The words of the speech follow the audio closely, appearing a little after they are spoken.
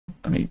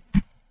let me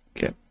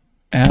get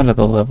out of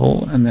the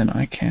level and then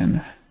I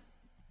can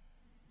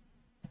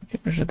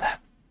get rid of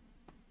that.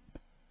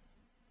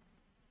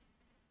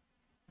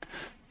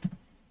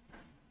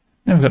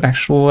 Now we've got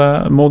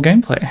actual more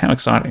gameplay. How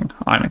exciting.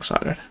 I'm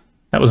excited.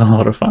 That was a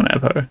lot of fun,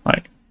 Evo.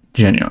 Like,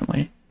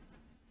 genuinely.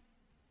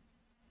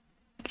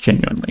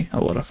 Genuinely a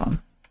lot of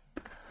fun.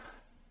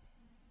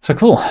 So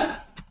cool.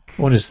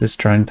 What is this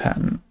drone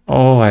pattern?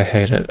 Oh, I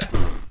hate it.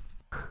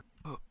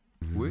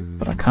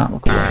 But I can't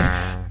look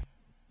away.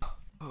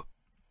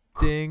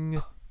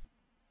 Ding.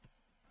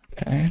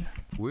 Okay.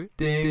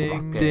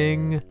 Ding,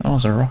 ding. Oh,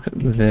 there's a rocket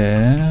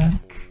there.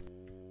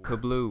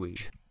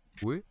 Kablooey.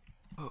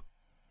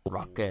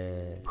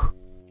 Rocket.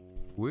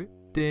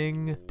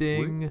 Ding,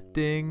 ding,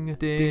 ding,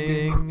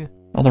 ding.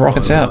 Oh, the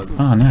rocket's out.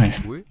 Oh no. I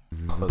feel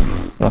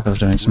like I was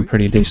doing some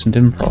pretty decent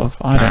improv.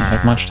 I don't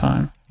have much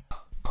time.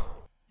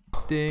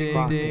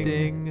 Ding,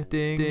 ding,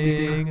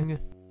 ding,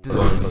 ding.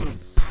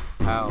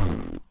 Ow.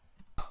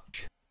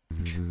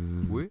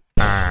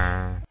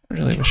 I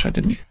really wish I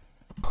didn't.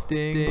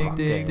 Ding,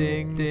 ding,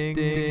 ding, ding,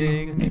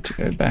 ding. Need to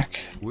go back.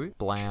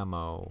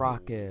 Blammo.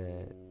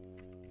 Rocket.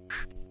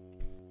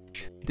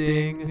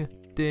 Ding,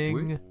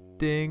 ding,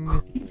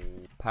 ding.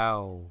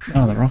 Pow.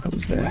 Oh, the rocket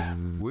was there.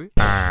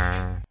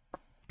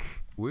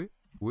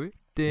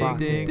 Ding, ding,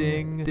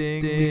 ding,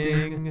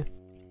 ding,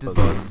 ding.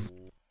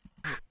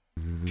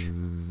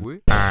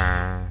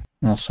 I'm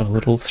also a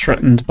little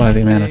threatened by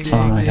the amount of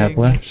time I have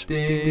left.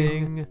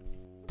 Ding.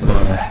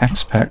 The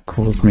Hacks Pack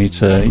caused me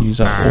to use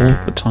up all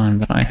the time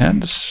that I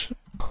had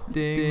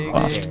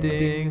last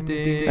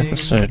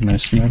episode,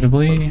 most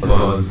notably. Need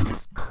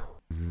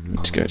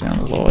to go down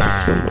the lower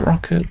to kill the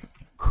rocket.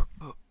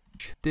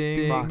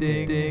 Ding,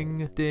 ding,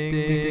 ding, ding,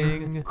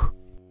 ding.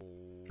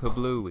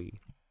 Kablooey.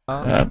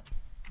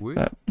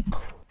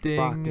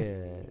 Ding,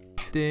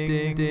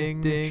 ding,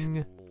 ding,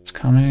 ding. It's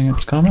coming,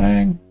 it's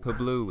coming.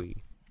 Kablooey.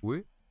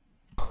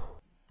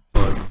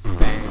 Buzz,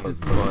 bang,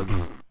 buzz,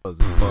 buzz, buzz,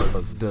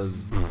 buzz,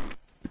 does.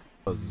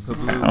 Oh,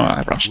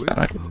 I rushed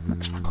that.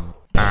 That's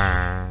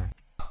fine.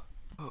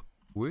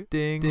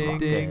 Ding, ding,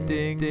 ding,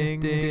 ding, ding,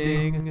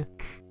 ding.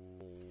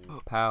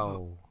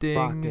 Pow.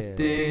 Ding,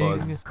 ding.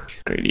 Buzz.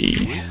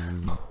 Greedy.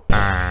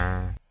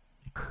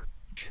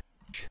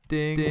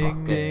 Ding,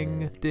 ding,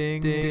 ding,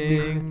 ding,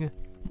 ding.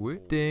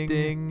 Ding,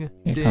 ding.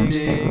 Here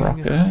comes the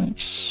rocket.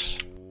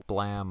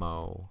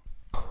 Blammo.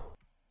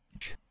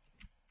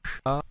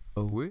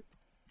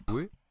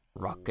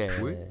 Rocket.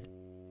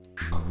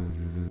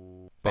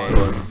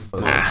 Buzz.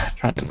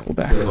 Tried to pull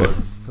back, but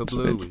was a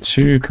bit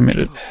too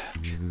committed.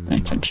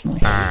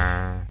 Intentionally.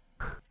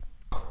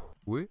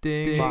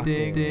 Ding,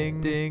 ding,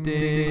 ding, ding,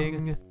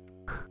 ding.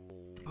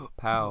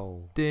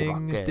 Pow.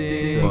 Ding,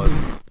 ding.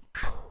 Buzz.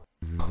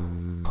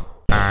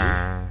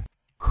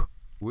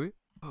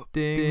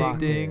 Ding,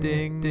 ding,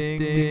 ding, ding,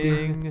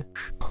 ding.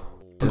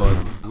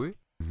 Buzz.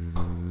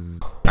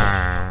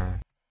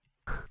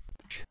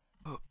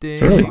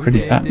 It's a really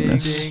pretty pattern,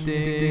 this.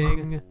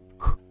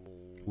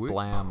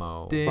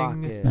 Blammo.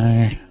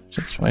 No,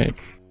 just wait.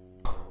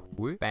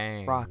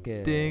 Bang.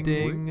 Rocket. Ding,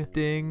 ding,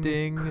 ding,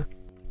 ding.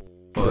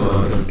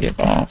 Get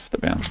off the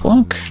bounce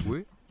block.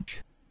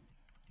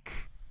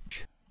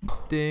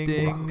 Ding,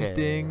 ding,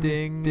 ding,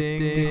 ding,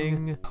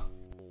 ding.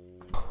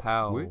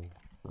 Pow.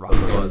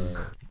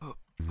 Rocket.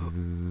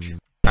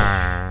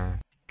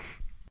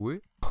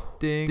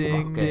 Ding,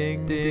 ding,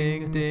 ding,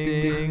 ding,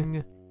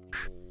 ding.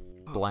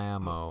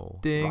 Blammo.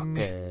 Ding.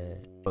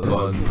 Rocket.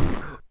 Buzz.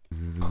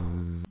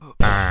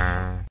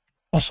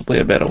 Possibly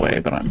a better way,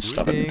 but I'm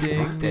stubborn.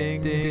 Ding,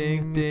 ding,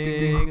 ding,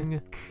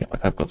 ding. Feel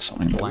like I've got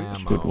something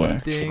that would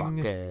work.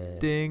 Ding,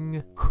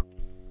 ding.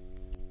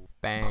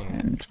 Bang.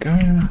 And go.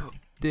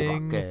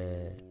 Ding.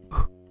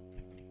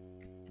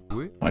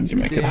 Why did you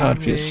make it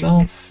hard for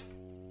yourself?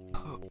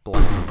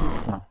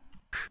 Oh.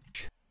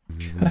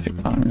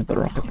 Perfect timing with the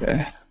rocket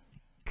there.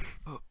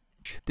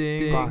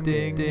 Ding,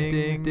 ding,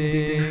 ding,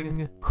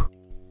 ding.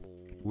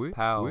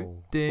 Pow.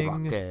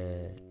 Ding.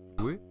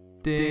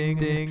 Ding,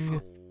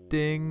 ding,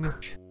 ding.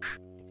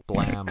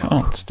 Blammo.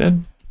 Oh, it's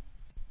dead.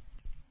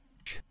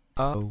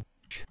 Oh.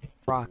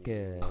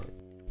 Rocket.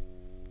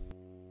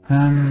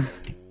 Pow.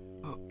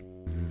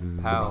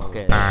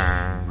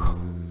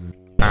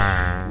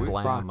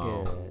 Blammo.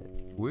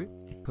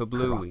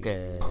 Kablooey.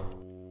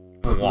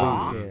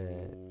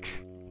 Rocket.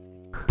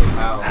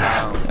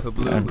 Pow.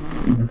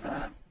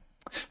 Kablooey.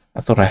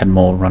 I thought I had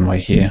more runway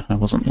here. I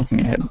wasn't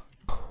looking ahead.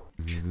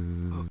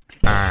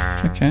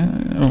 It's okay.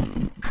 Oh,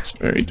 it's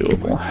very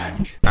doable.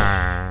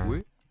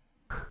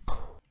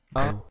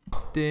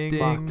 Ding,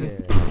 ding.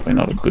 Probably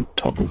not a good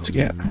toggle to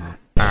get.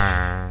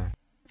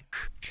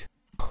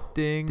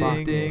 Ding,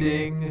 ding,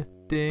 ding,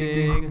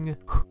 ding.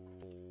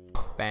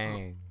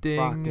 Bang.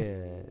 Ding.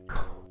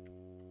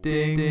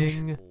 Ding,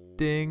 ding,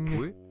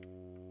 ding.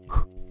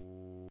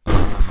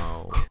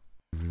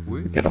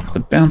 Get off the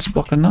bounce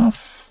block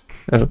enough.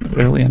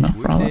 Early enough,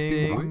 rather.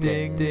 Ding,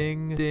 ding,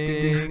 ding,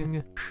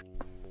 ding.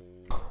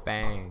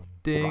 Bang.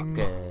 Ding.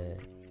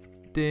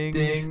 Ding,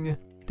 ding,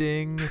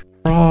 ding.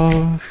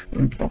 Improv.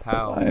 Improv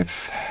for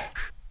life.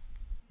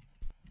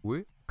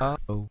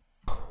 Uh-oh.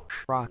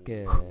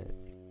 Rocket.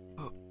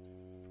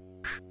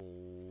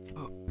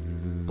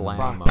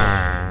 Blammo.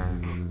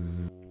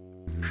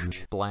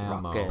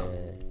 Blammo.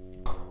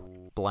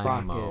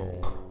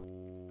 Blammo.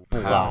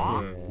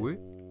 Pow.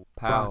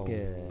 Pow.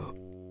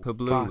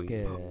 Kablooey.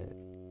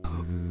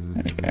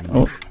 There we go.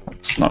 Oh,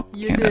 let's not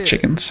count our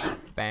chickens.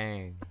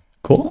 Bang.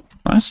 Cool.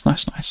 Nice,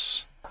 nice,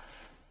 nice.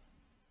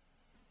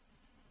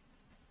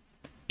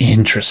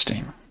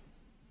 Interesting.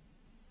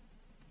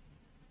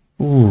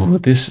 Ooh,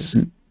 this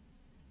isn't...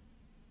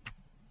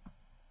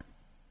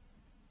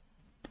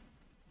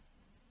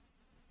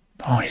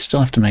 Oh, you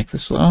still have to make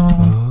this... Oh,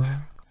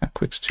 how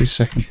quick's 2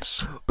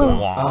 seconds? Ding,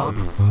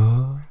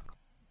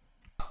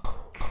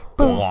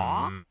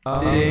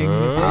 ding.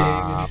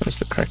 What is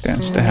the correct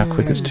answer to how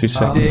quick is 2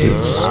 seconds?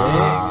 It's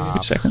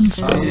 2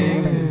 seconds, but...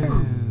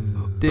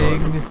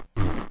 Ding.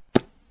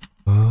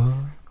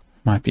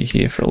 Might be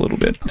here for a little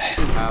bit.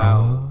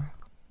 Pow.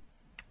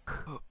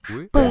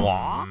 Ding,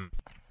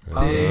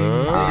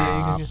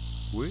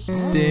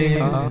 ding. Ding.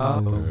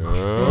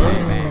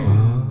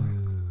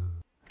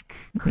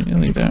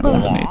 Really don't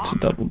want to need to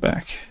double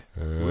back.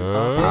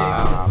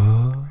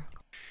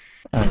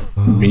 I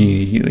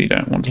really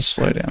don't want to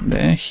slow down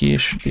there. Here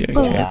should be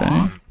okay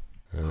though.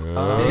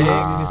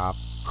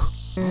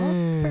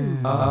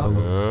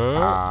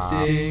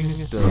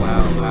 Ding.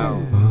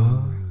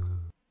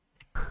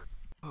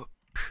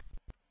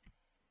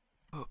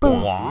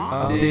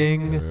 Wow.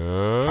 Ding.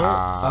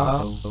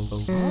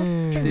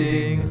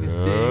 Ding.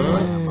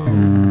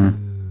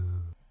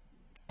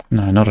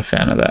 No, not a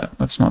fan of that.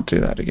 Let's not do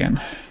that again.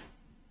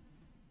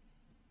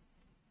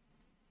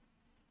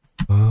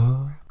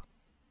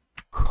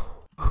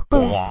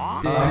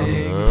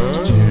 Let's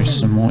do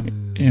some more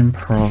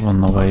improv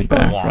on the way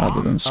back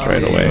rather than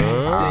straight away.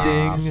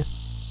 Ding.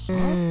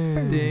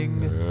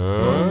 Ding.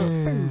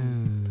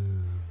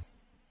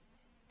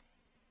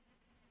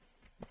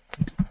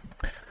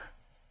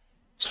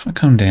 So if I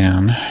come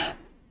down,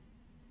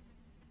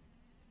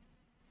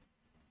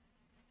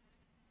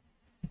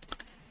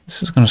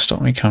 this is going to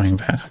stop me coming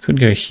back. I could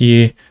go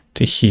here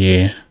to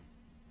here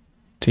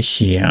to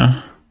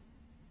here.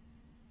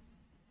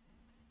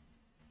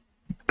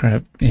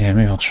 Grab, yeah,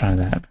 maybe I'll try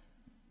that.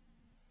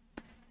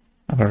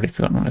 I've already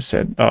forgotten what I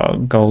said. Oh,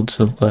 gold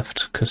to the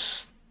left,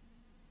 because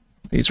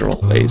these are all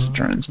laser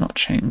drones, not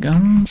chain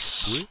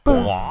guns.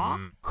 Ding.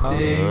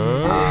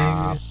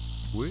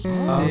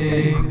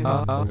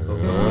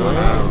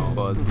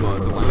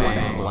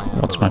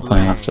 What's my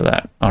plan after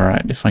that?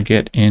 Alright, if I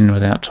get in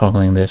without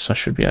toggling this, I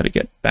should be able to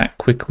get back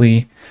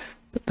quickly.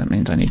 But that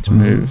means I need to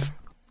move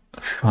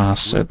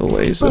fast so the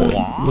laser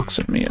looks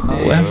at me at the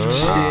left.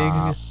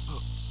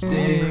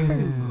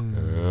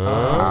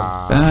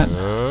 That.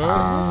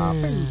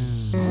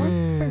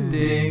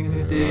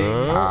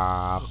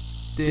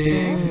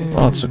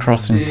 Lots of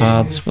crossing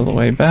paths for the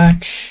way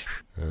back.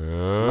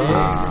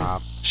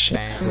 Shit.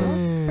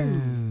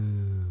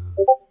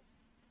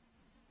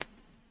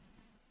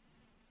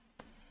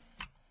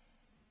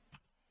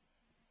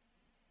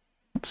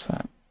 What's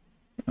that?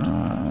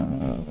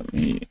 Let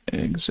me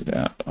exit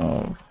out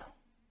of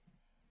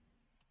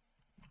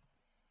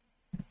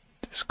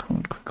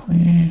Discord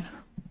quickly.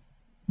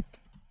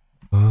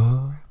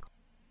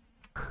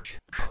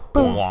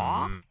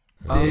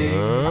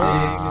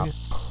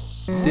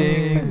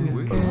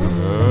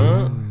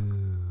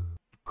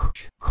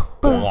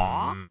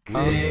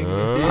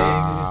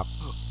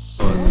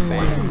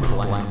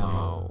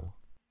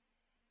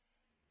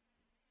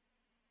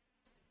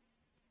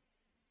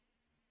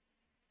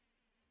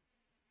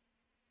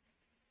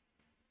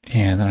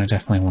 Yeah, then I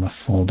definitely want to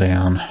fall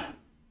down.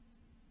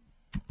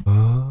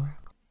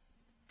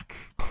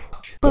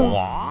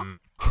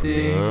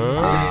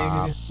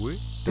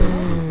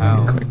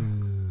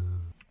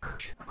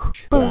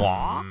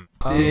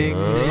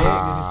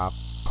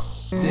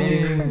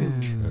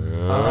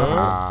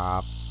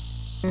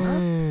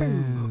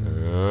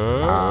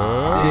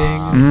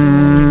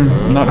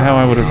 Not how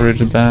I would have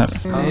routed that.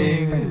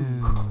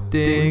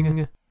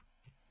 Ding.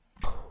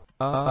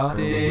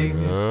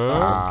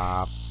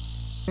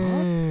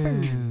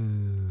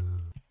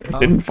 It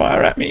didn't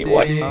fire at me.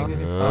 What?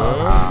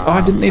 Oh,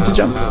 I didn't need to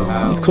jump.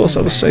 Of course,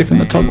 I was safe in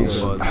the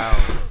toggles.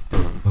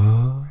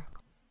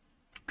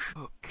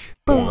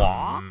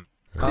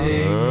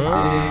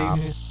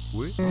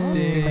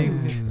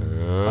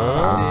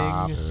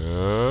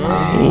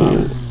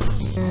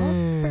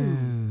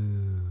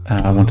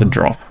 I want to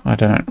drop. I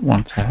don't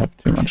want to have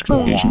too much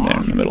confusion there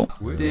in the middle.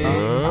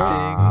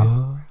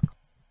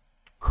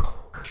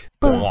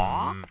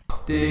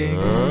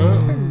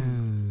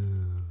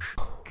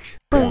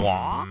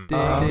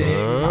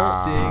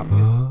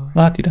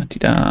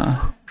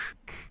 La-di-da-di-da.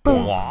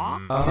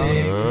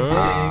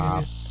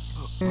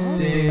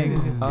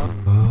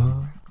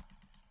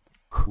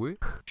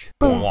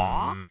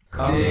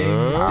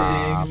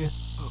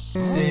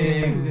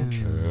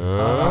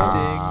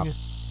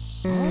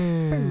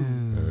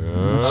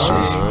 Let's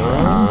just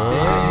run.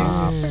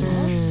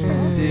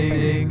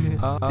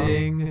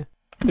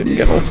 Didn't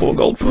get all 4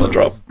 gold from the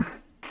drop.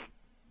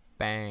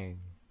 Bang.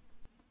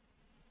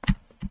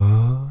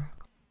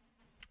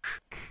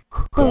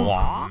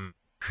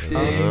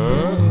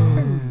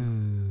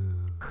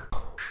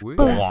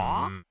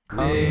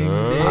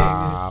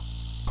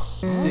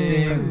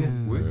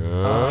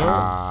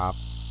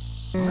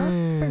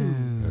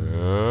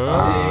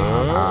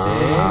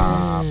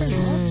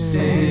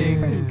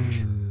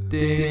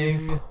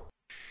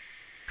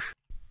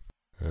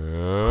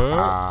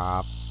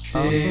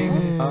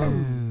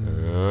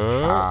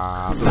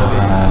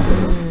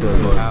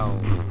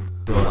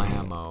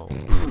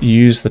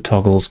 Use the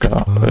toggles, go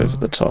up over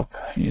the top.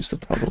 Use the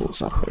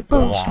toggles up over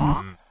the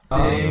top.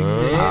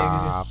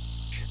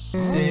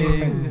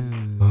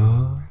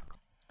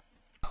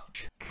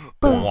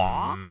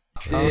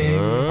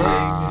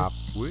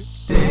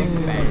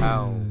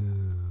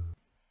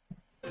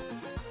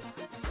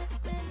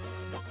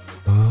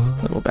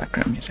 Little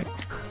background music.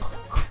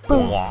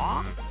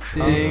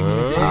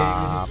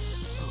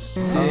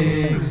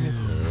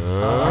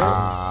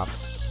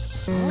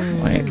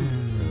 Wait.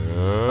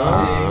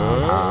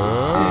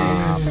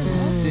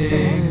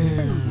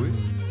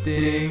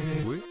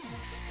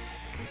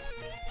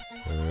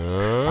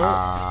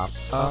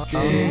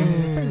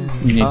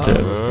 You need to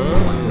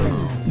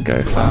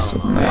go faster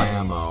than that.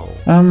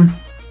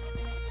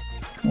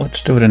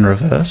 Let's do it in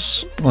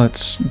reverse.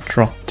 Let's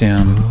drop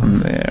down from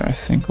there. I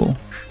think we'll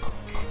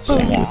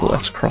see with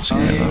less crossing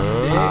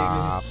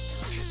over.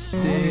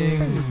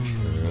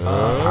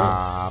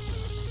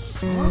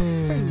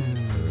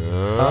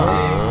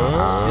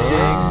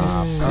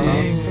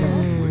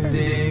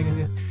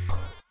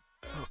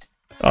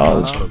 Oh,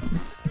 that's...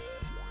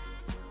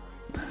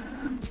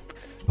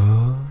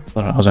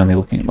 Thought I was only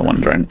looking at the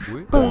one drone.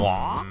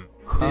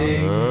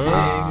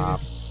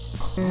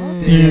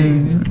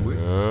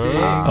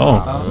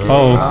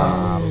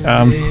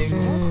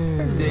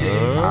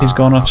 He's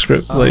gone off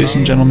script, ladies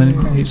and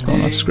gentlemen. He's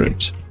gone off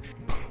script.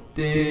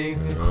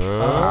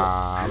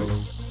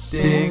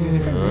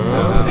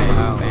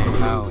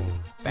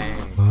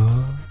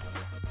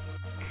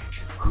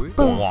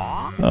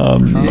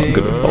 I'm not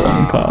good at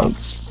following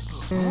paths.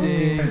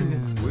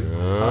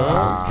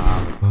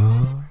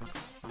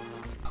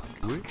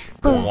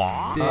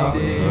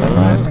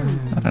 Right?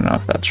 I don't know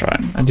if that's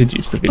right. I did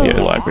use the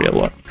video library a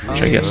lot,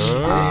 which I guess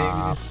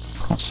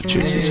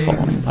constitutes as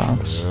following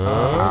paths.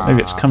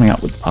 Maybe it's coming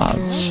up with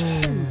paths.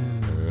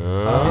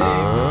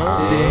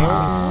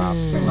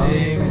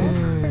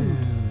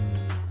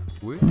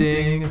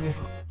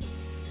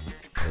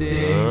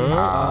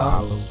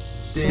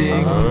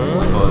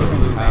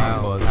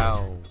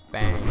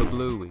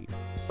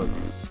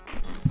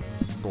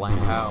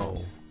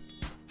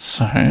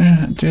 So,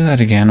 do that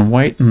again,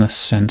 wait in the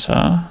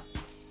center.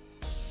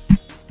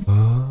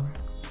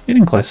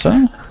 Getting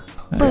closer.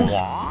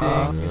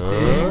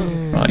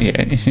 Oh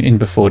yeah, in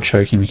before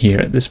choking here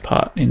at this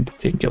part in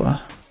particular.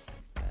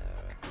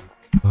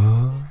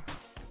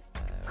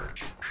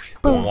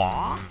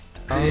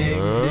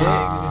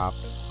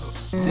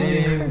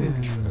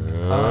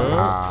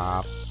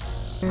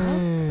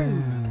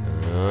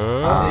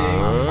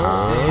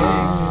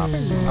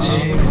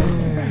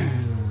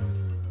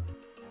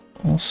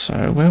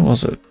 Also, where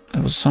was it?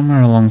 It was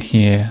somewhere along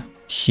here.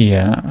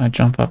 Here, I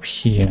jump up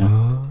here.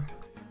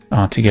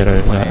 Oh, to get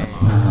over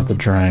the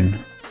drone.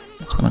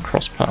 It's gonna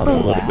cross paths a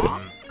little bit.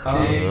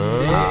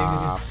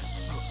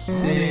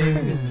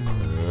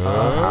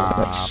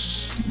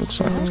 That's looks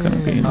like it's gonna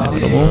be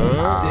inevitable.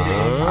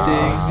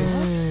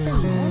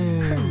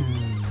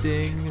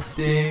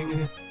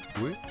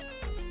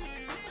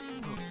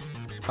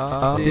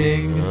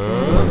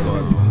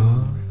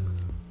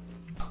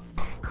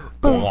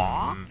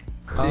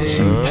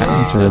 Some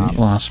patented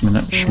last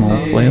minute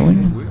schmoll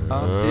flailing.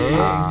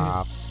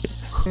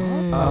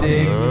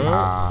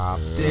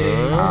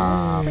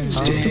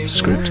 Stick to the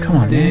script, come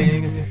on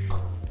man.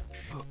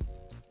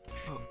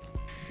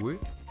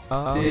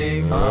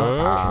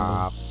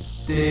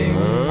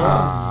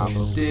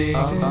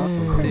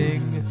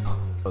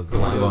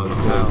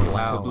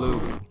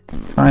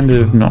 Kind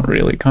of, not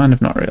really, kind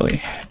of, not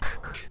really.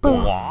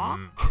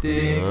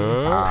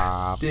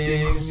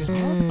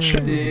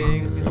 Shit.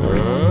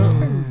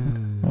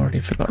 Already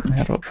forgotten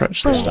how to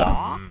approach the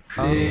start.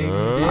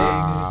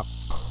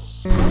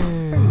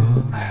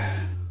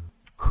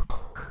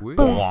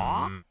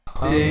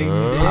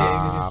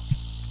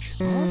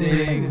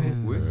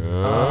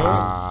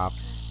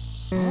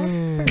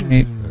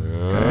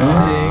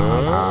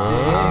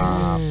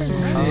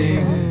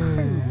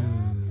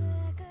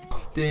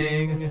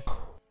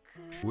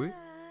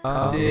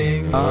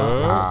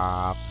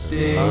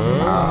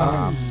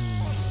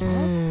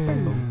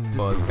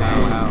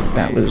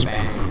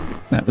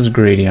 That was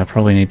greedy. I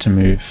probably need to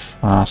move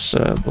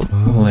faster. The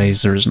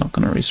laser is not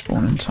going to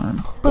respawn in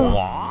time.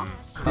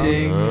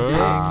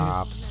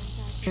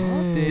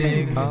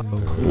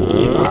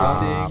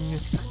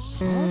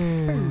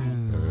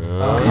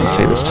 I can't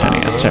see this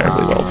turning out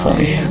terribly well for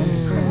me.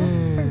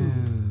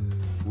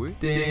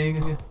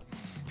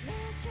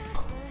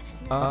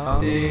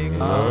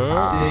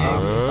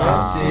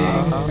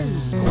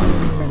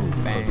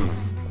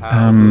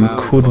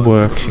 Could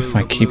work if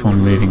I keep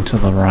on moving to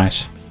the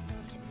right.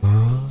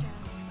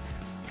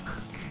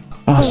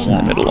 Fast in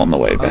the middle on the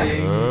way back.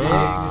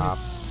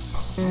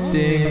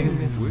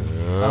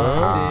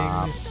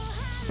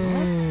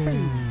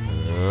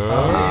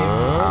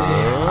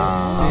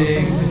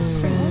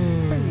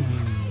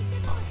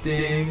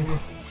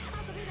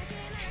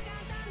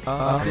 I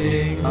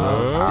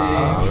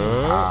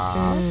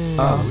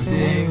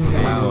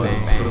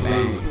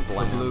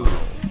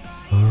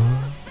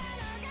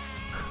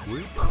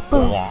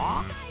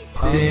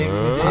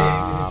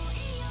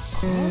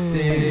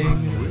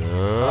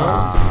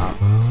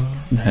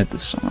haven't heard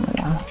this song in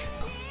a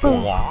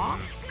while.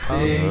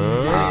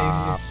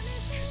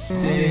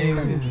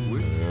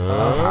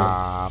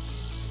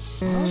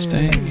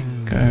 Stay,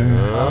 go.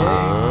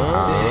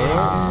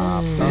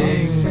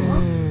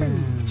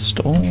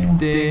 Stall.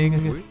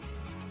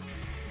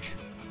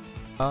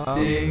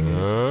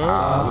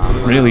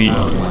 Really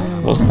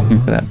wasn't looking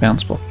for that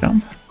bounce block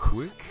jump.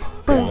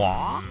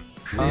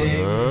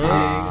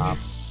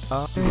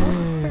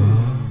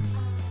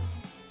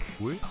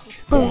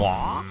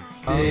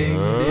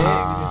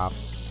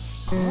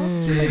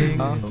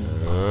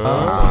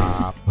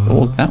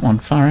 Oh, that one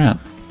far out.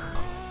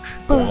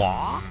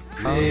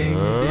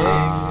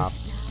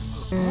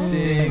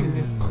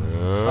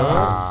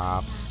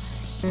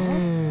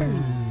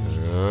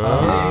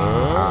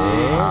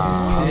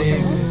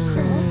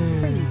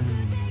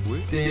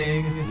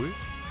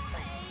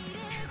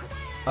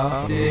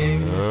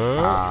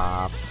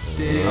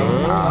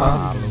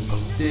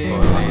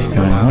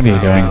 What are you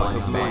doing?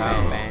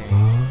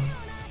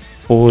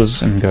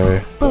 Pause and go.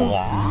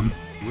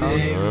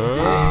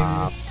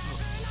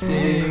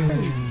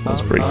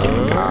 Pause briefly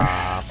and go.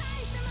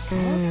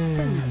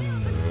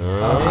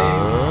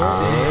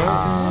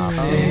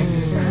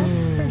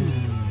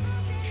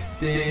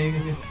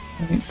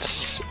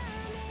 It's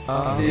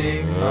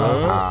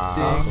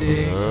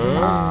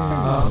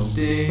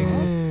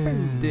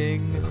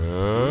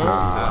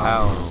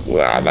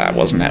wow, that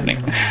wasn't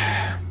happening.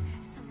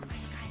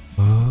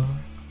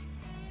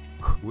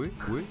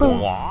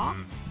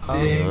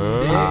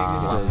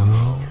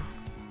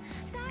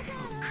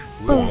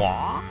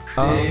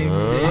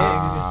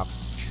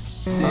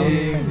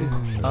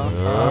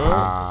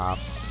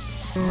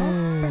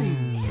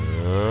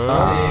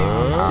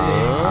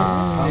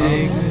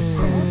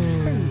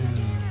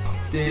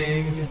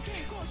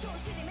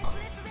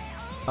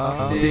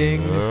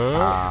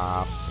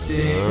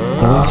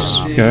 Let's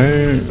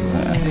go.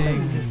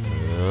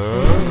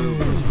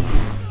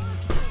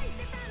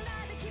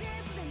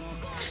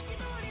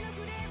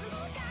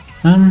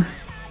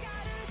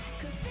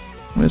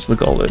 Where's the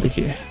goal over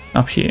here?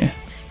 Up here.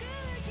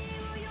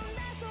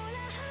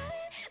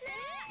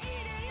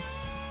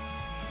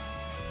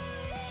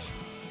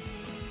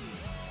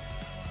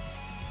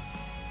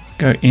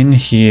 Go in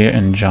here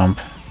and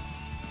jump.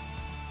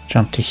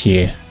 Jump to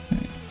here.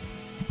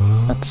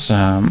 That's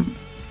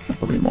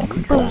probably more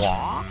controlled.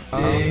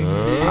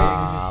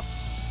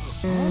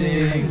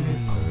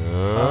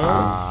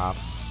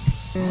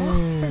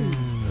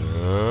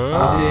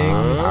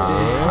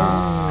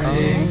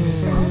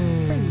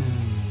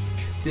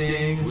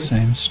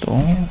 Same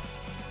stall.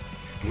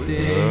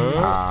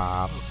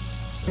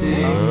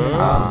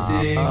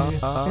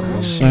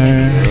 So,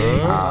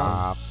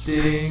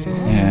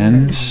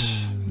 and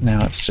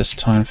now it's just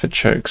time for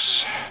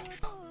chokes.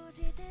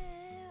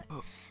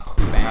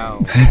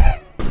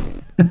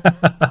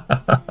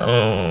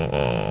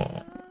 Oh.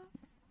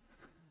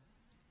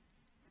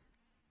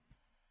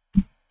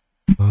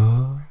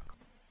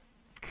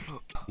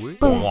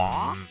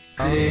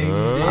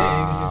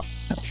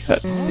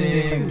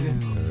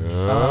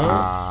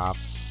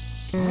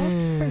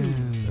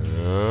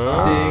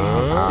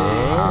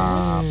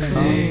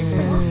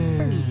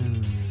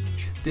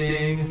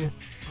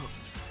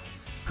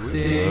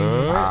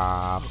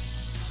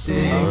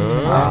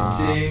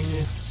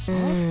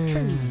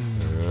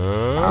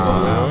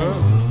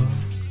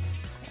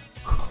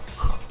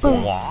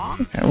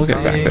 Okay, we'll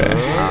get back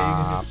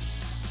there.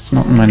 It's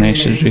not in my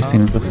nature to do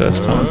things the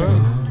first time.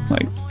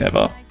 Like,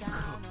 ever.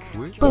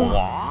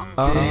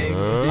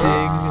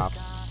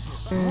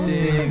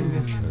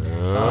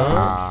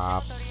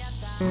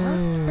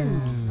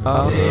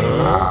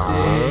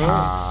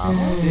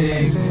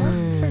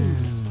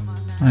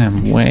 I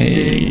am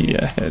way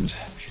ahead.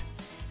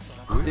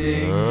 There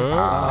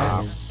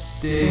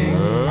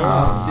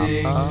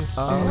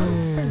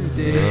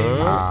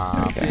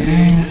we go.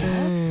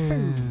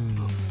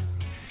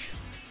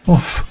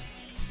 Oof.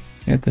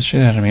 Get the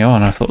shit out of me. Oh,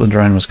 and I thought the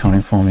drone was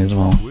coming for me as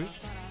well.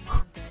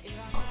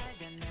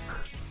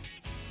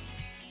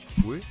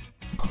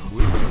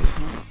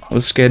 I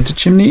was scared to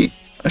chimney.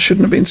 I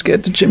shouldn't have been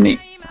scared to chimney.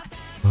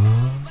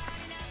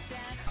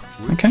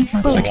 Okay,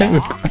 that's okay.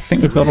 I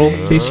think we've got all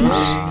the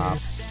pieces.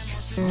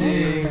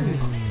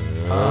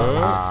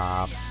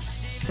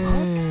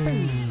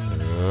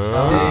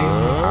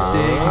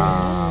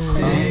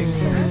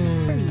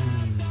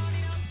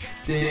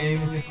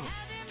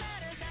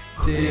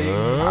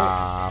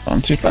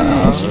 I'm too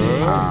fast.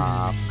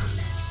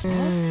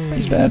 This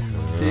is bad.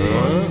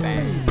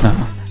 No. I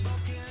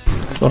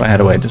thought I had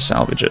a way to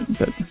salvage it,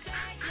 but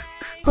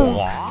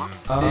Not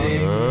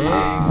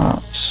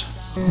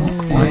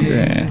quite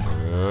there.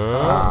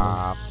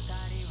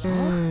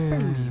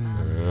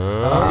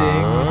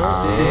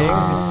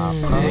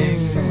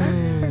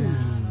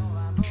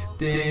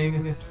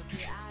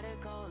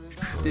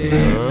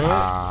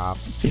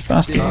 Too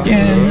fast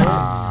again.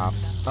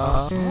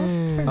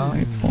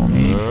 Wait for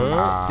me.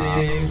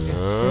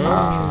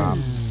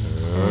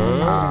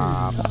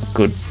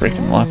 Good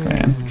freaking luck,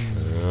 man.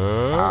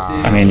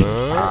 I mean, no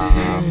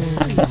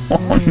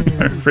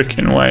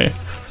freaking way.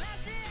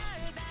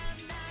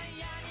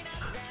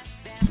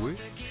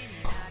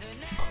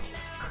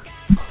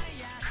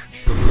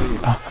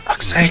 Oh, for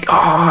fuck's sake. Oh,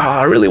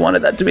 I really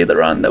wanted that to be the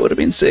run. That would have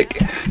been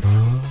sick.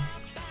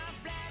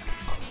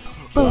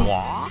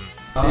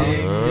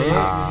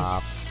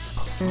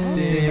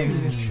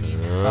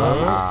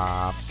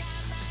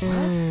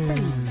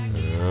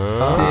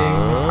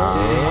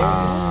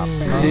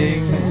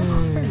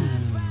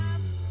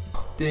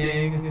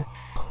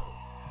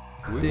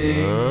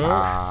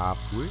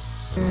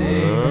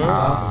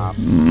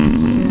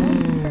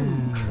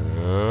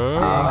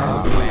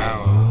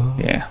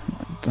 Yeah,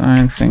 I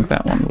don't think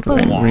that one would have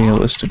been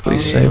realistically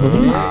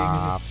savable.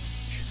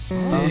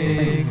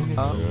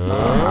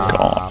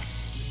 God.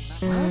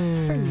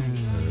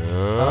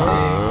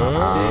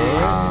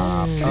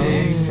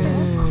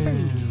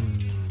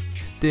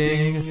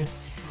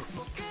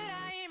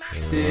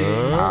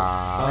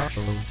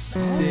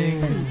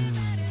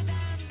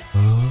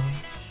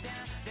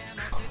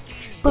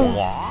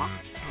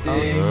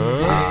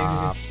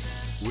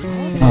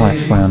 I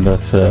flounder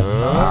for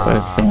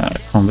both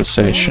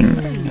conversation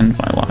and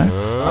my life.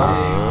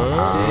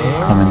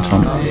 Comment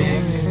on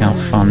how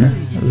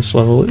fun this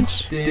level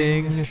is.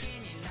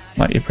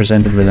 Like, you're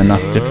presented with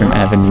enough different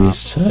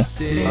avenues to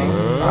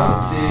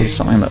do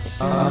something that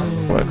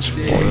works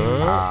for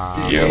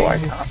you. I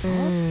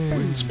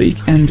can't speak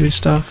and do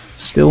stuff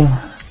still.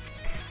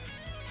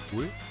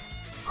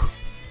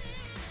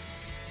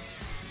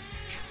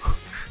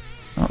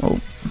 Uh-oh.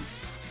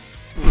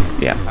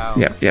 Yep.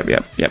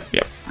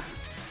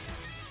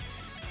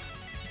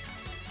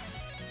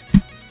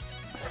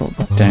 Thought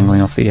by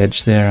dangling off the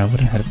edge there I would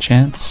have had a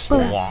chance.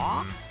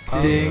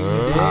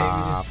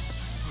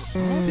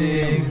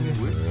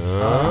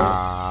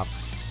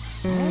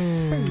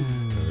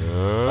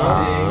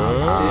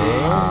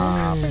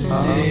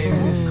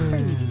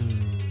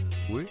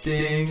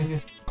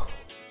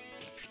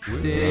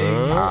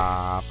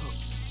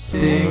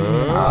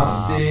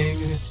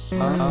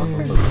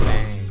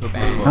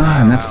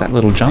 Ah, and that's that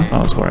little jump I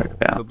was worried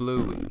about.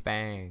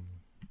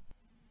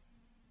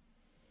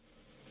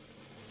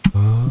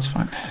 It's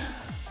fine.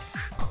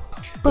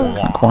 I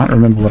can't quite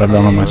remember what I've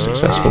done on my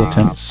successful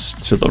attempts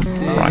to the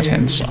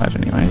right-hand side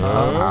anyway.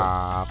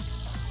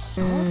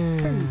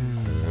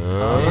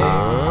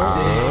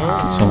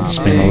 It's all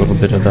just been a little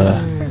bit of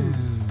a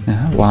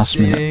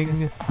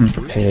last-minute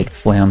unprepared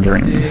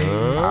floundering.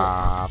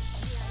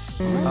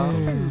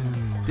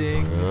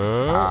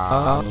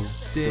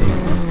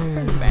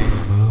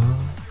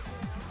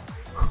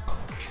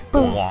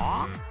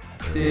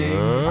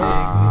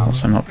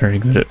 Also not very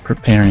good at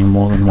preparing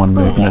more than one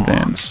move in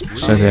advance,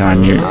 so there I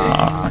knew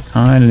I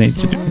kind of need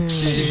to do it.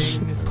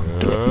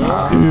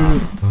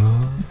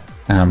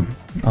 I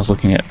was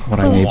looking at what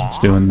I needed to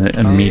do in the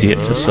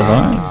immediate to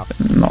survive,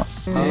 and not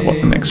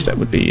what the next step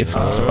would be if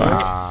I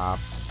survived.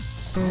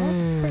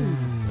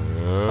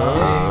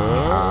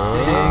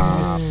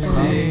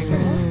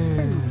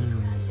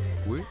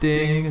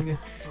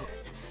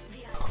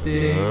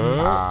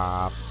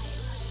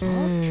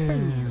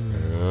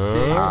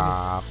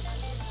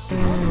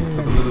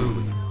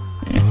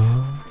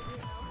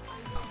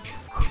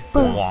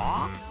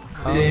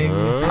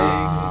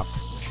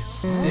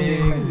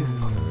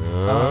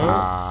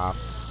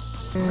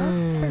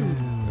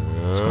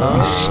 It's got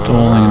me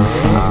stalling in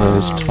front of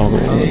those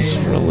toggles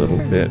for a little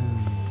bit.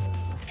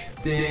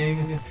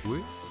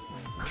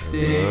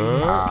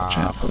 Watch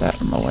out for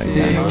that on the way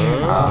back.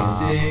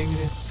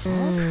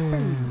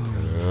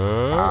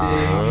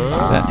 Do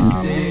that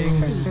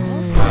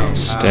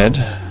instead.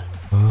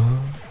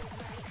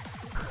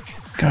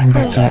 Going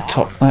back to that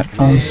top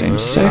platform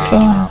seems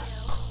safer.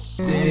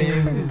 The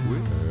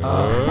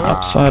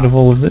upside of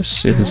all of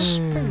this is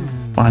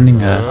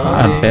finding a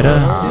better,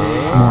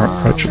 more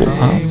approachable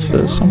path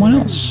for someone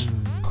else.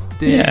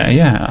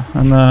 Yeah,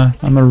 I'm a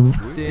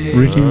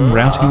routing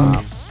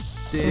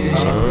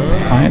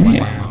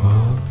pioneer,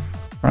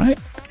 right?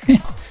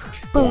 Yeah.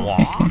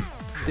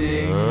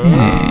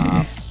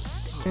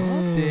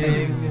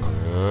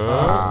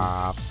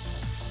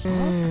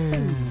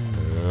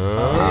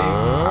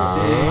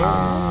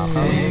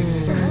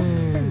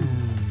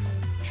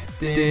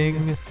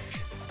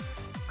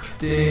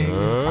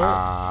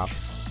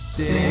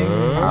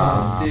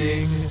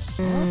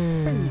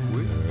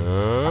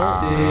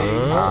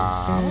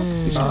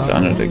 He's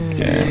done it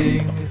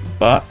again,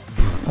 but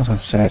as I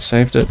say, I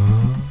saved it.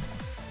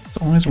 It's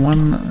always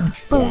one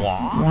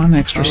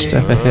extra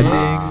step ahead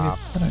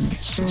that I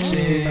need to just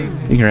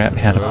figure out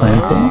how to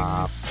plan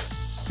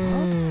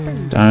for.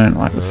 Don't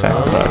like the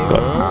fact that I've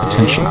got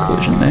potential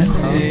collision there.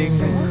 Ding.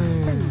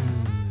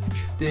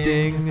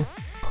 Ding.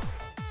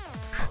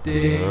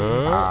 Ding.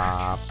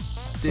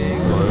 Ding. Ding.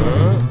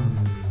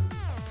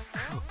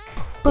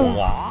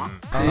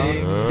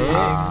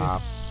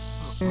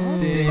 Ding.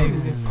 Ding.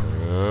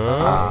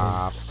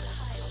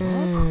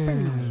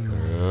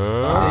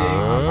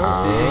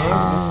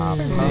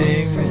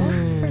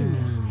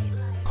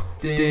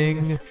 Ding.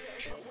 Ding.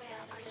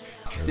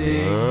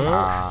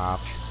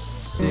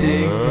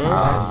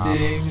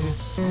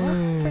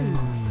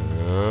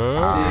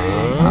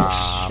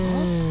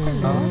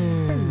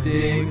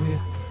 Ding.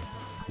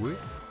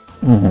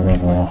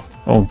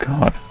 Oh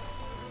god.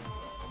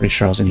 Pretty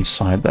sure I was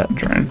inside that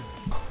drone.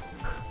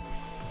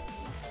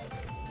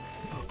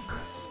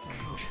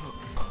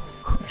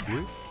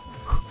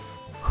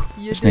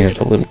 Just needed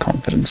a little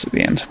confidence at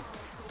the end.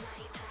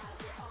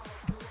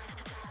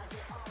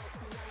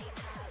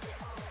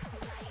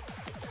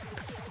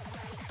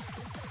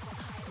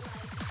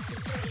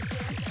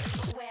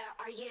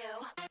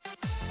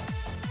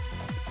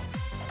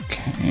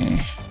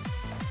 Okay.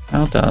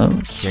 How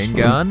does Chain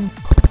gun.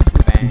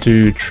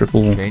 do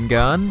triple Chain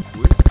gun.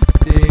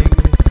 Ding.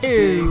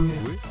 Ding.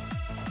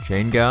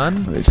 Chain gun.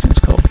 what are these things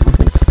called?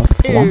 Triple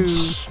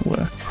flux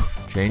work?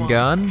 Chain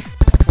gun.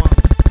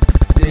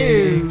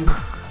 Ding.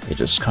 They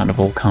just kind of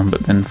all come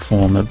but then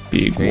form a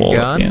big Chain wall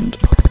gun. at the end.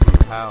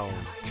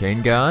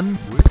 Chain gun.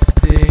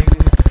 Ding.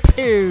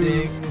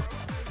 Ding.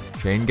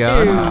 Chain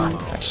gun.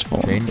 I just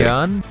fall Chain a bit.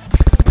 gun.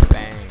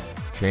 Bang.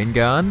 Chain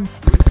gun.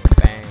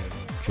 Bang.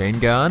 Chain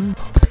gun.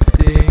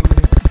 Ding.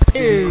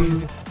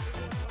 Ding.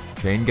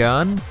 Chain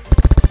gun.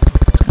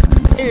 It's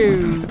gonna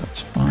Ew. that's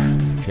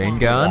fine. Chain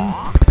gun.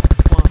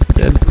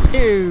 Dead.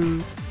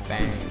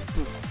 Bang.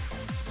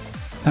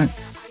 That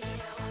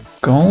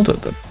gold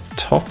at the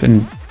top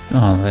and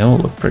oh, they all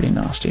look pretty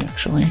nasty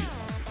actually.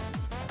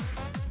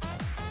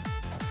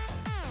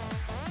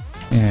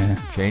 Yeah.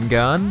 Chain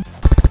gun.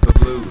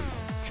 Blue.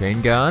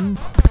 Chain gun.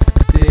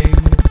 Ding.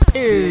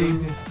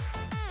 Ding.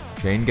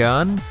 Chain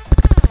gun.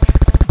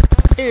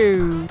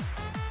 Ew.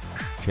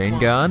 Chain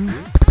gun.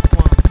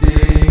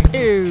 Ding.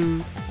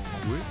 Ew.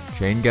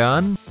 Chain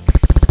gun.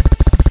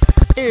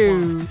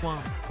 Ew.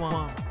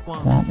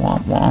 Womp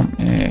womp womp.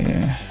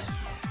 Yeah.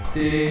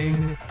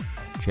 Ding.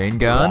 Chain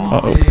gun.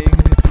 Uh-oh. Ding.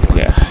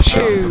 Yeah,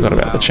 sure. Forgot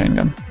about the chain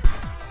gun.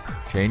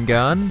 Chain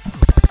gun.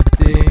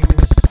 Ding.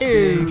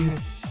 Ew.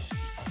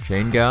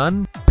 Chain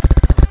gun.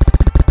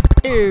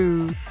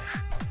 Ew.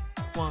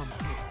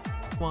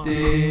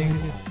 Ding.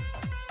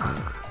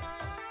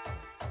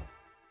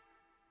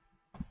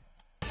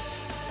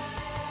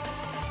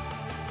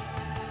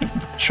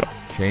 Sure.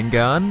 Chain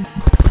gun.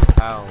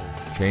 Ow.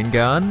 Chain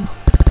gun.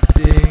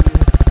 Ding.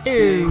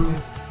 Ew.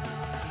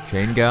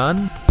 Chain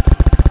gun.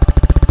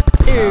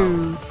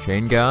 Ew.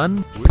 Chain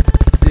gun.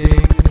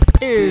 Ding.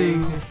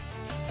 Ew.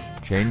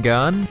 Chain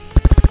gun.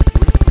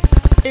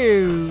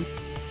 Ew.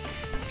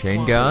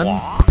 Chain gun.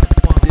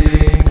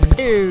 Ding.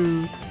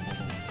 Ew.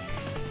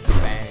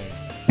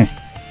 Bang.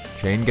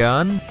 Chain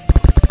gun.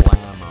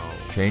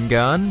 Blammo. Chain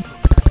gun.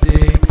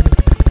 Ding.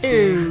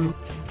 Ew.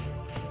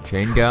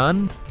 Chain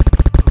gun.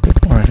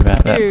 Worried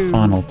about that Ew.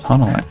 final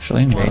tunnel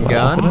actually. Now Chain that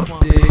I look gun.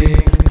 at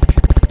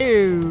it. Ding.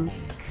 Ew.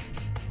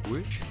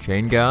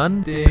 Chain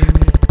gun. Ding.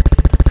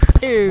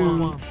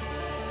 Ew.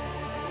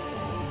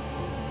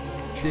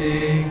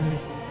 Ding.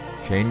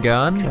 Chain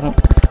gun.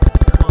 Drop.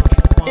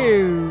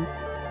 Ew.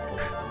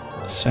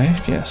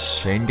 Safe,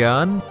 yes. Chain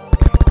gun.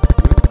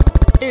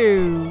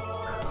 Ew.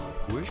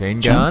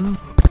 Chain Jump.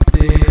 gun.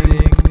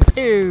 Ding.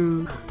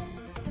 Ew.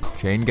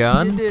 Chain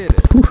gun.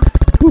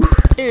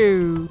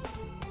 Ew.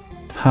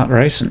 Heart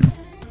racing.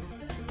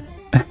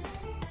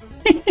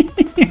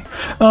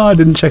 Oh, I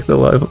didn't check the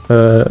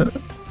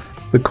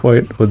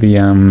quote or the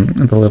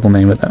level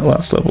name of that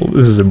last level.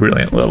 This is a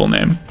brilliant level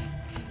name.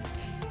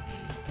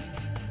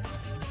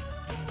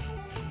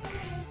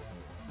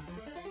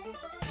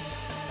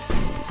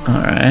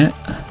 Alright.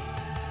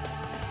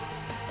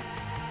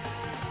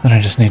 Then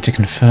I just need to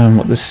confirm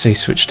what this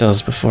C-switch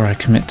does before I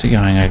commit to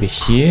going over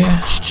here.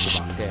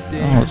 Oh,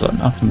 there's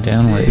an up and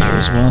down lever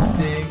as well.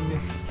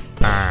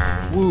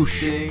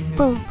 Whoosh. Is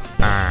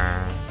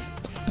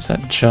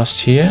that just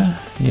here?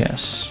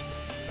 Yes.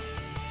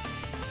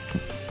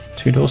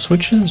 2 door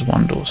switches,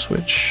 1 door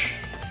switch.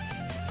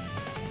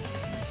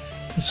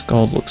 This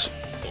gold looks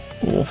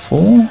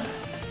awful.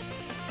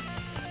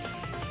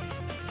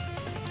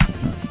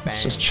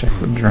 Let's just check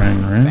the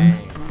drone room.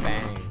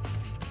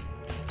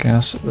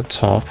 Gas at the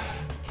top.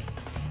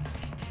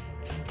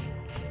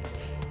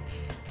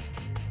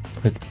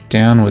 With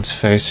downwards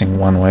facing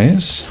one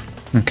ways.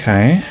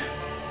 Okay.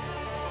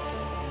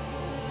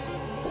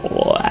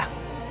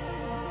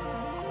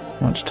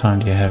 How much time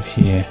do you have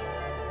here?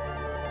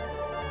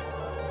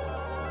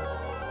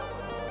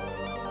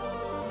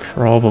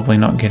 Probably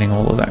not getting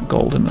all of that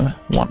gold in a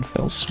one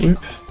fell swoop.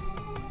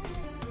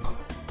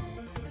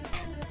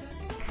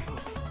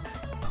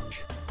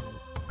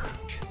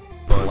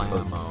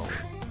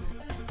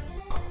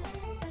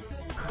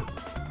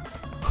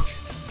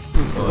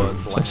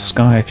 So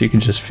Sky, if you could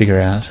just figure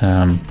out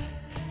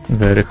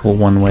vertical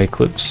one-way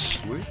clips,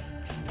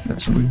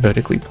 some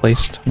vertically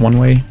placed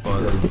one-way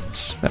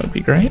clips, that would be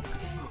great.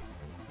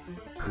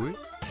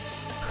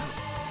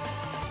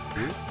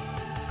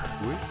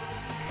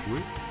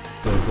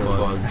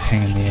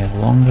 Hang in the air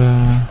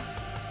longer.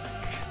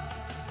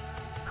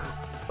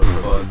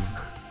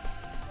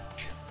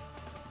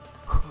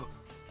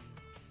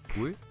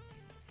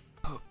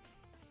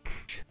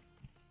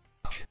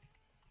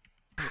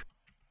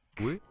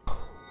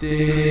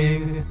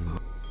 Ding.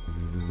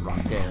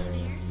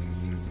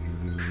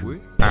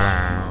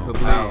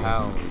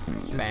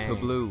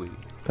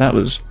 That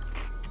was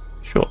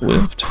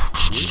short-lived.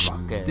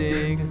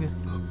 Ding.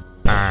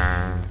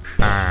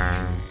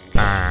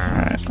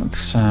 Alright,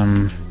 let's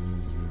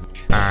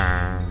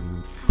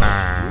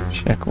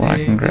check what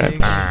I can grab.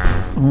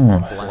 Oh,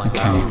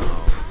 okay.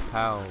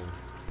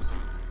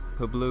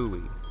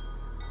 Kablooey.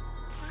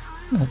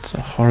 That's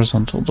a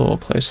horizontal door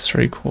placed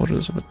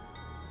 3/4 of it.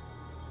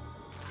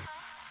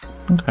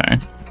 Okay.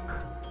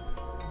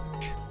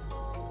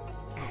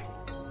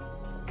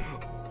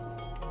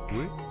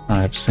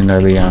 I obviously know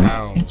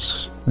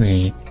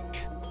the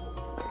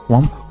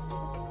flump.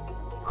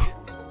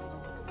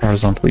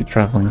 Horizontally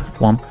traveling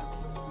flump.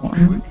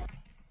 One.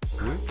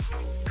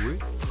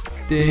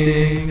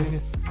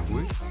 Ding.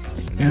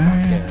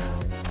 Yeah.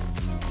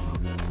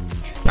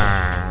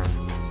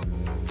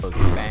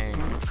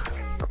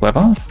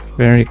 Clever.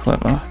 Very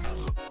clever.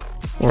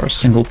 Or a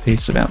single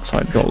piece of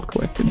outside gold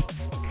collected.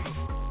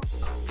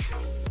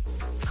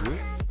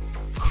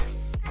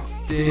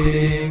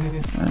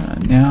 Ding.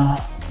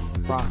 Now,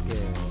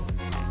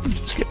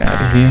 just get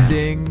out of here.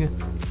 Ding.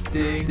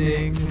 Ding.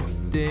 Ding.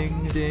 Ding.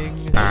 Ding.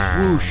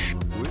 Whoosh.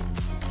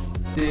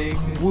 Ding.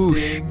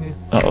 Whoosh.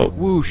 Uh-oh.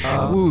 Whoosh.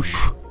 Whoosh.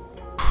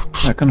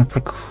 Is that gonna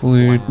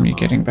preclude me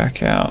getting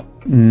back out?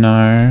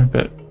 No,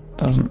 but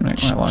doesn't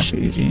make my life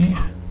easy.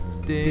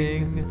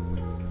 Ding.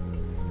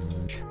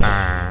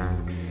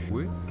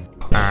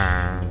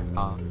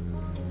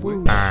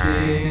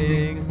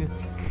 Ding.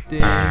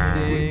 Ding.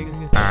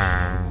 Ding.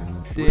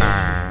 Ding.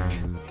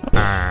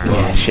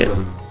 Yeah, shit.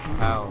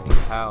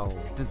 How?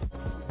 Just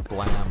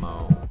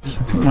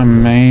blammo. My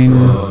main...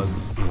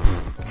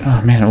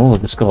 Oh man, all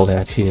of this gold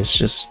out here is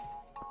just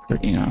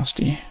pretty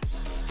nasty.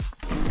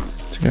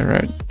 To go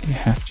right, you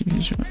have to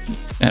use your...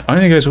 It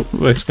only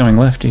works going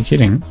left, are you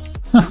kidding?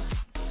 Huh.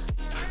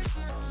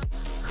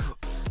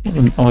 What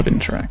an odd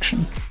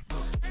interaction.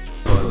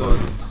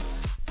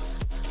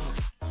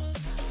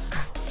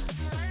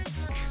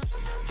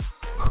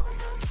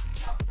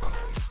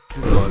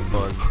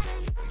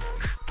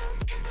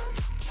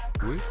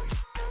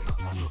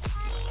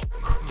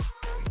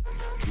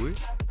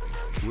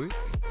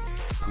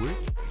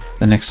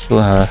 The next,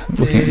 looking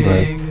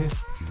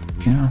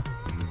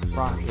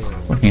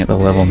at the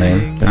level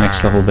name, the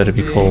next level better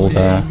be called,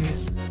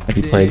 have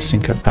you played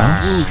Cinco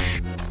Pass?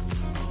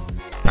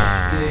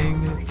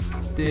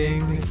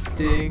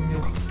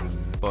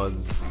 Oh,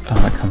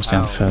 that comes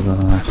down further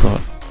than I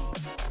thought.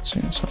 Let's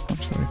see, so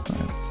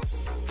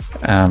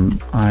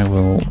I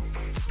will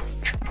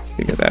try to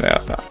figure that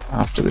out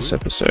after this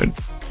episode.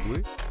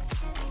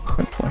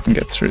 Hopefully I can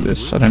get through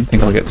this. I don't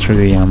think I'll get through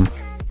the,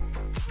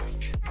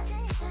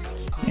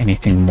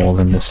 anything more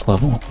than this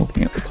level,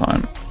 looking at the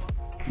time.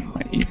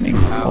 My evening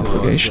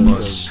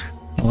obligations.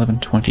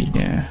 11:20,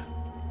 yeah.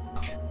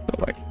 Got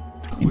like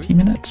 20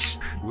 minutes.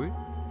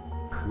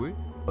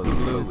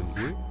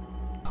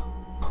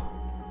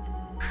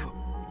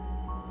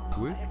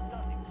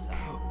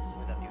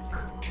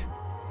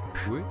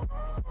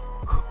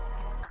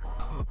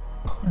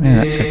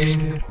 Yeah,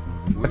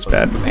 that's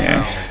bad.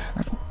 Yeah,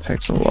 that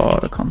takes a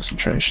lot of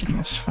concentration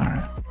this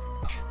far.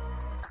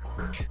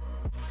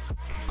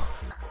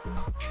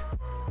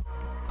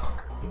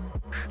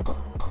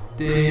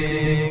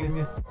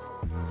 Ding.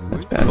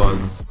 That's bad.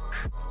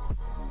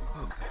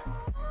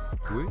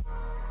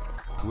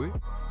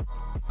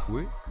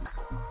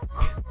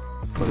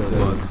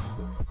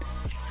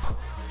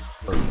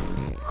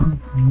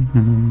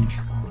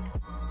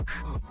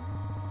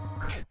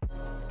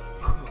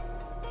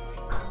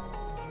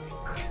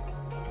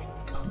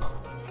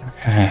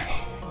 Okay.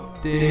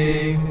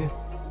 Ding.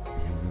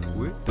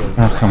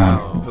 Oh, come on.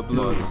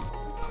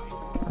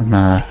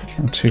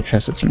 I'm too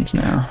hesitant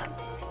now.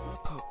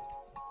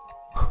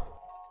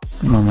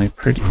 I'm only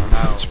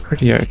it's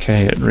pretty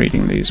okay at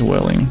reading these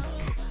whirling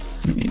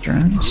mini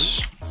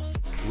drones.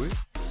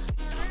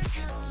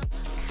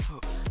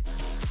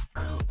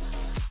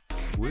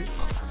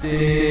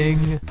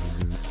 Ding.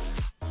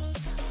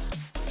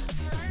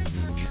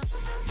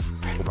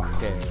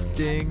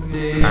 Ding.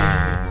 Ding.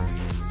 Ding.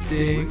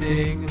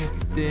 Ding.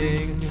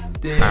 Ding.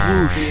 Ding.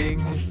 Whoosh.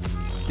 Ding.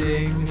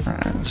 Ding.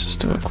 Alright, let's just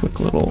do a quick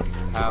little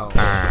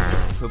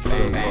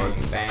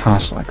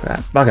pass like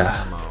that. Bugger.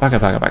 Bugger,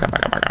 bugger, bugger,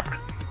 bugger, bugger.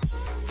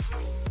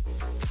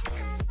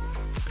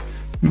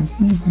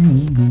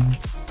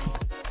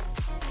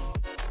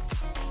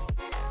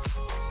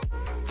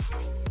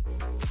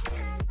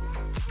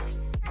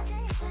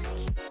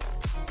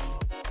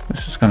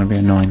 This is going to be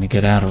annoying to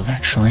get out of,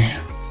 actually.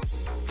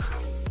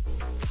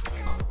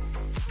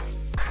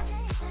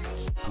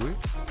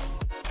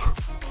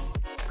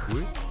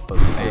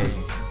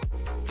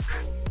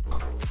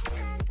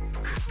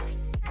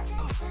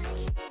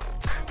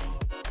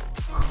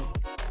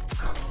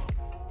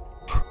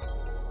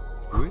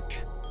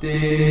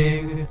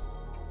 Ding.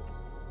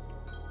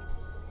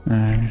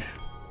 No.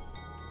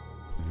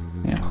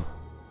 Yeah.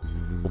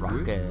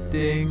 Rocket.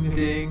 Ding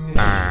ding.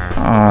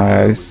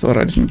 I thought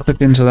I didn't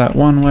clip into that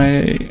one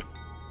way.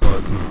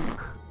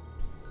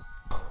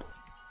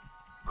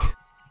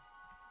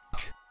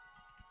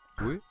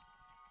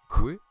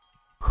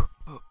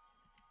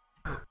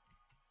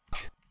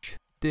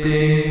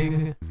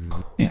 Ding.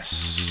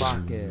 Yes.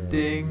 Rocket.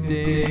 Ding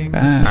ding.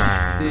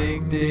 That.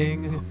 Ding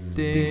ding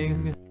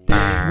ding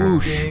ding.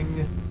 Whoosh.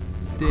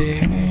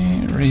 Ding.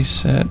 Okay,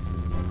 reset.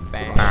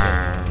 Bang.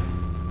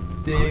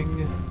 Ding.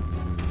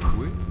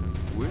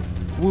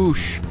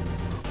 Whoosh.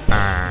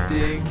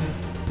 Ding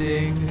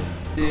ding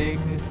ding.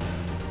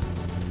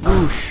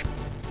 Whoosh.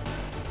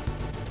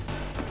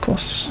 Of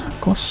course, of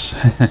course.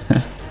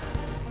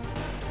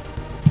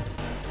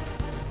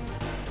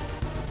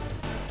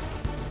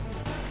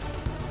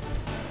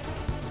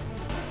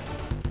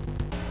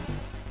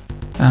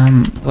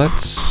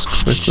 Let's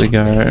quickly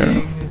go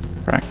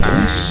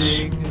practice.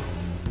 Ding.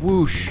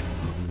 Whoosh.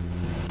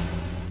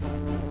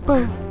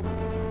 Boom.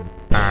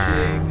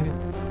 Ding.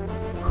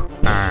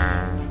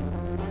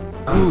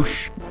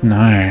 Whoosh.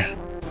 No.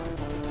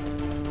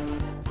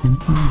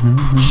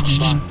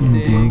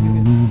 Ding.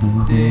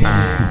 Ding.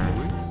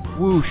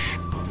 Whoosh.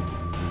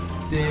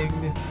 Ding.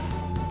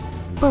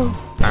 Boom.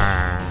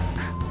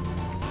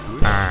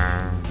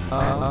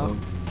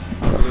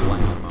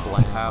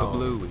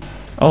 Blue.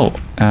 Oh,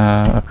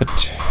 a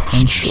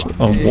potential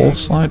wall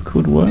slide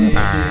could work.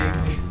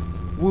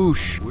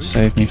 Whoosh.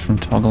 Save me from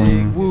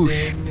toggling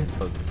Whoosh.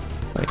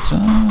 laser.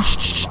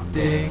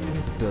 Ding.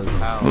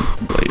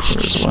 Laser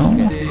as well.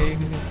 Ding.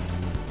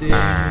 Ding.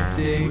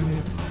 Ding.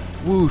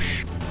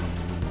 Whoosh.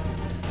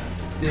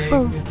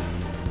 Ding.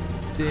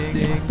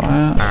 Ding.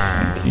 Fire.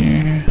 Thank you.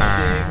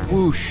 Ding.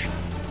 Whoosh.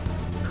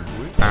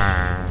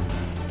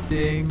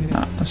 Ding.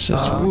 Nah, let's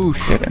just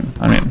Whoosh. get in.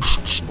 I'm in.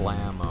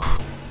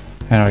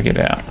 How do I get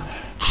out?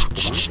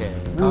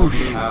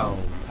 Whoosh.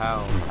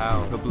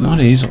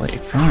 Not easily.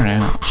 Far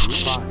out.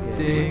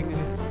 Ding.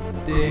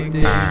 Ding.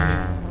 Ding.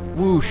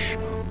 Whoosh.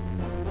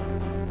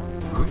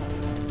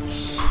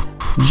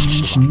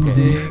 Ding.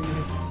 Ding.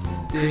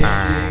 Ding.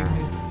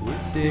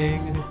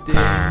 Ding.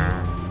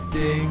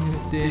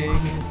 Ding. Ding.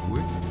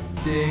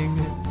 Ding.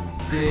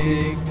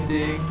 Ding.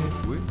 Ding.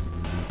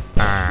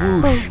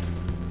 Whoosh.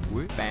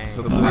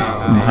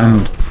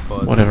 And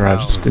whatever I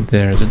just did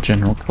there is a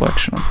general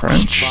collection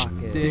approach.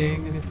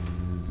 Ding.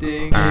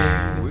 Ding.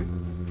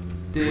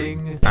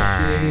 Ding.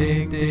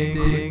 Ding.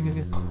 Ding.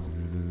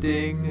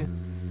 Ding.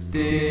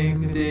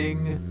 Ding. Ding.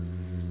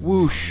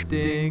 Whoosh.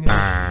 Ding.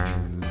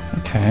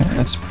 Okay,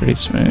 that's pretty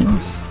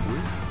smooth.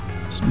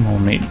 Some more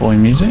Meat Boy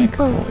music,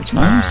 always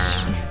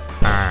nice.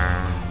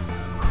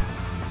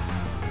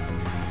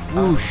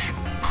 Whoosh.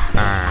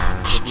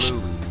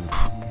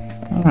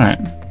 Alright.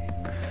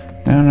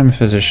 Now I'm in a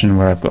position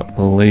where I've got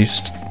the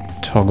least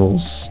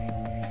toggles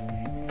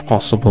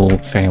possible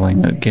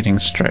failing at getting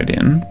straight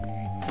in.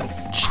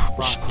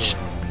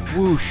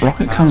 Whoosh.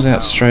 Rocket comes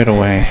out straight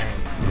away.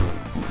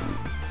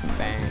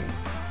 Bang.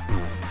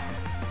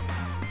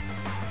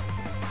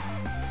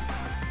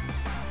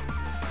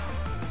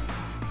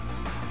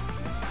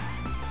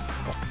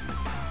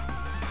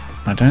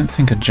 I don't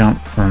think a jump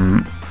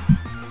from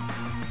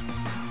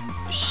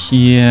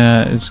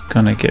here is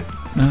gonna get...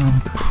 No,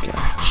 there we go.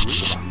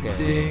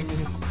 Ding.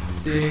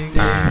 Ding.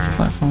 Which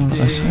platform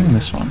was I saying?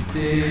 This one.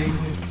 Ding.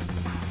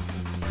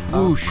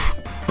 Whoosh.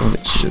 Well,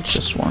 it's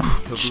just one.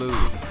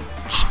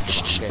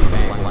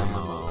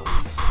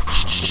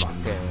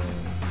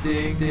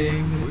 Ding.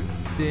 Ding.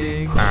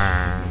 Ding.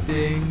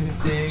 Ding.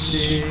 Ding.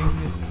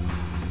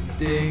 Ding.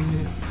 Ding.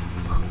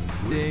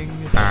 Ding.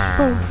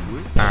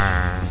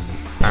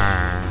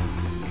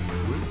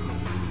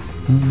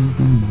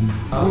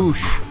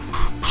 Whoosh.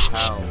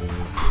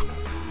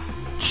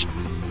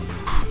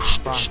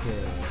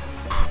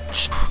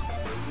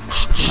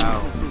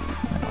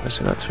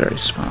 Obviously that's very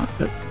smart,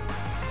 but...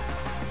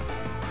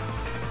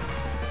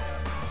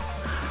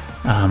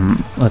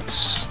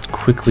 let's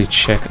quickly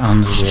check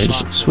under the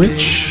exit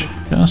switch,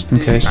 just in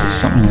case there's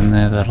something in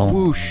there that'll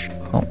Whoosh.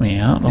 help me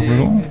out a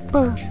little.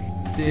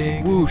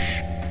 Ding.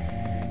 Whoosh.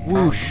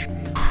 Whoosh.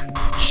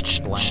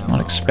 Not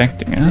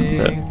expecting it,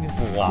 but...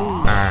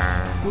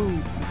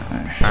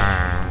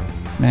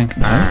 Man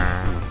can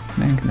hope.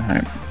 Man can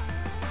hope.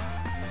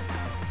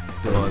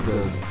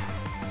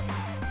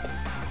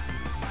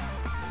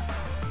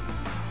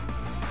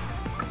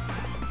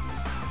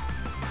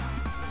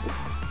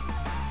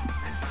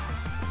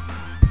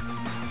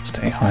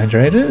 Stay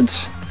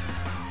hydrated.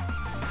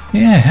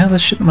 Yeah, how the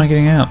shit am I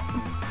getting out?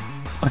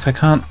 Like, I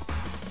can't...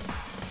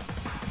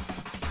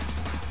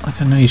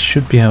 Like, I know you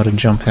should be able to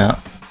jump out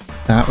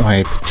that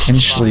way,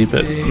 potentially,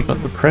 but you've got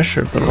the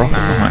pressure of the rocket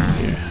behind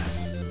you.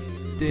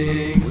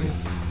 Ding.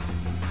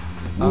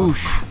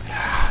 Whoosh.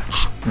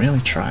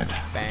 Really tried.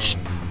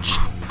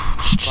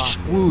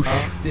 Whoosh.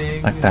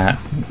 Ding. Like that.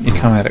 You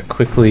come at it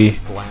quickly,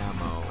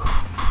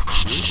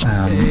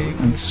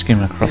 and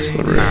skim across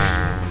the roof.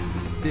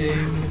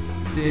 Ding.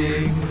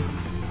 Ding.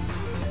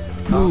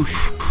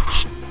 Whoosh.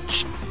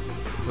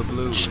 The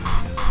blue.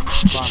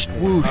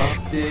 Whoosh.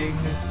 Ding.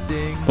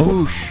 Ding. Oh.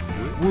 Whoosh.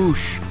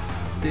 Whoosh.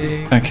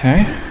 Ding.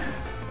 Okay.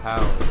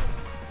 Pow.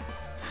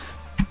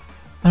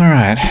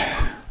 Alright.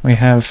 We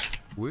have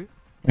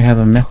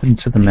a method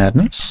to the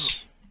madness.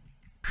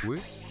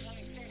 Let's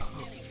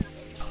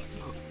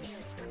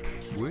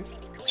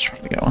try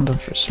to go under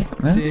for a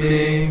second there.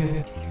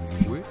 Ding.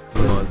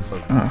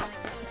 Oh,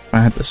 if I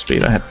had the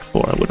speed I had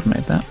before, I would have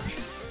made that.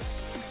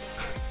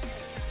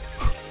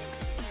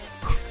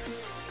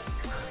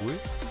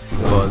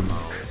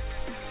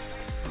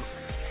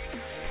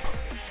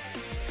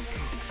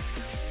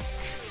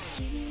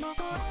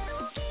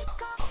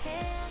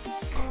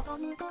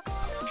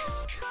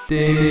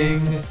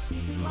 Ding.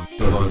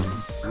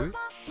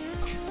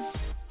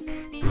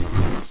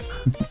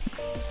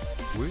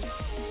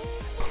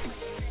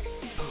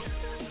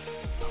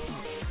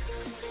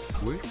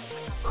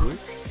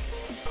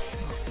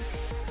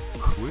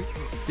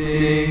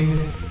 Ding.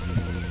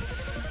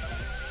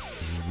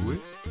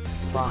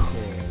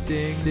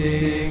 Ding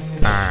ding.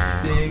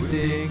 Ding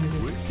ding.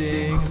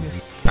 Ding.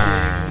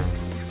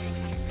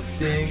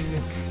 Ding.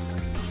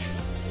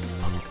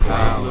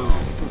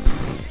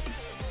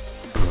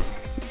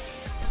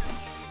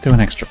 Do an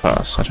extra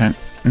pass. I don't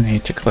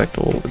need to collect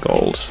all the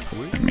gold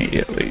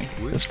immediately.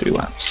 Let's do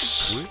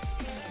lots.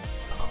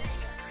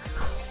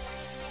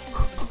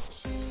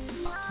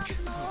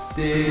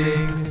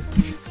 Ding.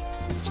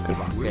 That's a good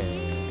one.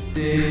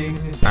 Ding.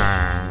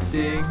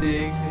 Ding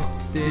ding.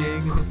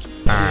 Ding.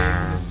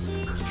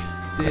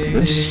 Ding.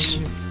 This.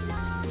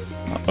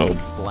 Uh-oh.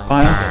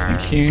 Fire.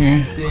 Thank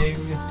you. Ding.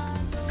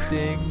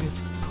 Ding.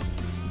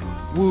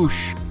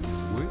 Whoosh.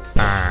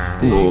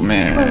 Oh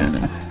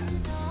man.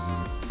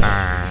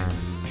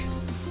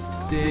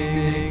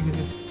 Ding.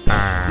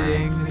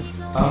 Ding.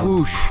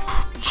 Whoosh.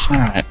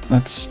 Alright,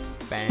 that's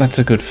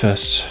a good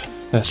first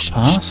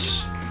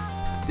pass.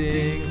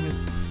 Ding.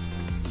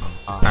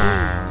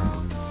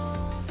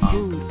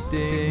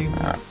 Ding.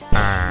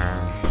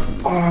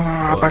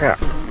 Oh, bugger.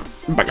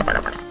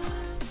 Bugger.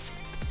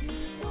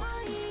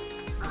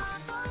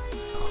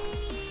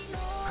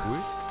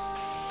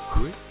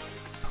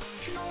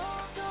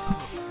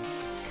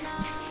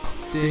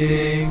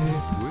 Ding.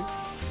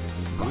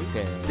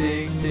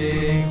 Ding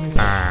ding.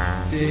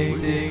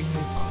 Ding ding.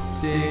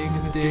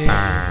 Ding ding.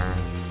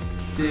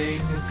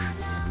 Ding.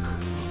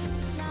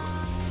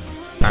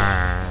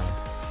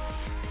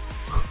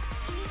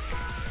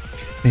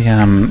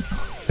 The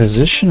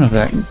position of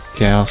that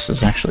Gauss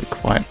is actually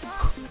quite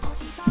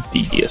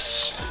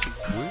devious.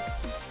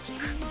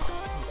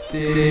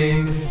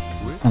 Ding.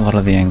 A lot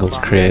of the angles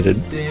created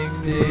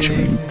put you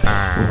in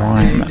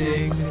prime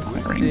Ding.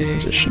 firing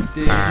position.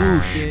 Ding.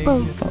 Whoosh.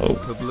 Oh,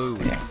 The blue.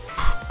 yeah.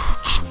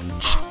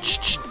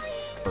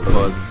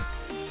 Buzz.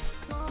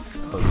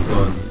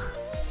 Buzz.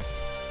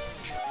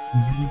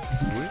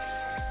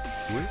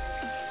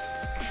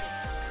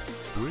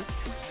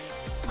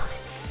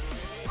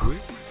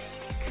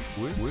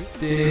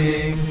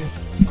 Ding.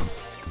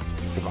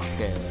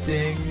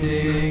 Ding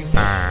ding.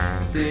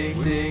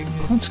 Ding ding.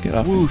 Let's get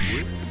up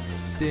Whoosh.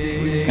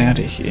 Ding. out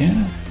of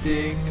here.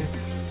 Ding.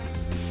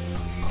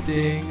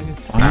 Ding.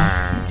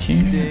 Thank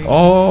you.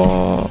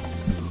 Oh,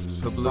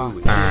 The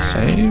blue.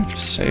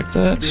 saved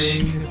it.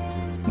 Ding.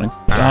 I'm gonna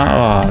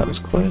die. Oh, that was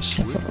close.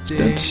 I thought that was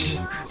good.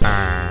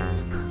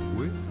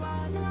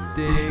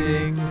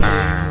 Ding.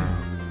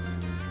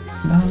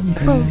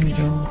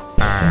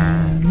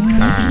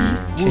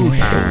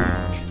 Whoosh.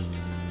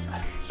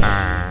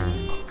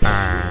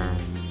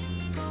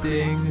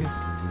 Ding.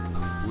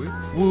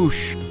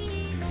 Whoosh.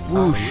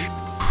 Whoosh.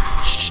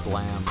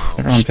 Slam.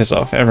 Everyone piss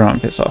off. Everyone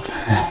piss off.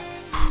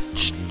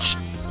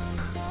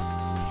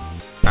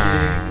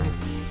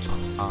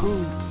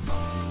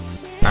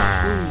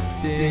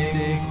 Ding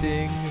ding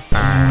ding.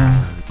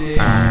 Ding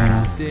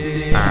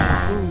ding.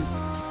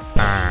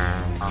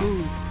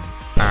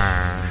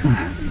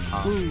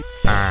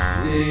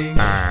 Ding.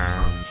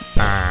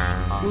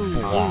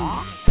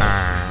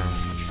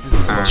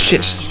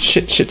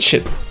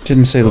 Shit.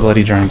 Didn't see the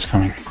bloody drones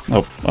coming.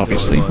 Oh,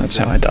 obviously, that's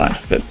how I died.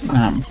 But,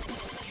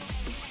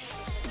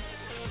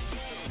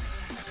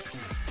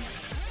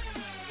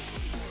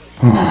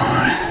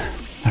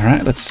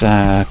 alright, let's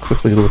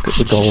quickly look at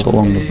the gold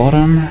along the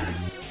bottom.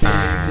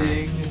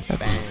 Ding.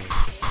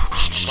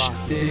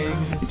 Ding.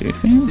 Do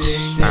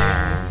things.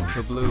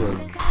 The blue.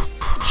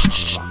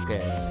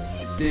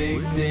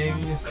 Ding ding.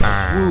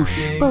 Whoosh.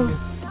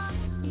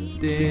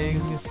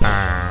 Ding.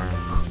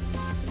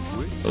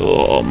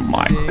 Oh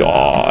my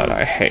god,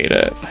 I hate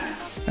it.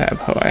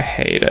 Abho, I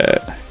hate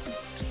it.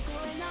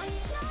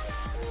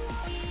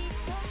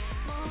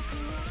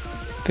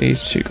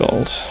 These two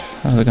gold.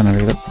 Are they gonna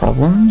be the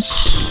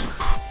problems?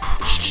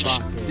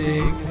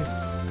 Ding.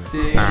 Ding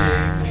ding.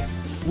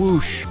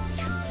 Whoosh.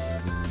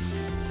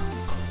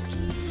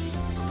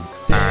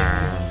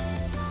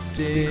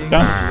 Ding.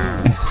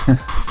 Done.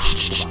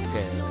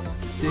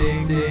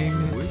 Ding ding.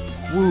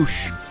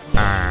 Whoosh.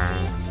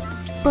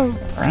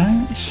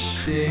 Right.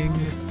 Ding.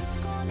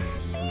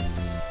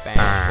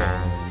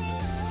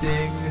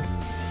 Ding.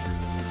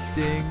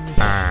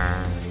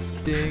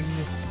 ding,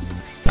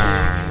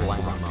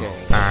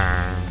 rocket,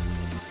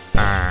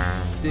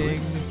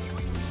 ding,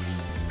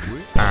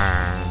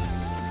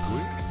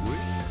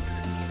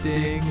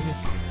 ding,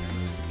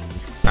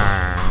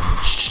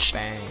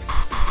 bang,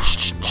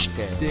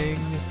 rocket, ding,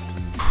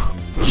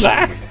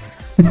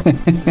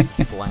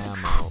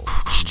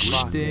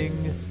 flammo, ding,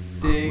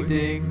 ding,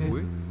 ding,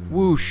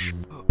 whoosh,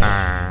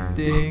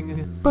 ding,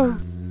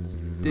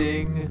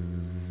 ding,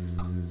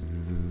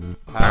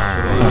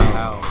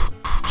 pow.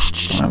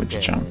 Why would you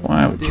jump?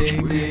 Why would you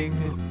jump? Ding,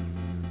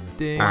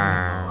 ding,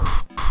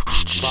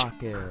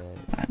 rocket.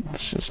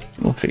 Alright,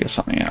 we'll figure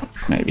something out,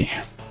 maybe.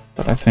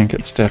 But I think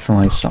it's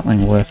definitely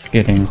something worth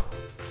getting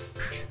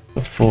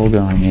before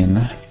going in.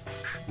 A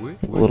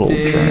little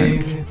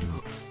drone.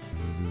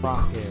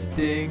 Rocket.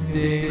 Ding,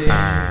 ding,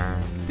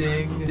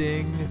 ding,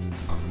 ding,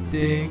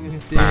 ding,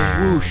 ding,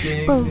 whoosh,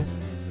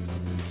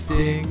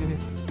 ding,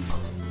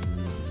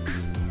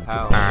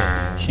 pow.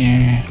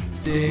 Yeah.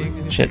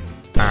 Ding, Shit.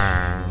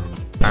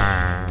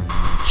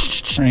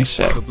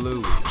 Reset.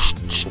 blue,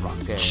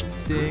 rocket,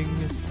 ding,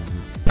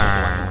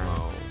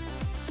 blammo.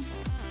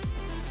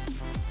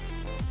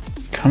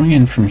 Coming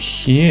in from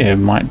here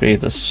might be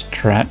the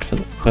strat for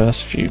the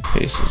first few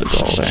pieces of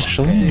gold,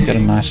 actually. You get a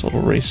nice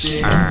little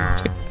reset.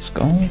 Let's get this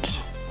gold.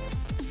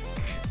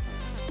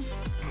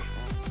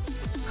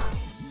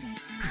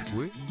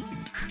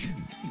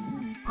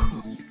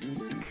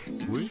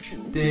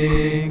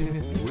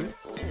 Ding,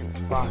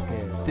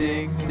 rocket,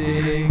 ding,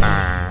 ding,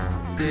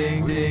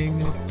 ding, ding,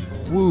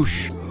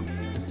 whoosh,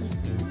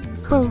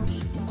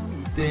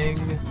 ding,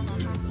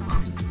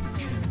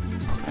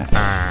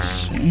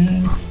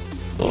 Soon.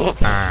 Oh.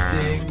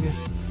 ding,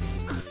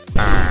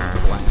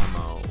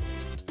 blammo.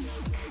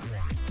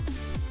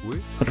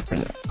 Put a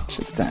present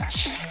to that.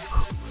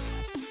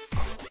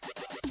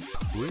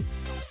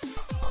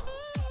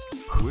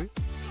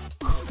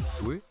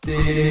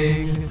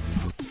 Ding,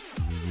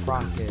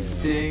 rocket,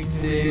 ding,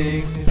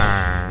 ding,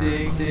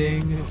 ding,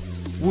 ding,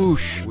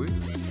 whoosh,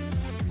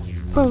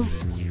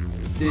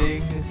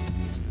 ding,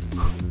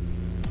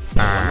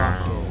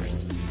 rocket,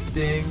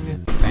 ding,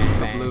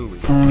 bang,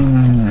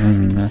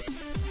 bluey.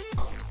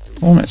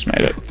 Almost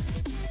made it.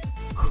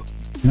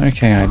 An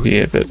okay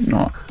idea, but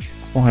not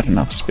quite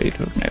enough speed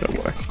to have made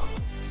it work.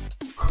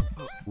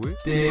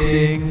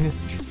 Ding,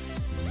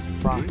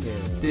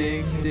 rocket,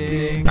 ding,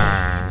 ding,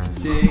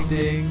 ding,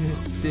 ding,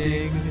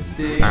 ding,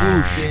 ding,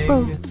 whoosh,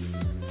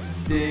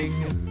 ding,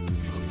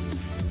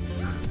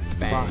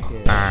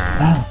 rocket,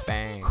 Wow,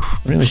 bang,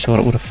 really thought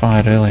it would have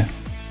fired earlier.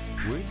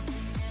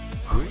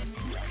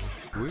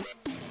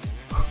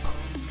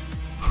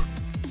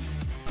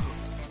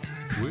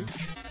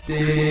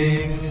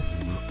 ding,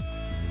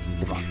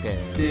 rocket,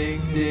 ding,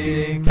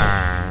 ding,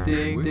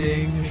 ding,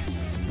 ding,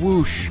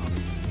 whoosh,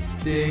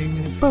 ding,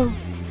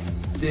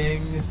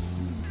 ding,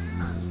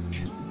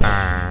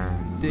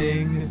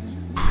 ding,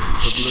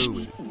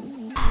 kablooey,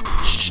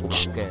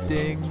 rocket,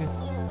 ding,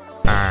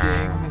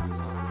 ding,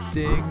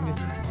 ding,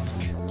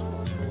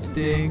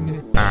 ding,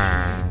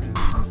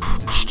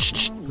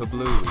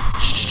 kablooey,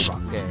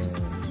 rocket,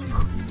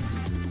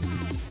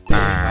 ding,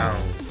 pow,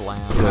 blam,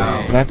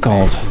 pow, That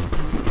gold.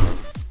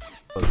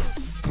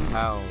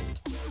 pow.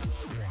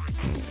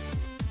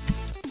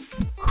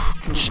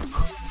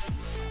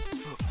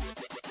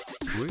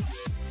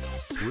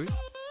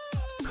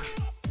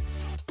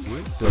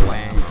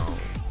 Delano.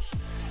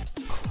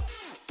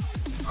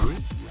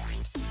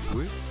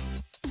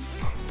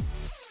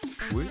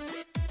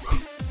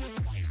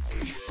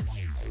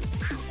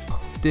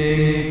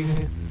 Ding,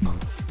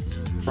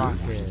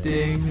 rocket,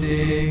 ding,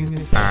 ding,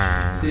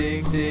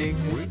 ding, ding,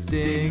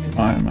 ding,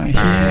 Why am I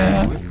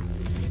here?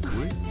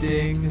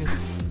 ding,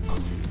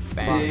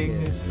 bang,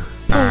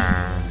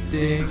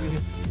 ding,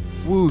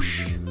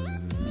 whoosh,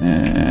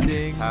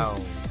 ding, pow,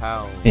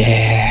 pow.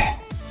 Yeah.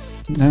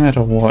 No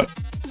matter what,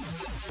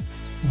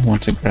 I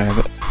want to grab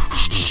it.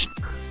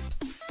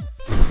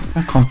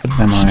 How confident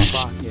am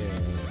I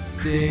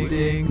Ding,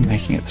 ding, in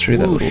making it through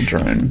that little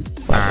drone?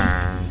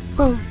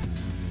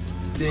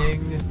 ding,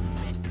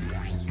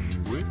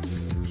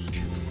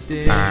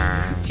 ding,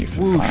 Thank you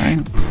for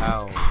firing.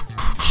 pow,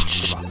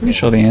 Pretty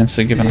sure the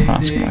answer, given I'm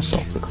asking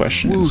myself the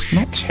question, is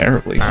not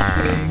terribly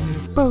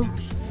confident.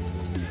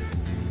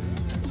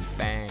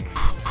 bang,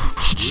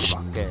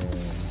 rocket,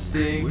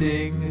 ding,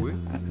 ding,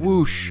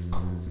 whoosh,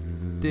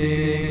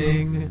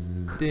 ding,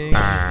 ding,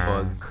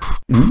 buzz,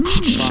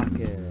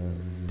 rocket,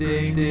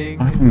 ding, ding,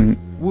 I can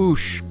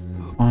whoosh,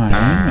 fire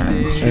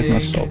and save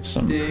myself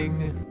some ding,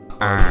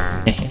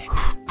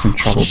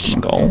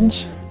 troublesome gold,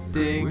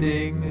 ding,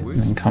 ding,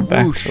 and then come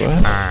back to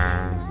it.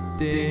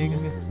 ding,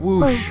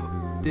 whoosh,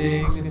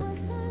 ding,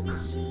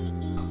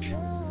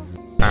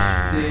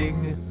 ding,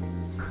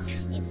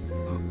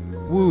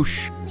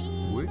 whoosh,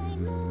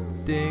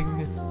 ding,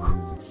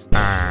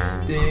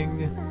 ding,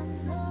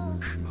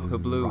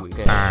 kablooey,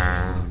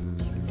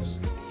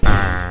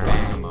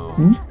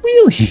 bammo,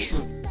 Really?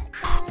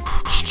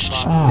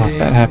 Oh, if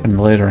that happened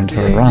later into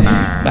a run,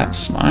 that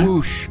snipe,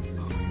 whoosh,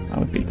 I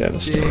would be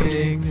devastated.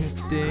 ding,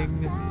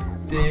 ding,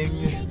 ding,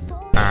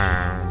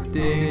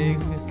 ding,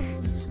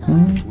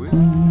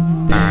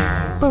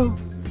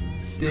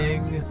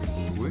 ding,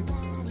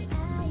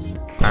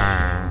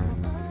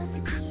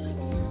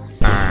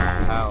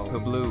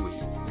 kablooey.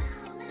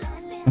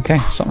 Okay,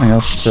 something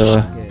else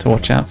to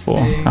watch out for.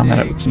 I'm at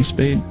it with some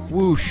speed.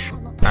 Whoosh,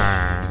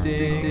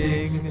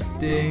 ding,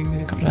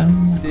 ding, Come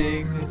down.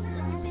 ding,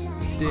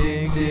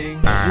 ding, ding,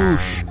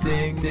 whoosh,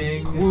 ding,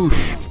 ding,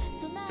 whoosh,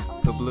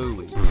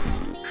 kablooey.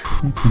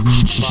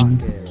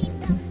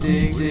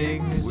 Ding,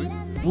 ding,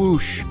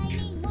 whoosh,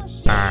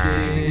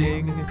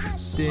 ding,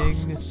 ding,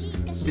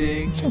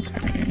 ding, It's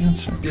okay,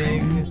 it's okay.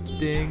 ding,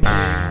 ding,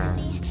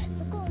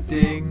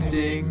 ding,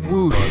 ding,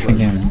 whoosh,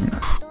 Again.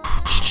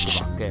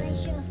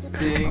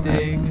 ding,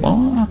 ding,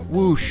 What?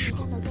 whoosh,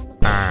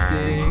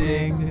 ding,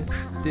 ding,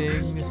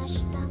 ding,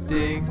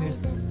 ding,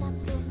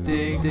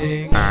 ding,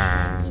 ding,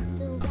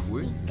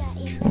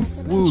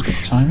 Whoosh.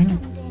 Good timing.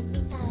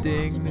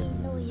 ding,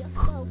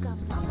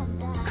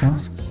 Go on,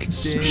 kiss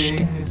some ding,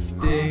 shit.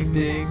 ding,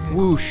 ding,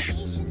 whoosh,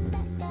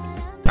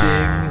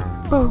 ding,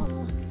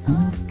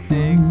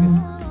 ding,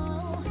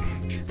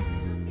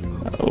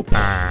 Oh,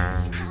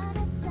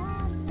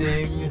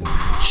 ding,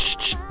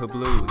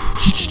 kablooey,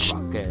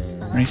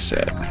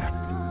 reset. bang,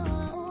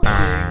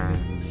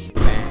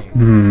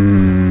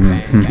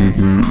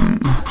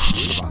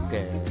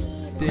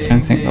 I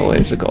don't think the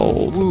laser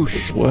gold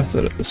is worth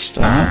it at the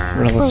start,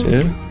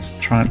 relative to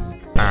trying to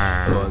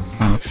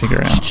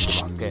figure out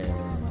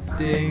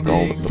ding,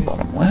 gold at the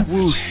bottom left.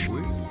 whoosh,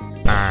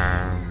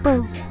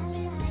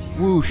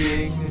 whoosh,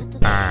 ding,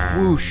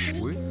 whoosh,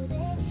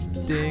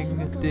 ding,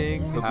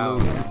 ding,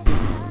 kablooey,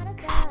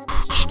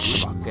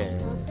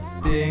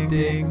 ding,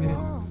 ding,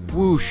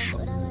 whoosh,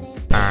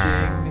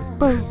 ding,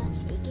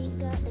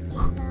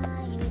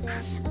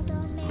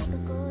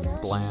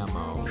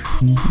 blammo,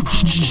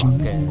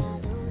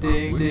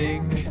 ding,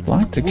 ding, I'd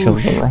like to kill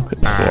the rocket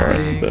for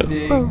it, but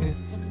ding,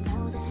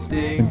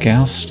 the ding,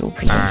 gas still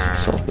presents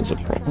itself as a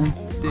problem.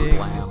 ding,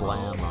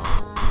 blammo,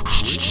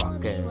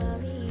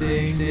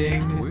 ding,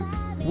 ding,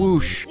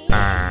 whoosh,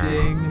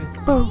 ding,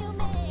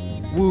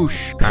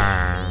 whoosh,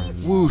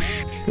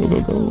 whoosh, Go,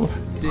 go, go.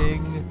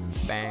 ding,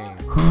 bang,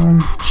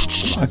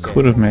 I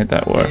could have made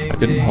that work. I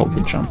didn't hold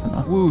the jump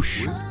enough.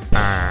 whoosh,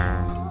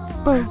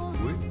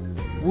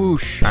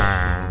 whoosh,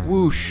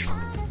 whoosh,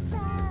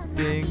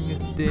 ding,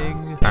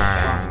 ding,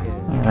 bang,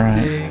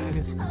 Alright. ding,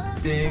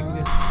 ding,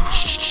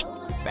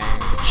 bang,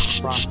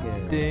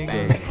 ding,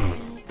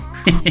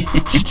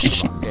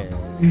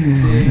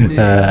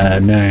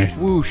 bang, No.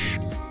 whoosh,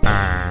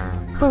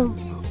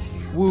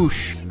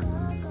 whoosh,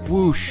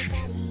 whoosh,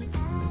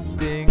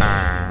 ding, ding, I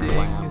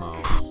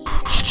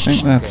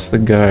think that's the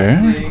go.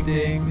 ding,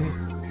 ding,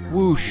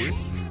 whoosh,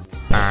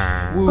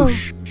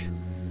 whoosh,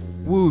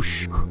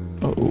 whoosh,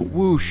 Oh,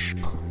 whoosh,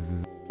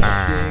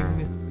 ding,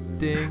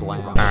 ding,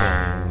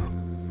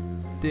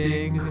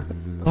 ding,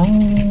 oh.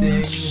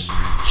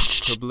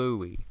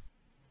 kablooey,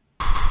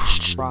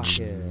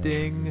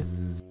 ding,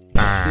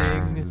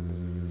 ding,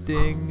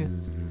 ding,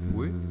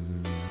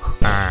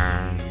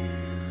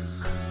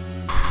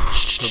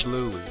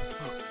 kablooey,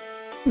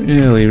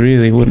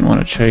 Really wouldn't want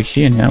to choke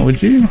here now,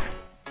 would you?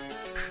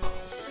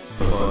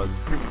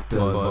 buzz,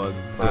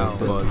 buzz,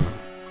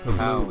 buzz,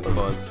 kablooey,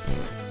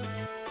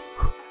 buzz.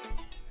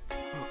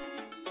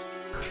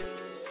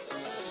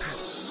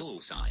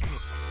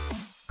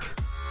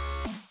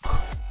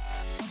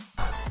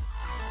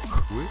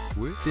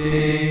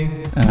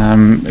 Ding,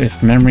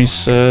 If memory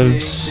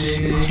serves,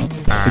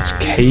 it's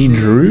K.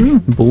 Drew?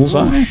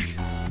 Bullseye?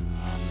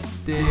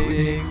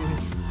 ding,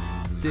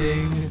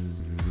 ding,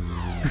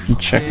 I can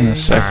check in a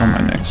sec on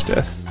my next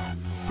death.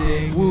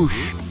 ding,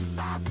 whoosh,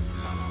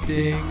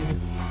 ding,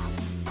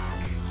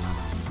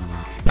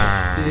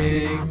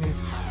 ding,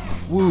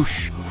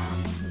 whoosh,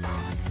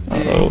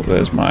 Oh,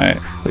 there's my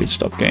please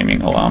stop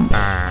gaming alarm.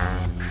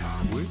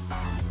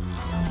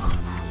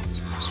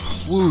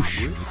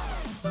 whoosh,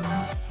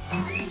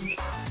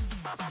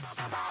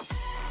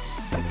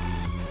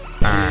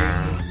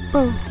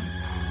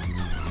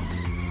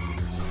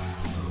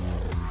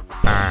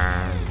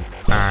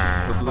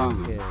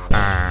 kablooey,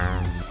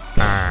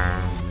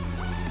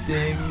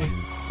 ding,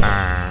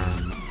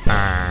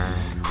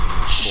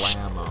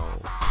 blammo,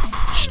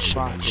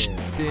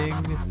 ding,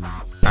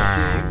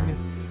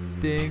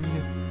 ding, ding,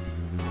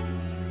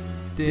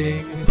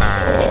 ding,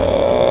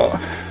 Oh,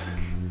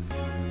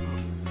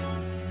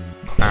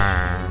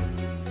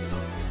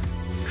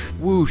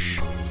 whoosh,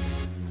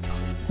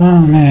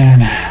 oh man.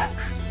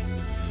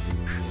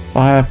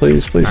 Fire,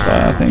 please, please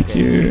fire, thank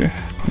you.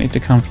 Need to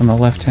come from the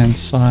left-hand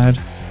side.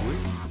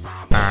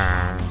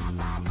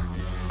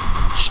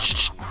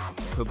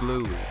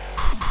 kablooey,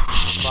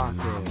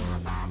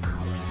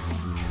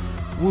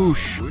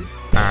 whoosh,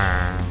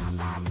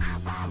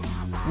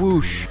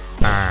 whoosh,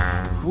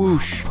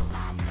 whoosh,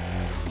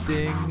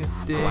 ding,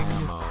 ding,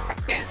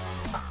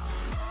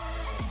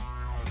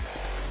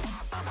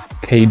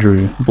 K.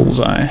 Drew,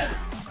 Bullseye.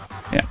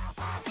 Yeah.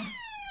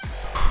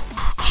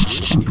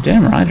 You're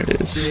damn right it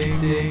is.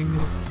 ding, ding,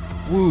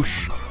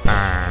 whoosh,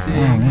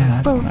 Oh man,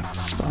 I don't have to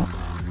stop.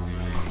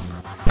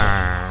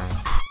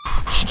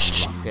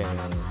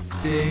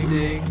 ding,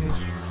 ding,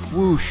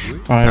 whoosh.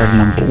 Priority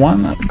number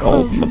 1, that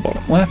gold in the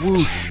bottom left.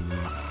 Whoosh,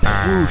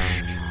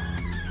 whoosh,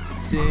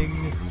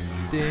 ding,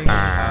 ding,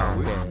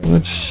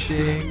 Good.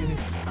 ding,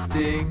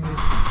 ding,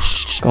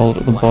 Gold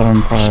at the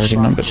bottom, priority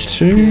number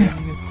 2.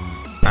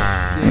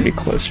 Gonna be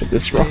close with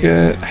this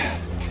rocket.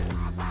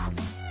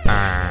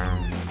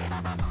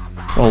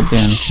 Gold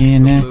down here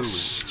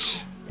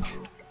next.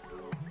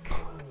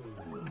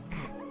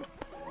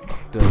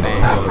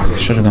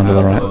 Should have gone to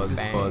the right.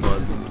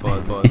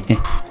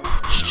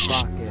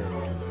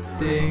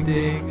 ding,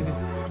 ding,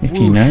 If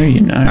you know,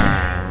 you know.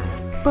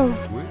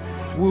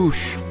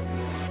 whoosh,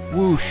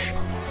 whoosh,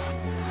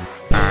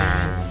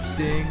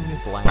 ding,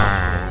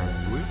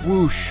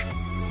 whoosh,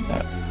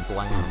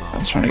 I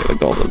was trying to get the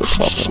gold at the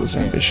top, that was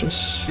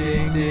ambitious.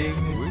 ding, ding,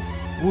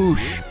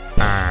 whoosh,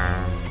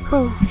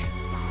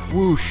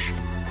 whoosh,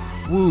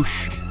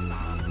 whoosh,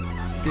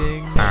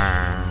 ding,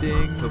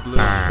 ding,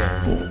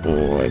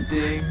 Oh, I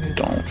ding,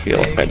 don't feel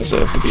like I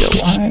deserve to be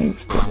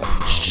alive.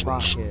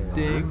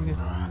 ding,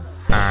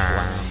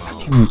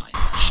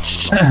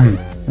 I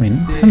mean,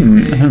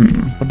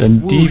 what a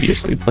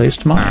deviously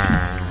placed mine.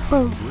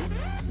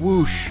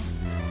 whoosh,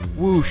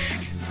 whoosh,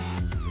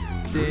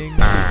 ding,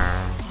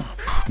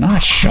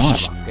 Nice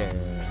shot.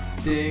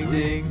 ding,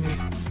 ding,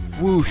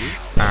 whoosh,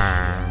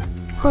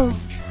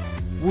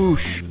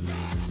 whoosh,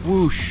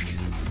 whoosh,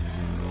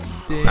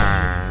 ding,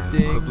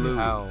 ding,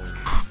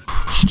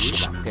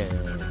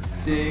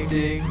 ding,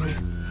 ding,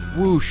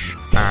 whoosh,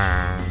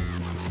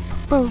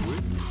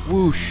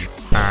 whoosh,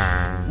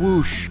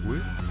 whoosh,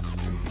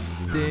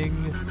 ding,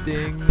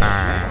 ding,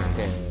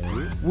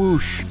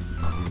 whoosh,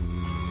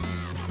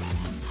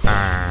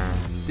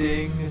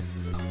 ding,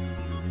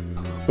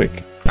 Quick.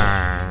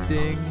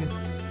 ding,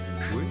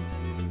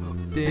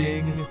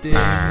 ding,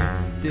 ding,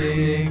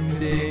 ding,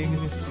 ding,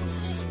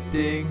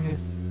 ding,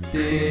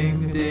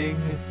 ding, ding,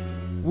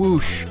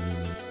 whoosh,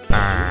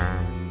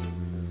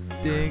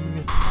 ding,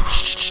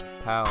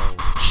 pow,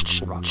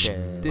 rocket,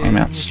 Came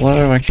out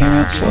slow, I came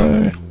out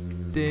slow.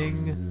 ding,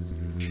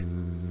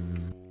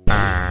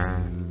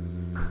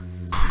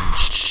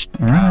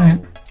 Alright.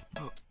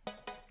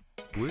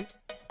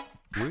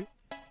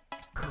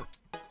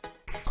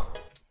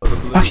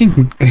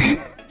 Fucking.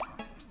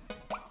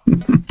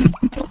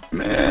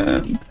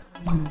 Man.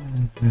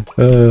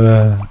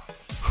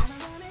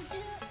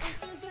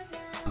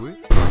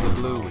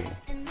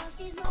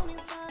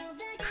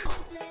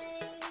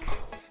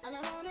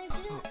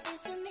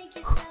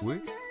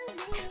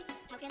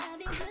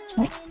 It's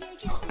not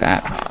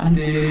that hard.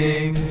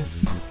 ding,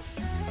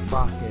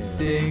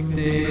 ding,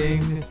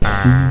 ding,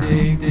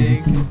 ding,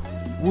 ding,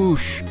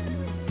 whoosh,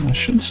 I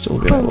should still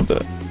be able to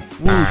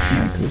whoosh,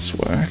 make this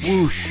work.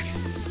 whoosh,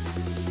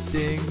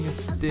 ding,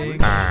 ding,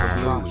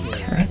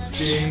 Correct.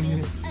 ding,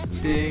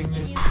 ding,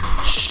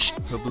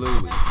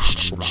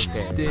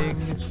 ding,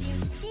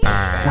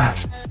 Wow.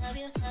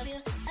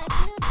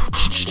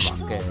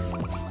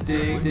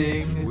 ding,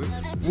 ding,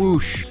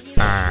 whoosh,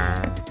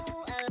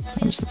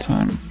 What was the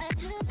time?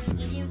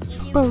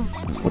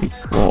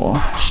 44.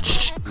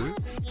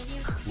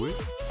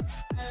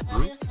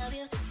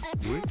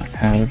 I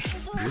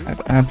have, at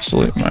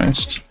absolute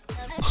most,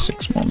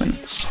 6 more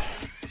minutes.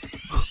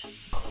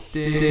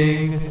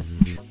 ding,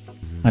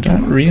 I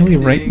don't really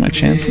rate my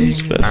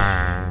chances, but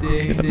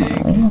ding, give it my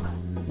ding, all.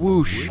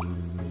 whoosh,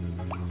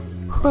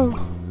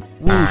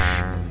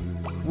 whoosh,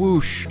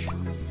 whoosh,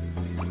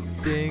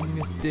 ding,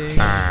 ding,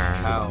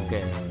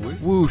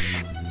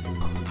 whoosh,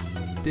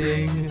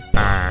 ding,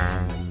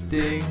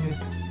 ding,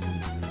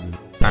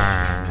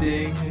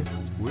 ding,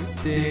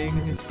 ding,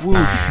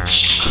 whoosh,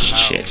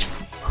 Shit.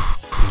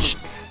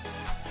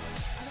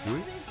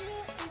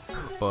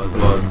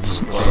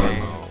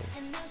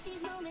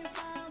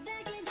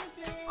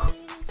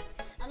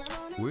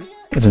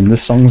 As in,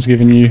 this song's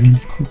giving you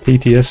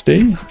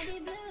PTSD?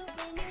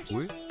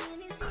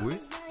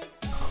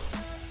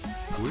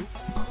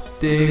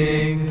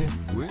 ding,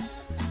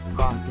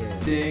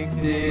 ding,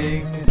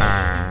 ding,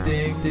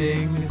 ding,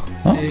 ding,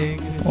 Oh, ding,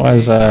 why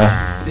is ding,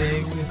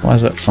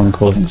 that song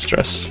causing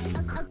stress?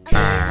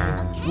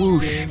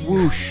 whoosh,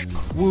 whoosh,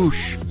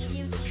 whoosh,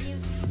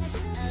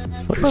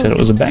 Thought you said it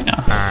was a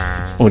banger.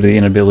 Or the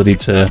inability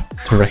to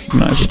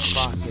recognize it.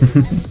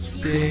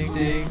 ding,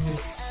 ding,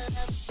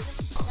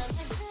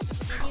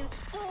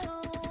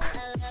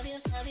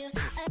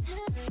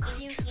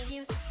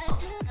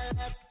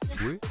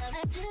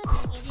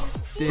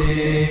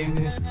 ding,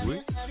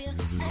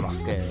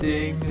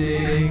 ding,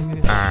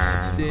 ding,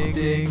 ding,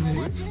 ding,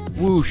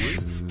 whoosh,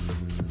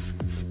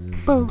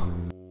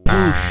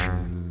 whoosh,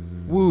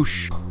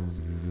 whoosh,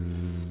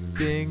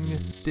 ding,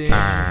 ding,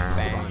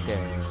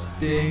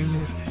 ding,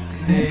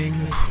 ding,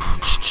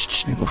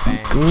 You're looking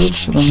good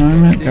for the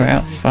moment. Go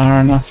out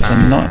far enough to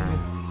not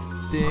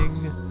ding,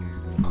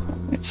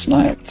 get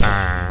sniped.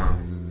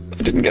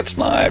 I didn't get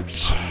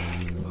sniped.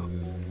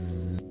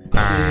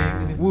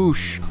 ding,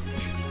 whoosh,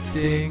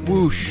 ding,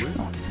 whoosh,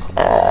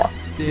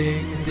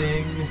 ding,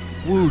 ding,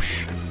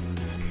 whoosh,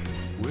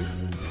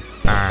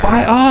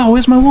 Why? Oh,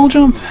 where's my wall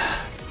jump?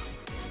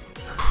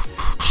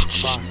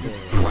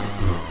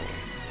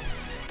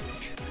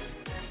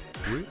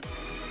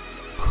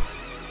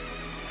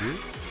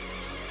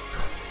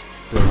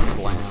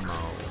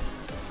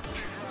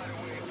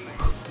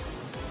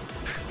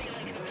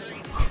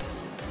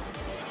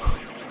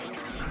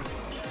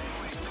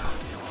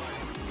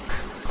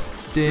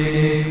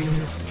 ding,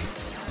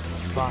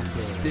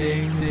 rocket,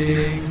 ding,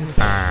 ding,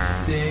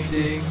 ding,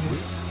 ding,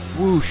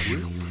 whoosh,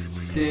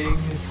 ding,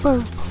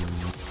 boom,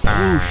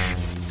 whoosh,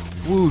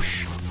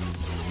 whoosh,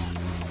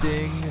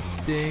 ding,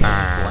 ding,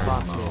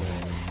 rocket,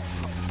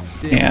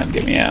 ding,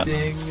 Get me out.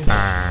 ding,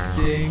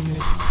 ding,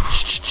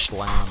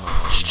 blammo,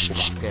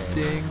 rocket,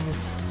 ding,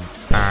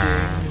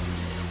 ding,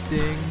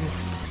 ding,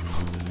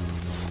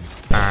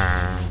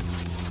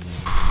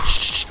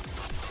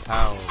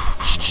 pow,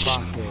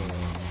 rocket,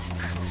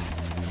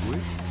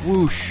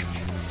 whoosh,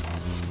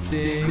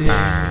 ding,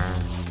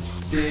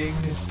 ding,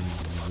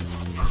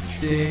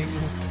 ding,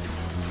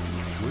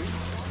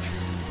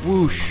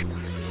 whoosh,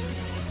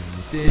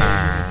 ding.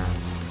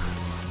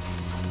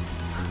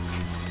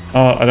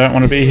 Oh, I don't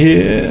want to be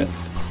here.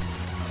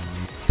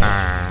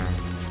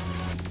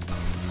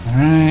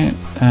 Alright,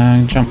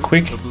 jump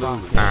quick.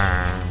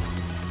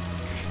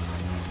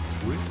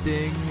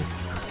 Ding,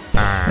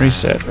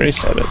 Reset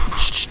it.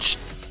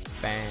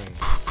 bang,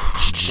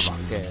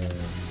 rocket,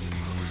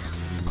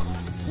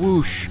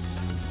 whoosh.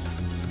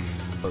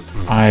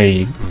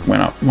 I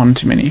went up one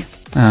too many.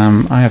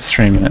 I have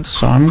 3 minutes,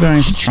 so I'm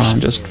going to try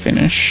and just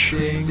finish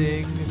Ding,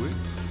 ding,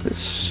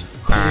 this.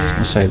 I was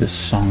going to say this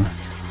song.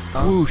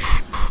 whoosh.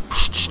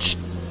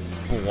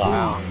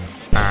 Wow.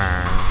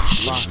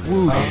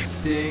 Whoosh,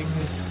 ding,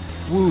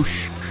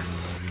 whoosh,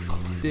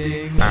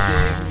 ding,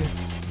 ding,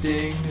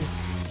 ding.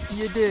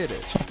 You did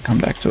it. So I'll come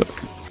back to it.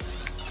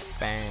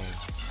 Bang.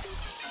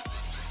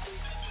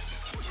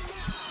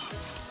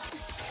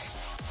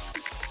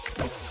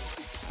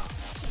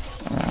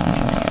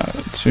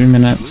 2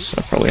 minutes.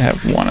 I probably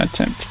have 1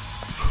 attempt.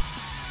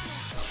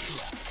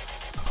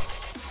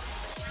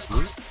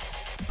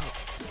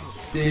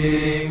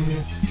 Ding.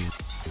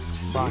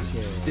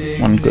 Rocket.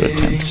 Ding, 1 good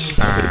ding, attempt.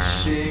 That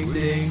is ding,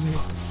 ding.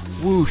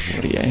 Whoosh.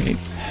 48.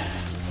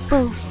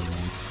 Boom.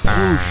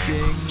 Whoosh.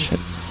 Ding. Shit.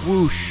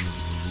 Whoosh.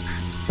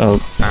 Oh,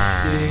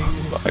 Ding.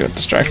 I got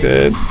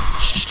distracted.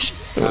 Let's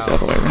do it the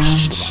other way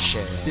around.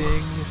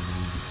 Ding.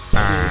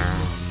 Ding.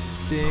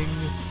 Ding.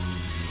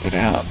 Get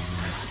out.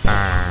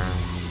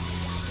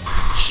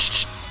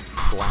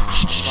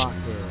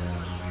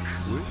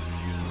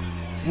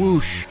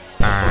 Whoosh.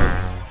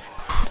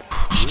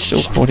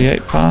 Still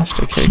 48 past.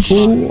 Okay,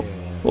 cool.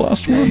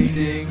 Last one.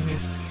 Ding.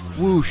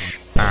 Whoosh.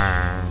 I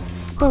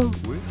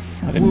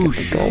didn't get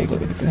the gold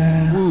over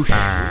there. Whoosh.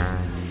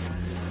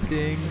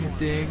 Ding.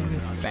 Ding.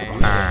 Bang.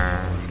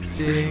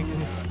 Ding.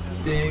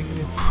 Ding.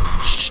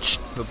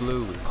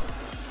 Kablooey.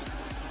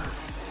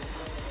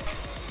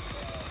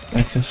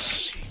 Focus.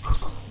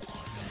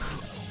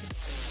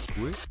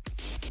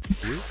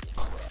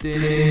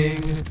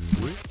 Ding.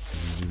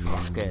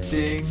 Rocket.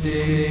 Ding.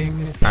 Ding.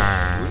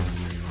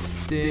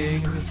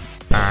 Ding.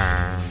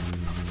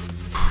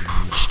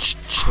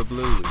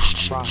 Kablooey.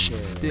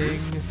 Rocket.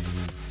 Ding.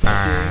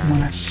 Ding.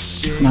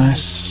 Nice,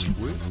 nice.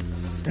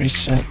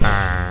 Reset.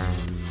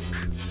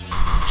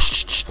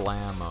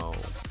 Blammo.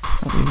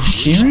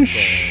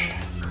 Here-ish?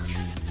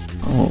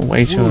 Oh,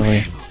 way too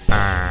early.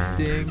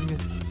 Ding.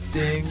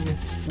 Ding.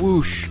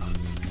 Whoosh.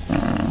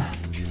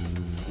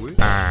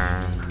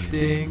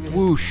 Ding.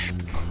 Whoosh.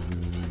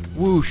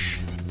 Whoosh.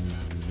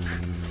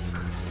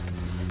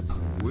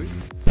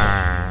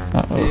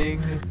 Uh-oh.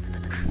 Ding.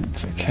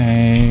 It's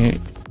okay.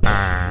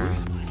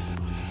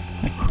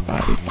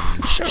 Body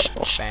fucking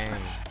go. Bang.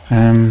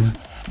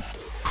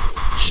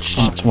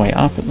 On its way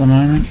up at the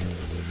moment.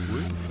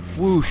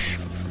 Whoosh.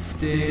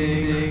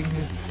 Ding.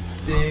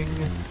 Ding.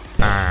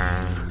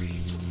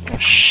 Oh,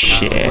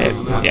 shit.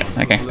 Yeah,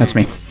 okay, that's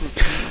me.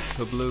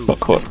 Kablooey. Got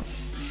caught.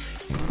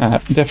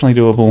 Definitely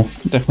doable,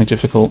 definitely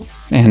difficult,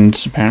 and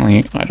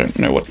apparently I don't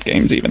know what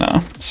games even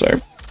are, so...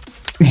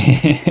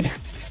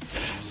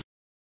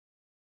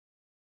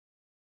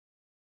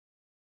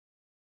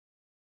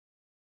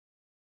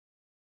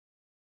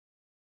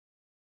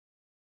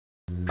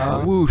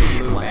 Whoosh.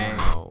 Bang.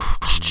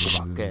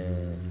 Rocket.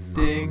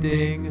 Ding.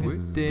 Ding.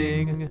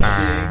 Ding. Ding.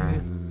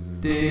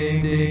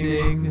 Ding.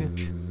 Ding.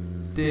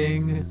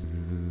 Ding.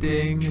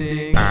 Ding.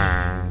 Ding.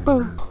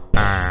 Boom.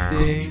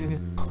 Ding.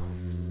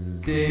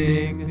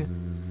 Ding.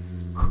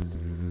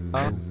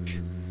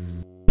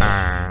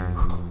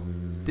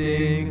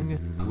 Ding.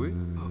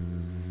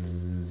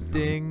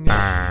 Ding.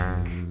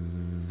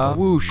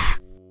 Whoosh.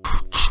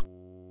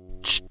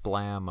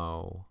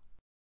 Blammo.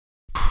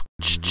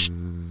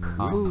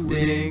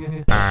 Ding.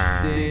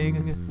 Ding. Ding.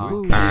 Ding.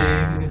 Ding.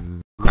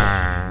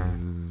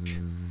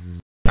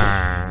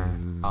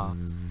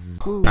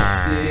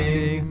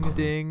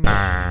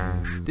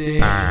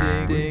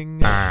 Ding.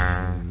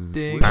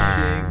 Ding. Ding.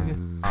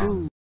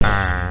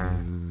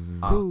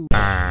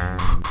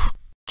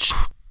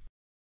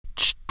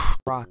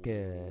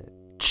 Rocket.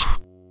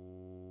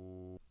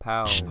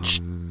 Pow.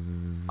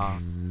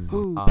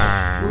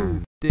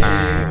 Ding.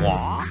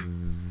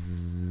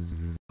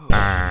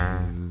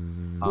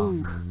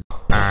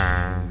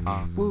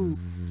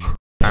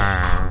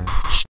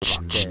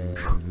 Rocket.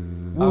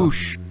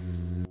 Whoosh.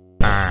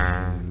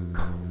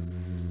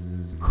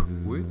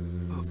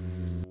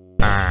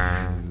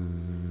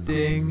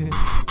 Ding.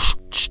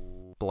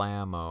 Blam.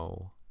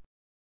 blammo.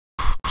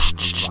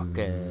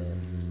 Rocket.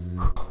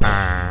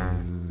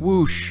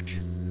 Whoosh.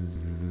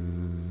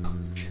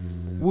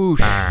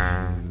 Whoosh.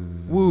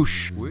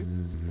 Whoosh.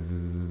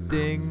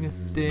 Ding,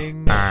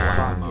 ding,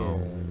 blammo.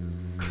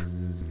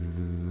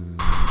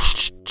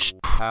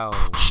 Pow.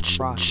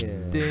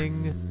 Rocket. Ding,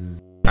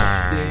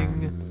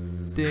 ding,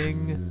 ding.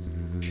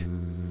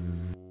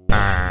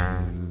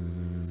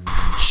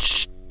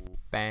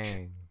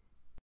 Bang.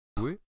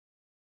 Whip.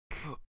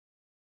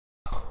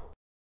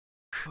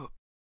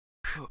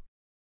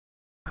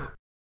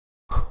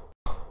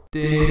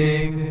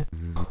 Ding.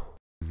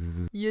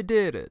 You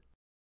did it.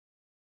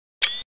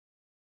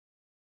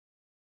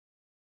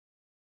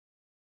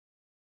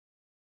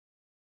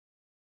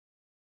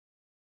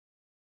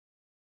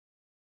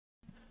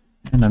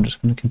 And I'm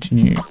just going to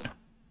continue.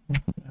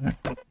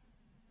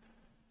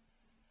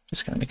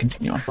 Just going to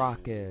continue on.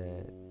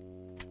 Rocket.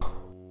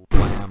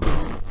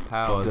 Blammo.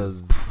 Pow.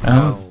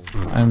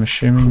 I'm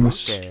assuming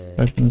this Rocket.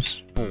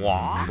 opens.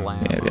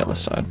 Blammo. Yeah, the other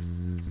side.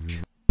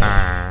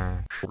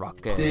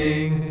 Rocket.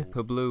 Ding.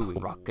 Kablooey.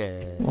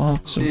 Rocket.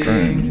 Lots of Ding.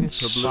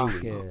 drones.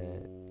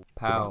 Rocket.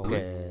 Pow.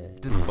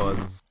 Rocket.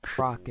 Buzz.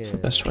 Rocket. It's the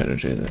best way to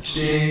do this.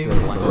 Ding.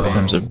 In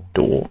terms of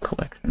door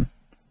collection.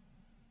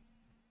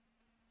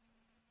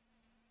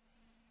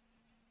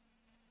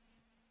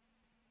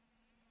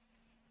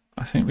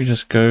 I think we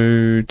just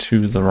go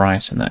to the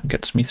right and that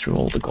gets me through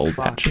all the gold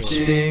patches.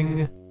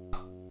 Ding.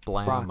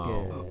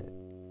 Blammo.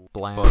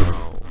 Blammo.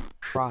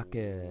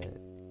 Rocket.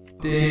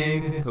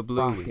 Ding.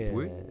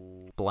 Kablooey.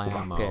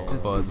 Blammo.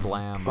 Buzz.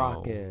 Blammo.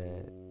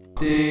 Rocket.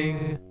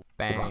 Ding.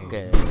 Bang.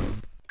 Rocket.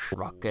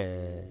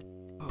 Rocket.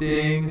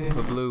 Ding.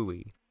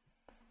 Kablooey.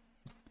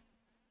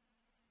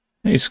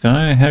 Hey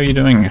Sky, how are you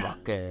doing?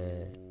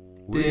 Rocket.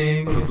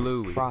 Ding.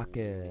 Kablooey.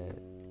 Rocket.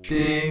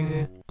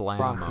 Ding.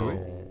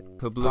 Blammo.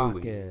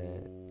 Kablooey.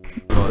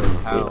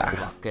 Buzz. Pow.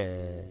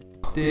 Rocket.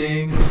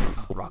 Ding.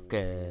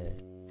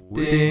 Rocket.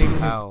 Ding.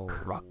 Pow.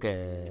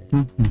 Rocket.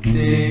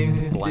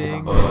 Ding.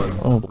 Ding.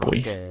 Buzz. Oh boy.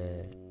 Rocket.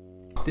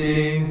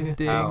 Ding.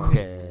 Ding.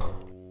 Rocket.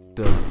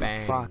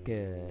 Bang.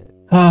 Rocket.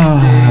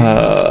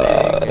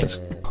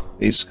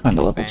 These kind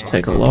of levels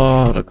take a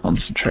lot of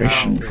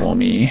concentration for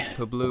me.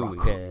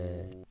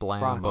 Kablooey.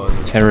 Blam.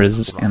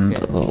 Terrors and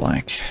the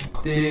like.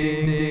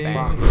 Ding.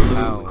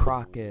 Pow.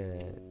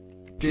 Rocket.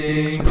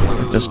 Ding.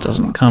 It just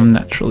doesn't come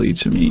naturally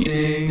to me.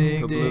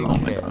 Ding. Oh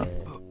my god.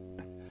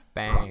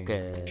 Bang.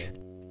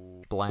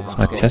 So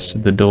I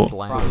tested the door.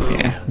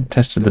 Yeah, I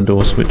tested the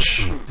door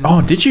switch.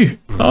 Oh, did you?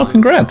 Oh,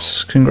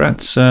 congrats.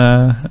 Congrats,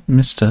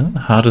 Mr.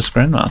 Hardest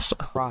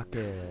Grandmaster.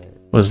 Rocket.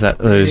 Was that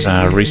those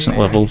recent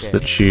levels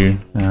that you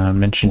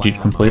mentioned you'd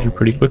completed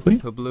pretty quickly?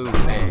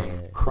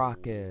 Kablooey.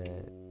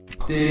 Crockett.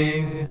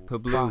 Ding.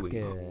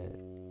 Kablooey.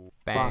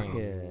 Bang.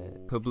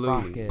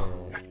 Kablooey.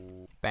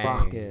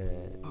 Bang.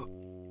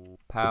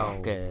 Pow.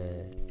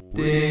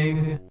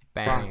 Ding.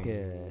 Bang.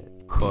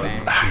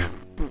 Bang.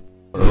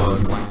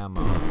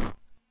 Blammo.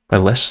 By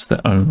less than,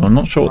 oh, I'm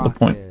not sure what the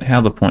point, how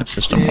the point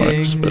system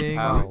works, but it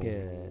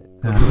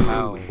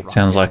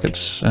sounds like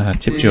it's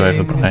tipped you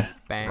over by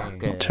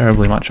not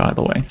terribly much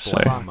either way. So,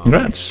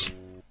 congrats.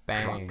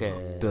 Bang.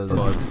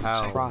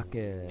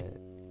 Rocket.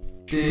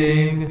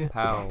 Ding.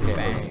 Pow.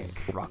 Bang.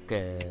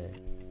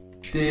 Rocket.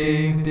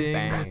 Ding.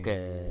 Bang.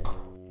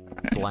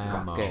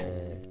 Blammo.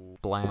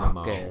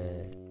 Blammo.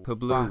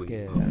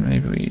 Kablooey. And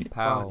maybe we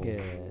Pow.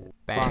 do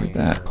Bang.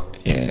 that.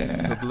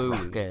 Yeah.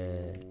 Kablooey.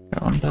 Go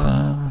under.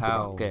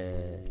 Pow.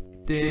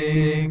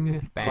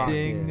 Ding.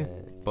 Bang.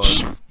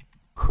 Buzz.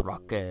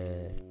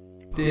 Rocket.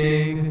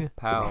 Ding.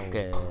 Pow.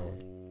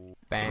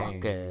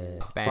 Bang.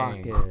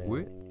 Bang.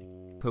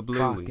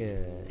 Kablooey.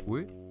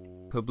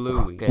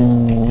 Kablooey.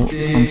 More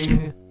Ding.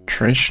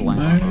 concentration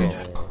mode.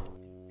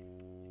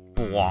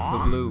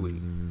 Kablooey.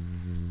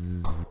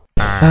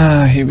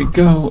 Here we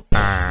go.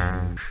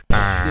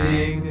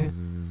 Ding.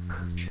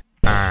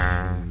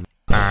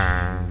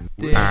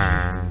 Ding.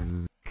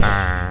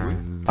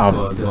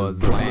 Oh,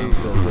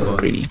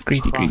 greedy,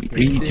 greedy, greedy,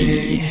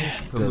 greedy.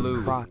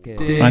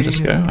 Can I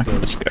just go? I can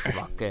just go.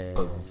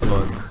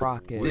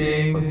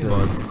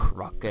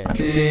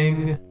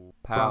 Ding.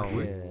 Pow.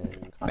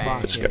 I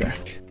can just go.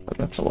 But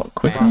that's a lot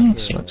quicker,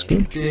 so that's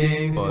good.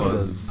 Ding.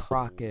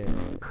 Rocket.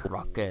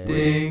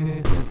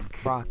 Ding.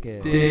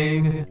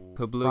 Ding.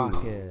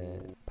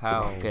 Kablooey.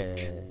 Pow.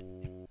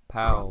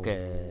 Pow.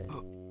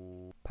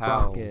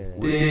 Pow.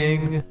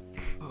 Ding.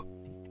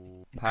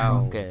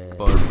 Pow.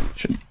 Buzz.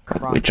 Should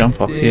probably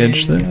jump off the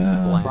edge there.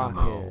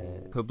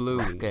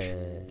 Kablooey.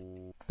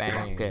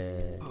 Bang.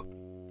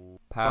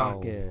 Pow.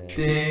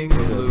 Ding.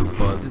 Kablooey.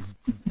 Buzz.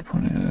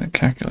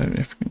 Calculate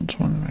if you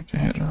want to make a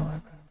head.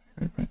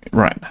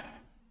 Right.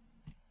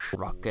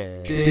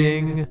 Rocket.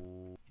 Ding.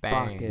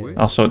 Bang.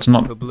 Also, it's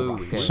not.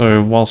 Kablooey.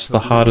 So, whilst the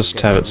hardest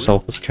tab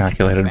itself is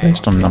calculated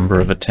based on number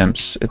of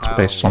attempts, it's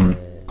based on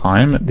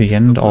time at the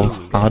end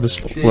of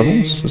hardest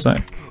levels. Is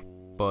that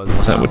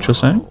what you're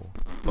saying?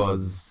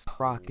 Buzz.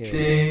 Rocket.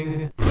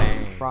 Ding.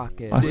 Bang.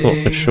 Rocket. I thought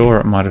for sure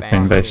it might have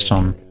been based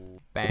on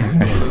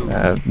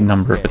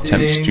number of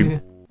attempts to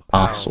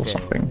pass or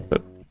something,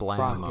 but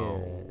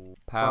Blammo.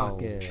 Pow.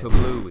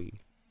 Kablooey.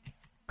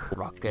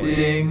 Rocket.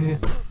 Ding.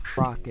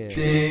 Rocket.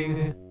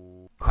 Ding.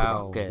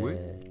 Pow.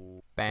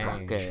 Bang.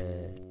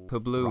 Rocket.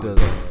 Kablooey.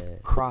 Does.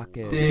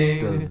 Crocket.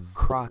 Ding.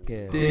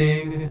 Crocket.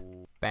 Ding.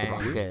 Bang.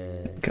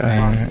 Rocket. Go.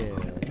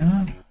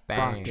 Yeah.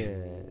 Bang.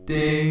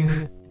 Ding.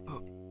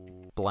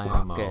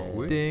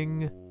 Blammo.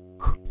 Ding.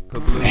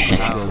 Kablooey.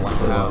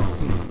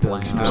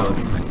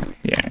 Blammo.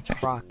 Yeah, okay.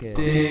 Rocket.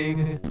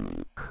 Ding.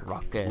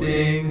 Rocket.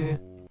 Ding.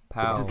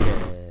 Pow.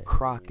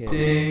 Crocket.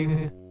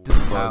 Ding.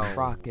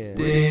 Rocket.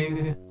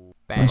 Ding.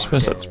 Bang. I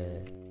suppose that's...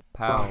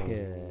 Pow.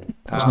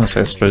 I was gonna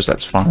say I suppose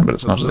that's fine, but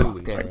it's not as if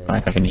like, I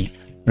have any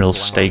real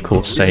stake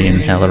or say in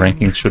how the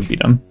ranking should be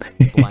done.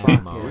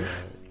 Blammo.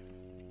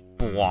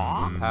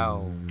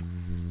 Pow.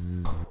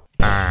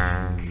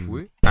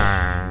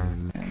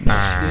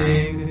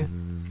 Ding.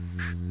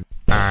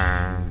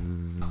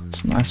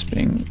 It's nice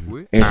being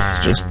able to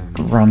just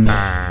run.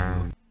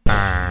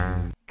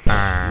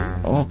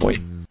 Oh boy.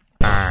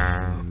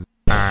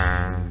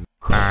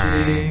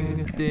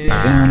 Ding. Ding.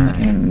 Down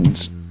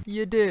and...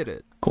 You did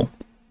it. Cool.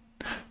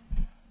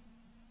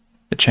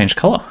 It changed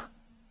colour.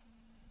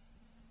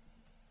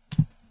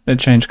 It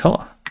changed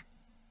colour.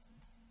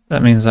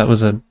 That means that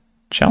was a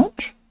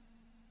challenge?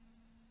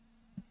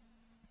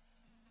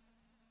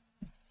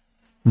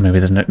 Maybe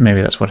there's no,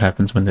 maybe that's what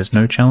happens when there's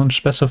no challenge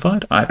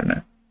specified? I don't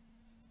know.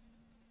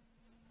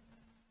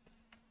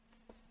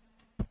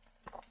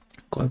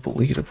 Global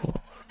leaderboard.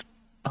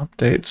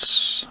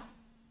 Updates.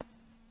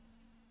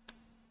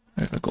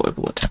 Over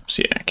global attempts.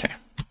 Yeah, okay.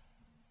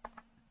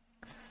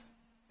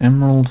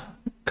 Emerald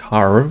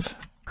Carve.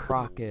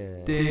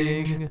 Rocket.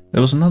 Ding.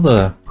 There was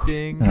another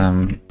Ding.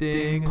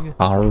 Ding.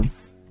 Carve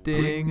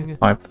Ding.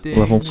 type Ding.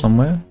 level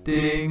somewhere.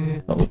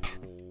 Ding. Oh,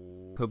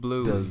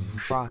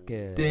 Kablooey.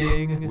 Rocket.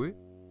 Ding.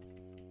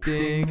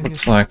 Ding.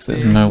 looks like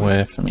there's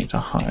nowhere for me to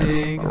hide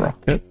Ding. a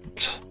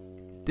rocket.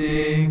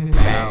 Ding.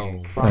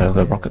 Bang.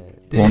 The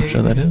rocket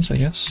launcher, that is, I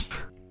guess.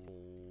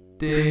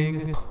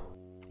 Ding.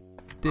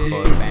 Ding.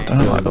 I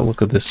don't like the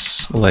look of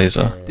this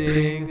laser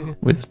Ding.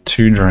 with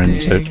two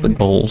drones Ding. over the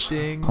goals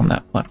Ding. on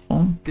that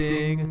platform.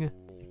 Ding.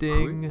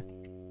 Ding.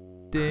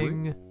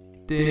 Ding.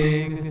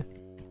 Ding.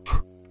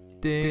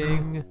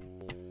 Ding.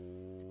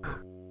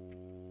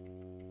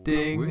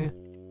 Ding.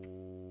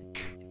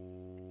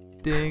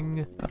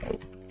 Ding.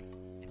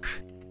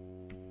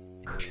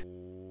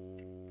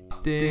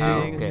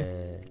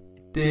 Ding.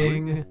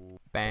 Ding.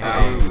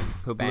 Bang.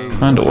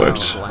 Kinda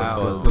worked.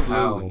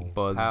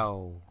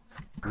 Buzz.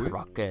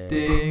 Rocket.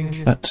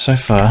 Ding. But so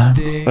far,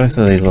 Ding. both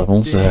of these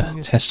levels are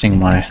Ding. testing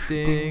my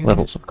Ding.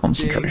 levels of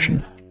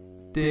concentration.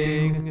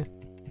 Ding.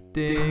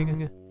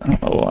 Ding.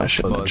 Oh, I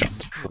shouldn't have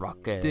jumped.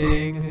 Rocket.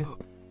 Ding.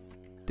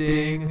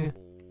 Ding.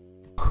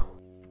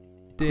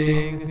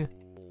 Ding.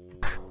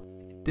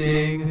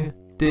 Ding.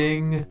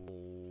 Ding.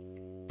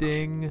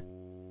 Ding.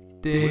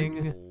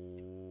 Ding.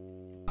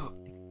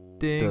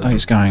 Ding. Oh,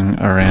 he's going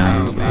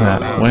around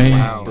that way.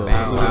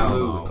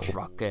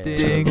 Rocket.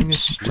 So Ding.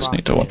 oops, just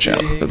need to watch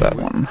out for that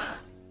one.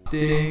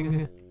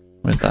 Ding.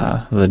 With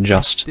the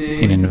just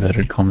in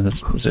inverted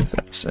commas, as if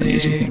that's an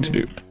easy thing to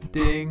do.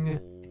 Ding.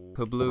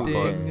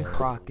 Kablooey. Ding.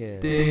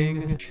 Rocket.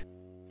 Ding.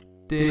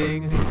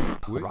 Ding.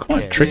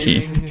 Quite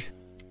tricky.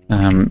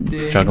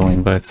 Ding.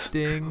 Juggling both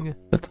Ding.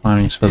 the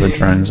timings for the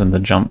drones and the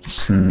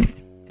jumps and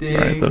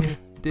sorry, Ding.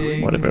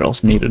 Ding. whatever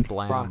else needed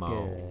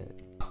Blammo.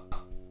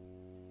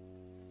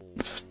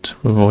 to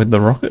avoid the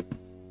rocket.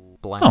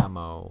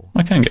 Blammo.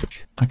 I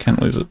can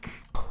lose it.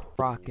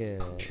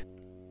 Rocket.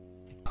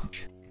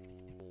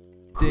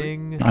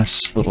 Ding.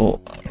 Nice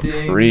little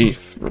Ding.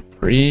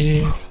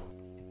 reprieve.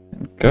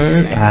 And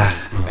go.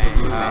 Ah,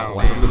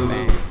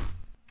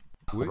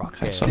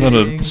 okay, so I've got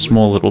a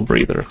small little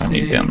breather if I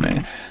need down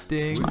there.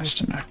 It's Ding. nice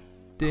to know.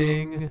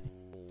 Ding.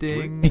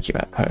 Ding. Thank you,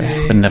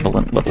 Appo.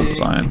 Benevolent level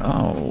design.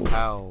 Oh,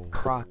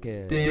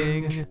 Rocket.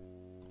 Ding.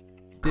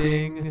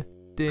 Ding.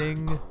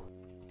 Ding.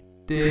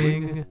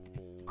 Ding.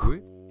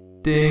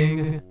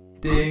 Ding.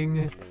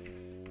 Ding.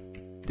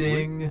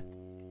 Ding.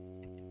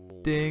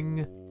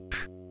 Ding.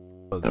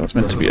 that was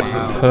meant to be a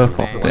perk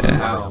up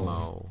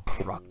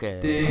there.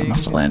 Rocket. I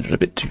must have landed a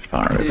bit too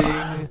far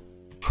over.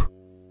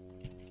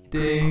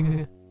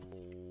 Ding.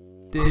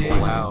 Ding.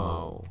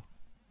 Wow.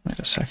 Wait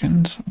a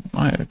second.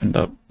 I opened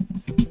up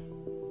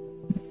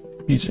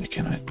music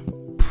and I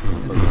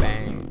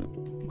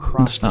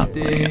can start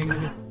playing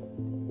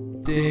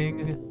it.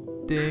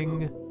 Ding.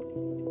 Ding.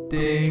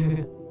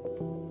 Ding.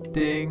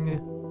 Ding.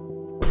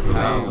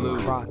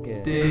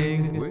 Rocket.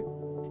 Ding.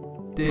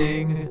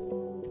 Ding.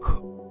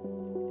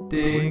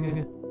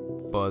 Ding.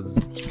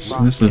 Buzz. So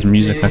this is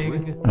music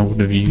I would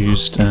have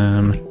used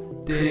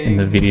in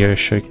the video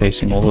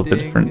showcasing all of the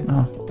different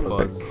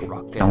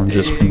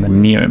challenges from the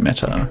Neo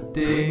Meta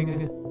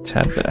Ding.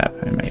 tab that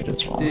Appo made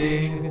as well.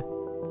 Ding.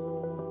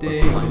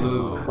 Ding.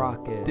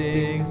 Rocket.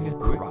 Ding.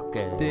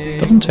 Rocket. Ding.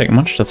 Doesn't take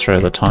much to throw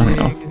the timing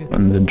off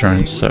when the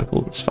drones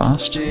circle this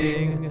fast.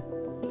 Ding.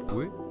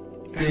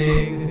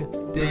 Ding.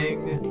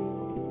 Ding.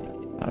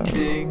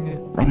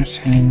 Ding. Right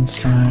hand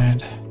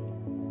side.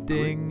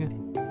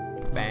 Ding.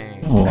 Bang.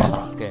 Oh, I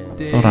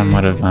thought I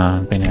might have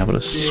been able to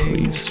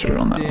squeeze through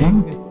on that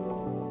one.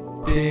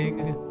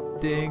 Ding,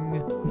 ding,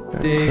 Go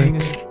ding,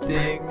 quick.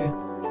 ding,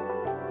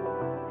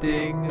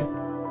 ding,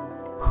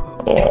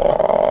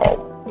 Oh,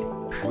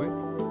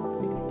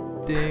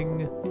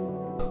 ding,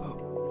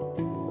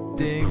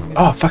 ding,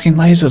 oh, fucking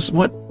lasers!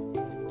 What?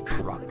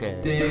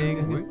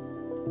 ding,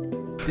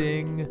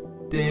 ding,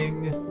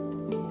 ding,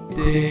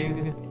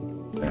 ding,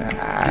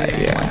 Ah,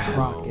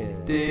 yeah.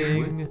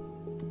 ding,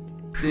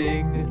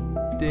 ding,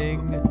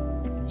 ding,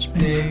 It's me.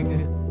 ding,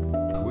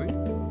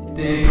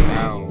 ding,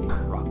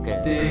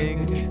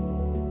 ding,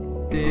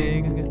 ding, ding,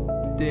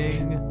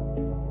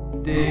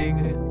 ding,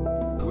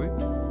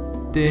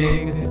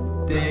 ding,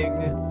 ding,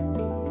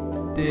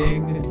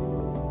 ding.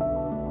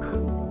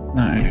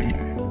 No.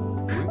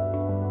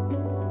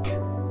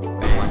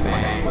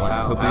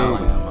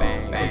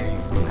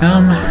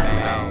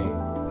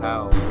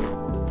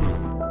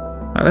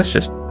 Oh, that's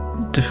just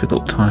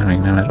difficult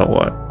timing no matter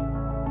what.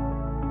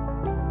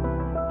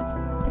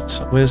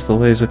 So where's the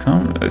laser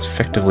come? It's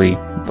effectively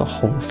the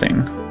whole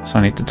thing. So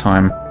I need to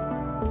time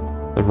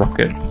the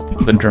rocket,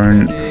 the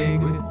drone,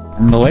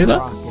 and the laser?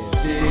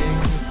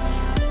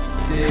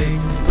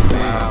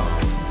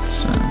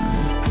 Let's,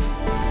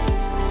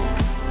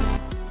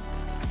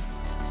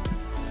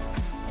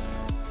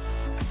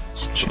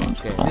 let's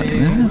change the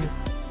volume there.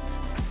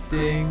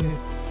 Ding,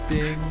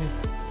 ding,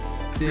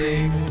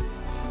 ding,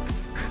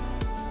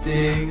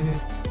 ding,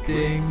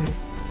 ding,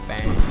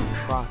 bang,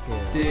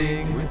 rocket,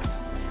 ding,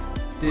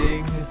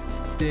 ding,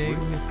 ding.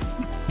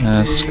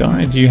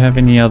 Sky, do you have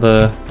any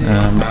other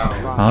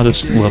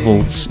hardest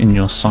levels in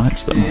your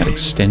sights that might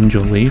extend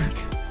your lead?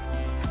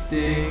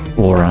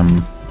 Or,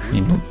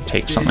 you know,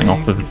 take something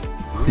off of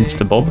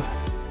Mr. Bob?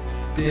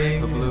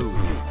 Ding,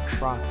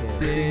 rocket,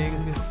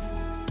 ding,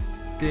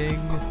 ding.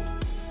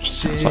 Which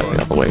sounds like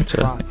the other way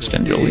to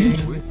extend your lead.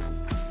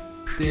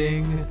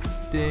 Ding,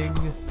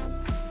 ding,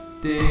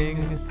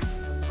 ding,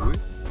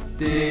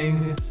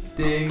 ding,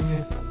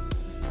 ding,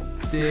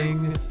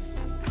 ding,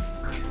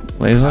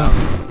 Laser?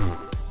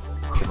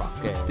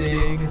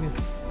 ding,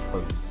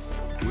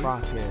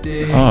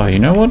 ding. Oh, you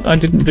know what I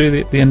didn't do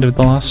at the end of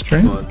the last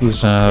stream?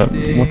 Was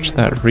watch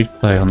that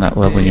replay on that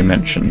level you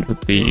mentioned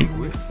with the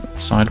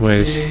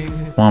sideways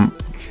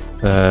swamp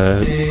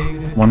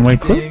one-way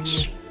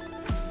clips?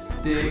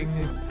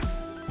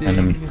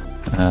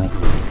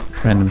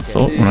 Random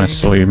thought when I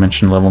saw you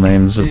mention level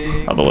names of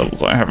other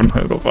levels I haven't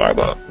heard of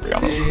either, to be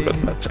honest,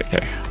 but that's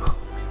okay.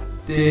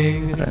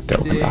 I don't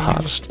delve into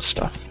hardest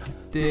stuff.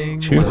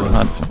 Too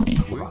hard for me.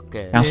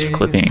 House of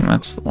Clipping,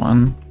 that's the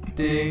one.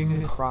 Ding,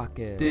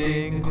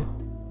 ding,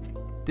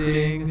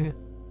 ding,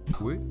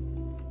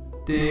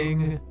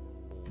 ding,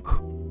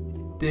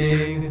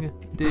 ding,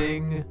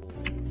 ding,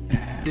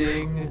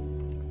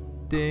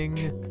 ding, ding,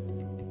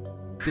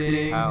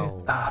 ding,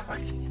 Ah,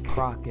 fuck.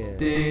 rocket,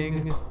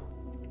 ding,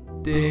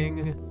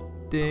 ding,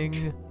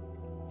 ding,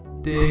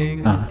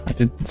 ding. Ah, I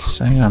did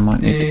say I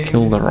might need to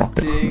kill the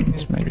rocket,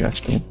 and maybe I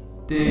still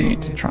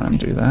need to try and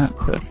do that,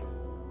 but...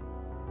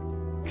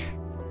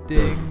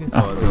 Ding,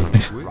 Oh,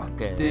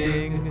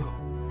 ding,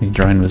 the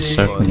drone was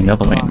circling the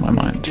other way in my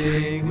mind.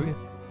 ding,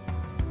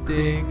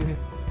 ding,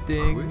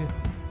 ding,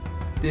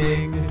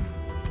 ding,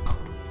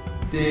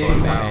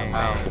 ding,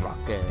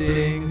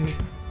 ding,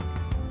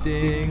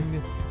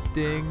 ding,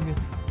 ding,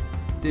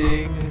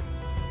 ding,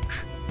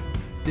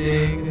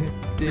 ding,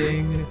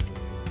 ding,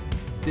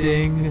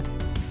 ding.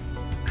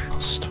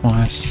 It's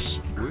twice.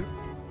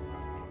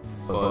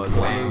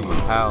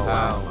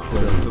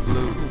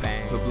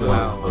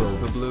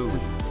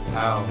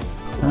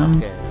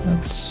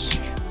 That's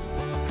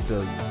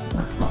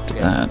not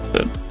that,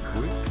 but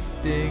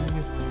Ding,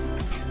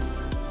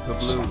 I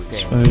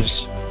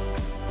suppose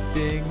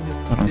ding,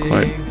 not I'm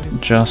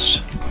quite just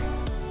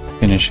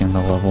finishing the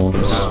level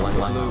is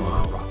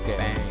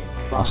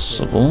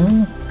possible.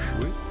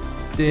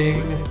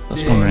 ding,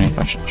 Just wondering if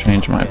I should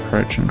change my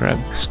approach and grab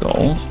the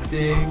skull.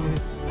 ding,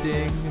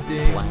 ding,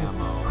 ding.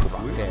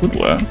 Would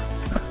work.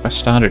 If I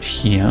started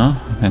here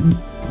and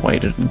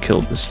waited and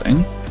killed this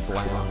thing.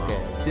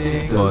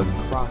 Ding,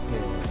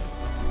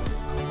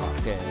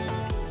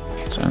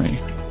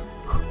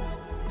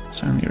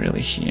 It's only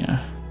really here.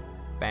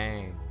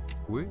 bang,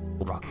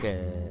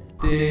 rocket,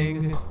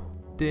 ding,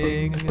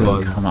 ding,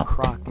 Come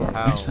up with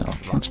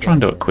myself. Let's try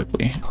and do it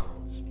quickly.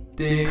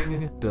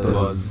 ding,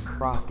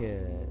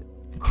 rocket,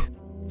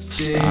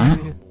 Start.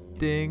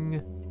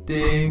 ding,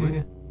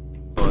 ding,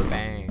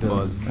 bang,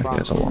 That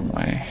goes a long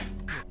way.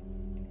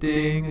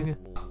 ding,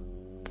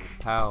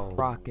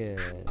 rocket,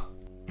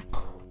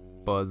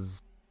 buzz,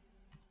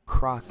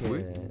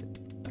 crocket.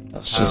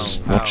 That's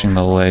just watching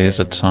the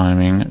laser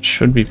timing. It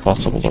should be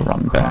possible to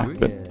run back,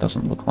 but it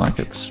doesn't look like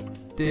it's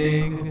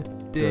Ding,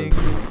 ding,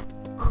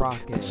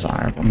 crocket.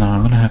 desirable. No,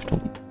 I'm gonna have to.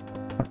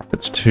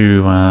 It's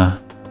too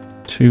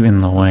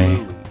in the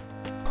way.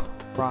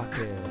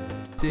 Rocket.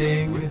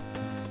 Ding,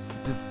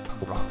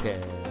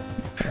 rocket.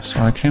 Okay,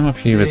 so I came up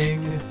here with.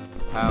 Ding,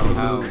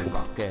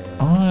 rocket.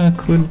 Oh, I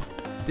could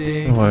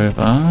Ding, go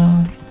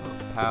over.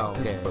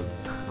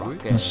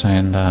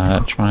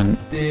 And try and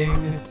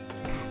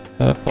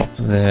perp up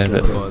there,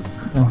 but I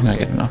don't think I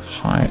get enough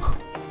height.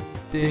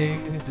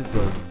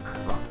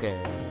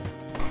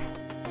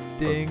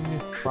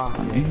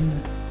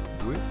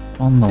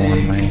 On the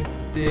one way.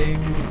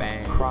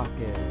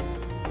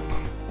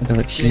 I do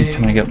it here,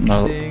 can I get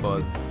no?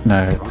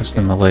 No, because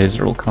then the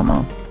laser will come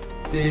up.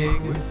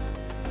 I'm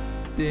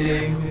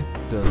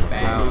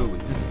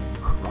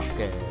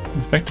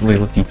effectively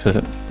looking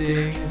for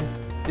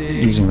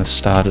using the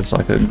start as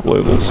like a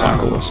global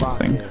cycle or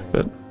something,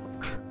 but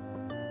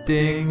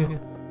yeah,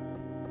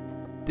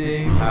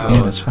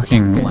 this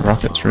fucking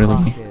rocket's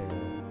really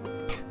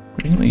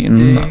in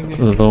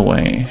the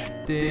way.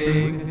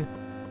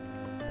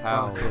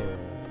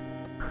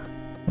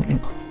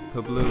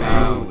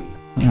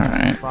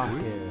 Alright,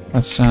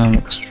 let's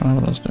try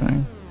what I was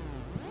doing.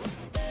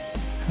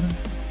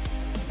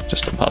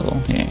 Just a puzzle,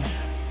 yeah.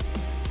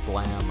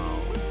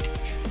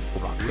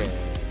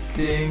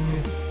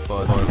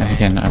 And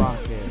again,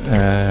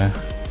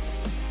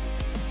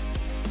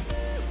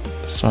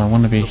 so I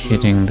want to be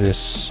hitting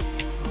this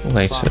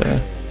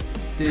later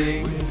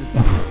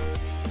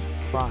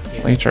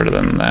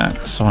than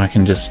that, so I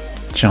can just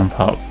jump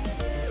up.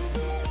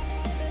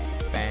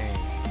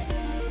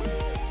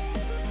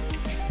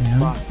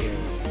 Yeah.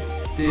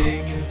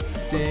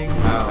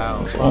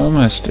 That's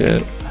almost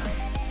it.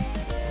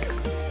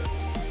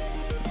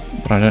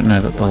 But I don't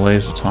know that the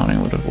laser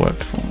timing would have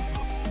worked for me.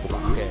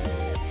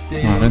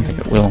 No, I don't think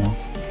it will.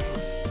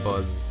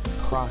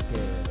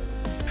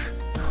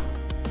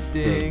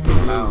 It's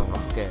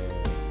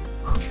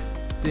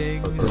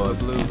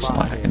not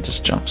like I can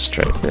just jump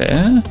straight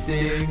there.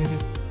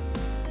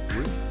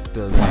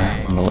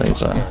 On the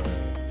laser.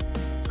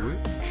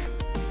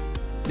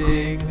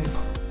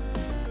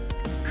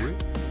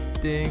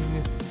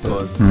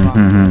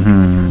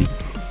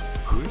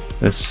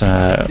 This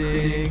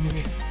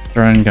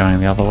drone going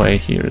the other way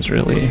here is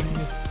really,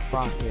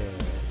 I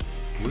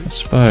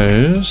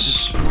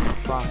suppose,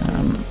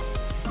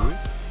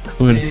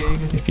 could,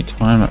 if you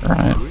time it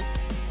right,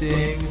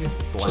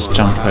 just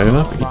jump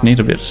over, but you'd need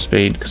a bit of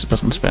speed because it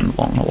doesn't spend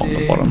long along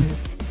the bottom.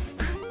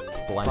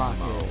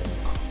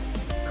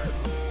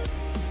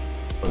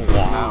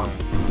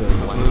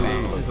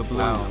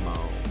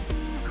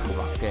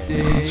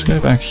 Let's go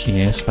back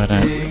here so I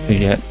don't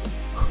forget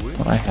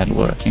what I had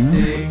working.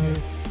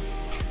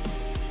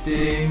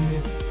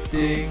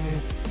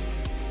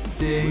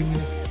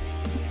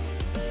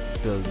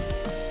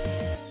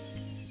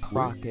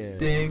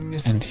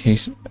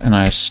 And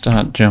I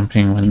start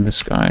jumping when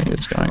this guy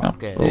is going up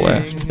to the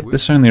left. But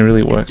this only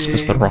really works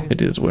because the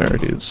rocket is where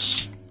it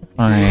is. If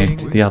I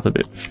did the other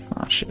bit,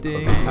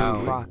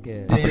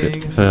 other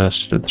bit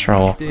first to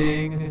throw off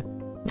the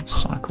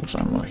cycles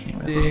I'm working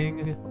with.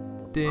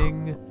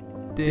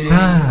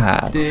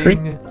 Ah,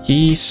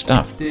 tricky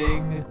stuff.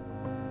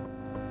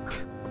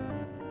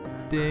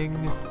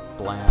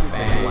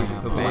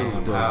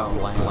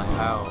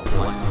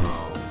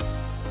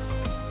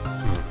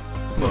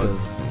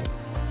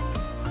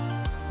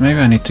 Maybe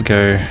I need to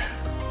go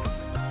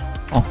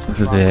off of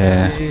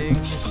there.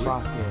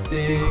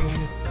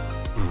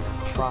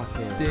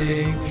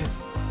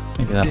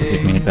 Maybe that will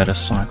give me a better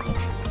cycle.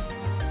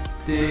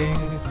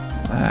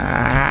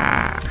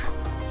 Ah.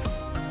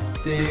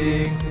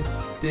 Don't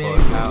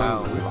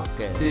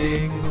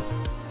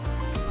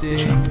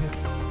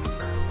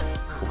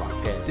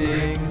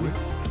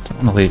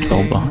want to leave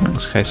gold behind in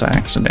case I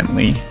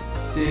accidentally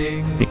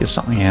figure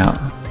something out.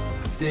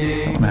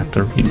 Don't want to have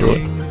to redo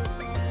it.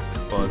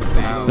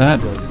 That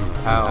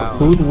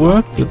could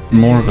work with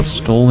more of a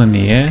stall in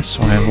the air,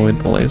 so I avoid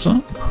the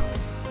laser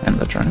and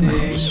the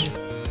drones.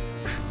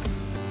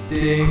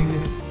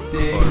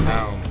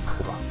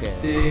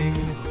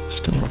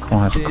 Still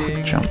requires a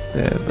quick jump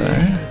there,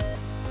 though.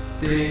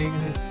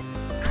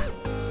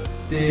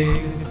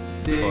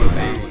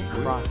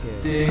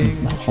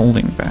 I'm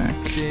holding back.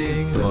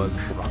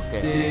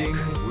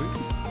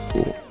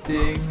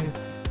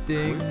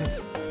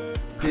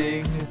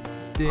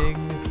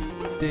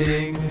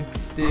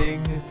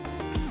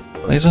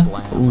 Laser?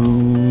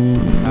 Ooh.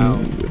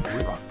 It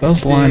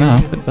does line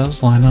up,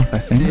 I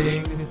think.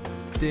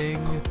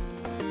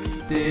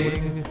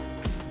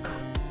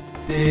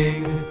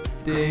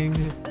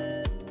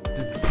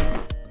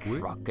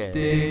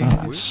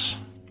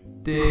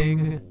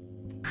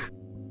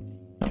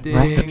 That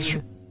rocket's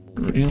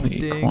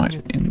really quite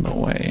in the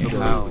way.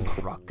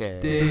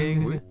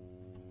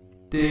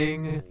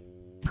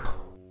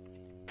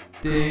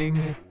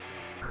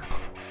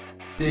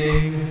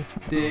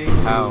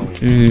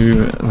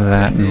 Do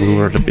that and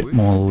lure it a bit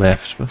more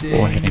left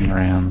before heading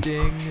around.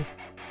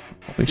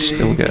 Probably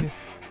still get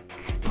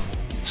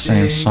the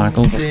same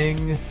cycle.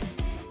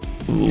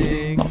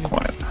 Ooh, not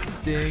quite.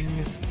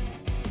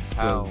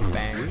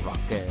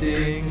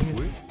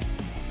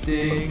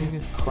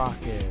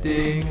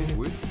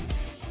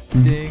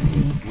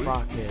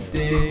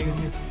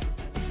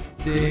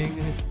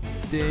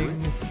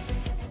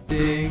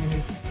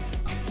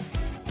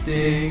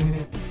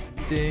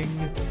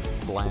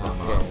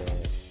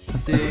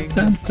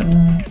 Dun,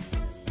 dun.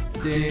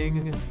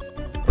 Ding.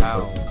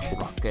 Pow.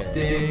 Rocket.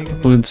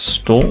 Ding. Good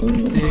stall.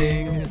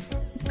 Ding.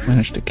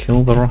 Managed to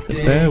kill the rocket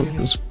there, which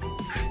was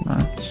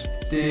nice.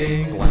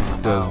 Ding.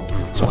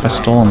 So if I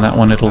stall on that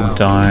one, it'll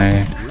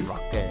die.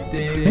 Rocket. I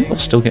think it'll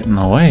still get in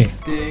the way.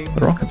 The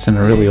rocket's in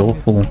a really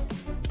awful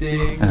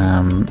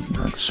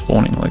like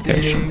spawning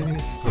location.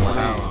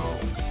 Wow.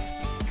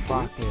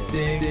 Rocket.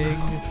 Ding.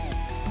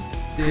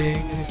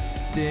 Ding.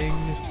 Ding.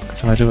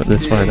 So if I do it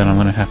this way, then I'm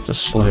going to have to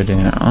slow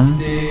down.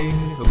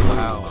 Ding.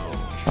 Wow.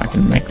 If I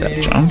can make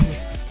that jump.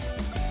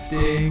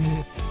 Ding.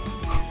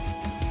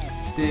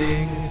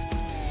 Ding.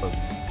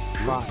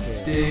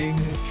 Rocket. Ding.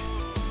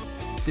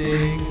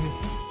 Ding.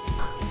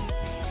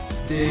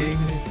 Ding.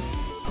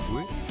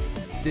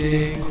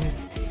 Ding.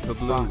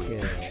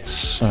 Rocket.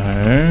 So,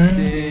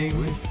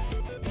 Ding.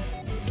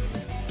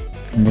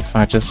 and if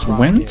I just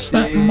went,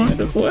 that might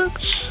have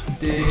worked.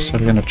 So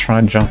I'm going to try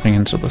jumping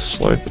into the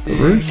slope of the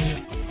roof.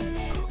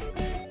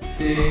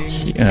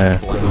 Here,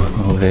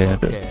 or there,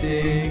 but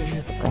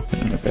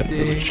rocket in a better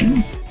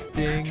position.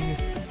 Ding.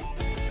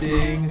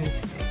 Ding.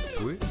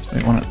 So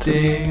we want it to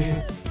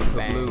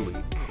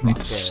need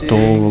to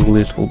stall a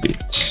little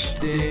bit,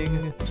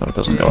 so it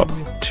doesn't go up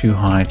too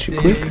high too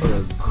quick.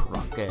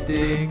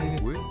 Ding.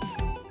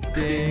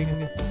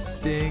 Ding.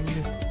 Ding.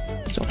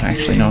 Still don't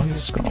actually know if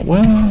this is gonna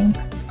work.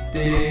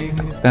 Ding.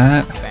 Like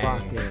that.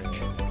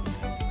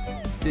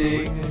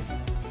 Ding.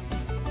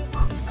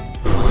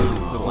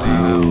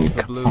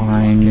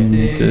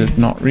 Kind of,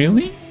 not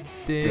really.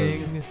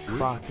 Ding.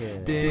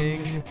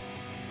 Ding.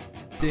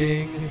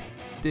 Ding.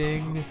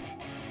 Ding.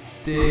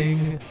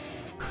 Ding.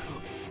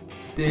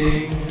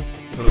 Ding.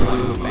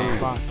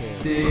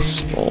 Ding.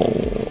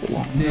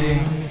 Stall.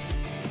 Ding.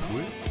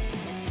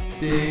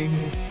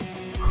 Ding.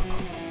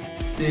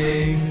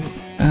 Ding.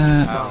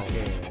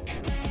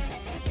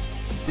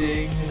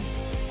 Ding.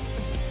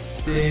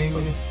 Ding.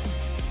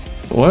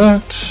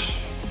 Worked.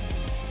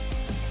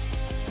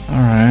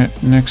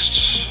 Alright,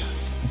 next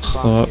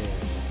thought.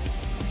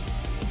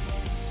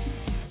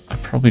 I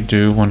probably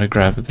do want to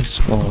grab this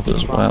gold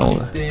as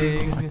well.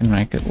 If I can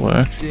make it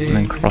work, and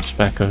then cross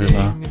back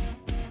over.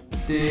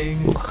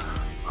 Ding. Ugh.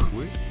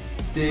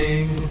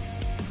 Ding.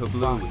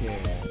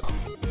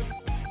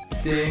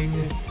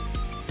 Ding.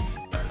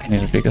 I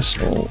need a bigger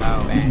stall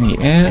in the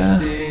air.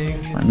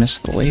 Ding. I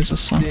missed the laser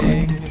cycle.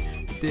 Ding.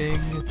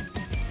 Ding.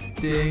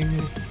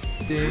 Ding.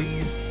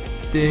 Ding.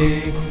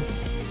 Ding.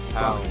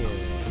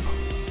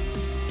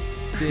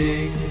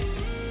 Ding.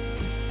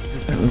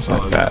 It was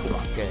like that.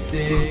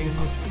 Ding.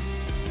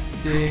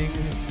 Ding.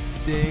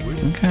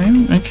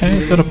 Ding.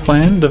 Okay, got a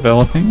plan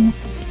developing.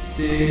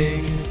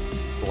 Ding.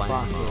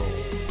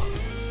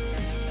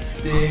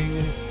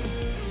 Ding.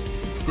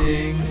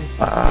 Ding.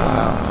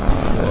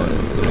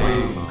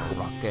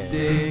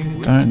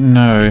 Ding. Don't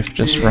know if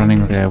just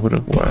running there would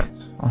have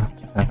worked. I'll have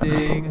to have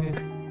another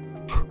look.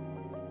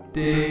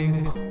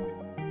 Ding.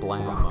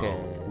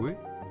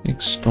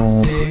 Big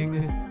stall.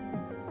 Ding.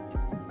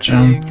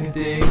 Jump.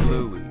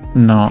 Ding.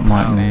 No, it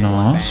might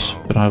not,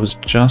 but I was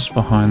just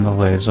behind the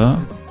laser,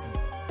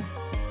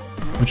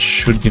 which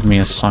should give me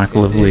a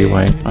cycle of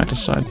leeway if I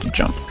decide to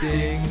jump.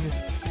 Ding.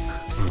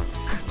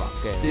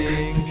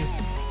 Ding.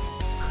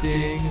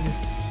 Ding.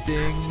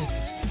 Ding.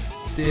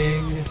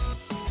 Ding.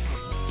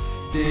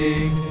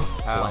 Ding.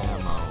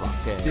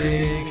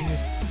 Ding.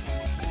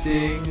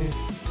 Ding.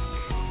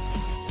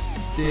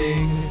 Ding.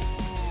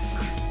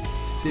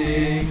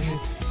 Ding.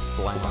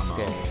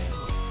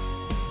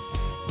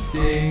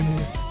 Ding.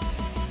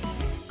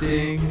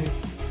 Ding.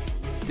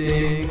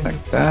 Ding.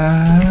 Like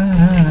that.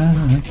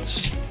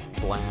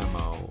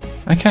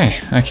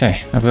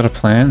 Okay, I've got a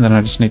plan, then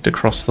I just need to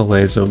cross the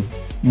laser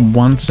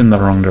once in the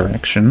wrong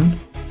direction.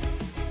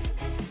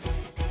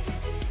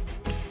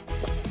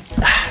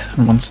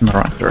 And once in the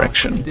right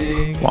direction,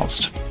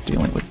 whilst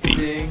dealing with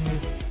the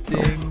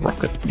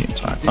rocket the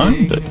entire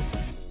time, but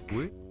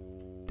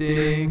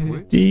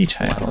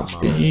details.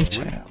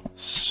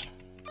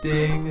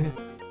 Ding.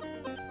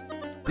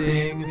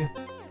 Ding.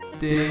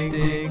 Ding.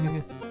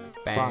 Ding.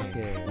 Bang.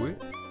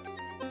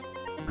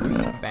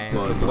 Bang.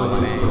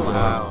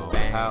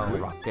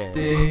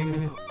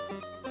 Ding.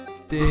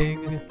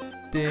 Ding.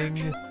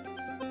 Ding.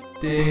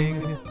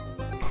 Ding.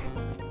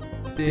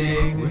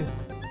 Ding.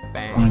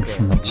 Going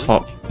from the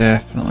top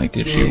definitely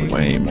gives you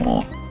way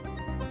more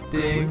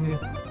Ding.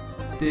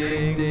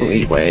 Ding.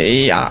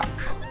 leeway.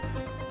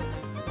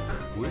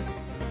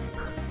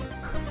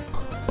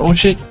 Oh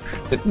shit,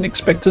 didn't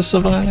expect to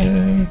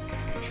survive.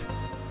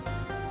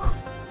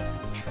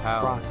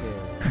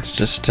 It's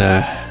just,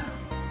 I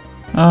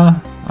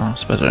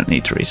suppose I don't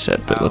need to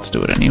reset, but let's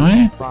do it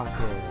anyway.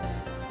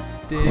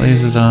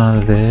 Lasers are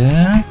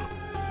there.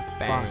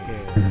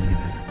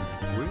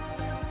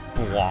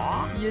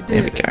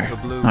 There we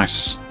go.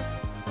 Nice.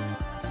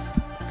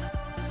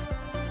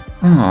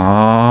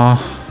 Aww.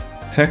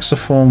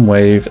 Hexiform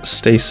wave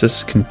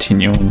stasis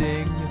continuum.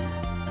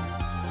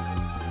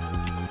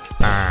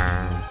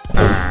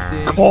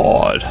 Oh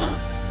god.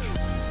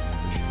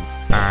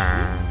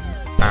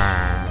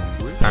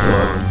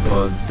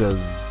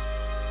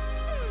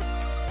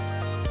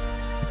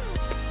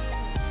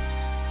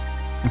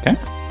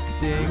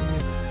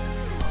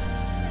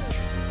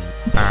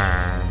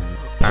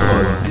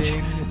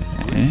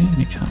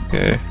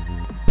 go.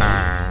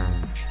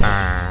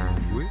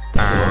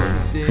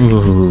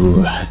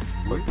 Ooh.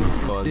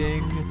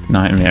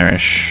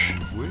 Nightmarish.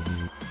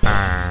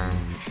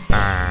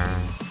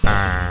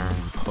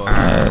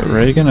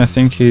 Reagan, I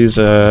think he's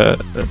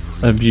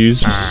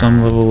abused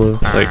some level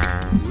of like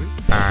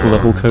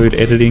level code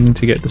editing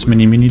to get this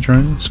many mini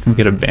drones. Can we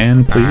get a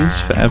ban, please,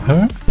 for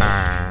Abho?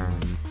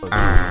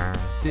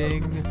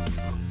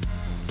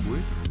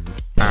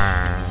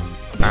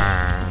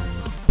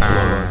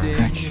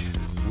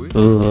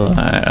 Ugh,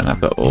 and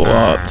I've got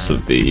lots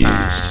of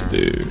these to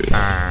do.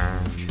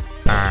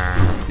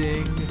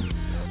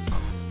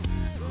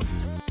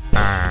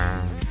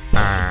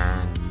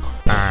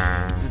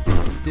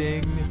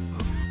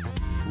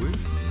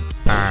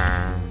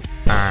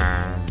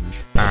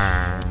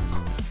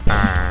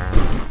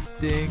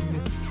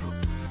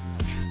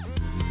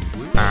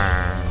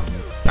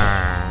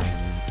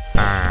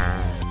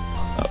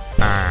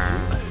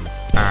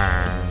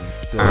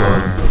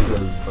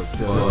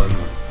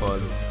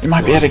 You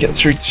might be able to get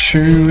through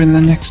 2 in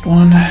the next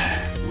one.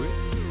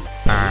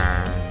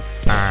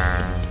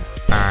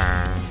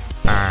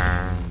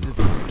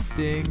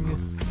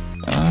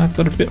 I've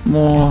got a bit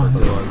more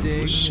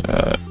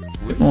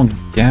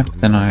gap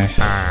than I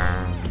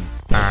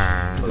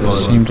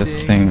seem to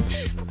think.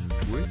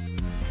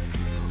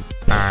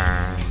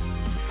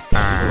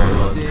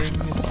 That's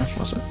about my life,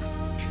 was it?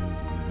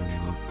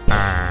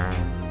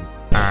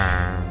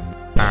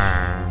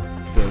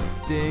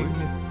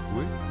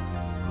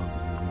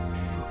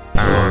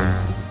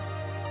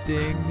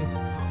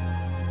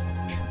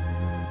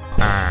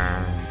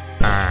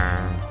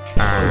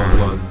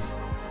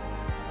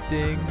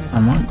 I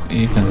might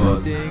even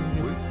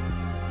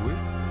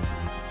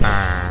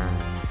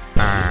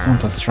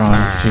want to throw in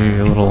a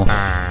few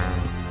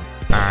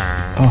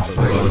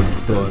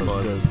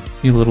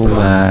little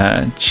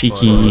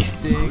cheeky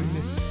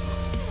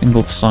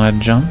single side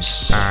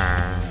jumps.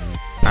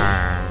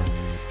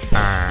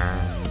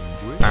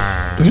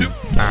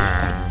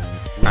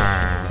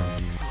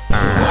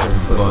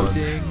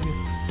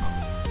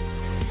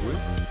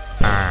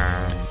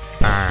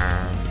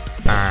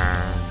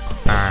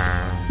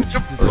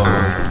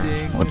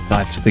 Would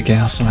bite to the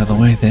Gauss either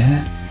way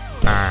there.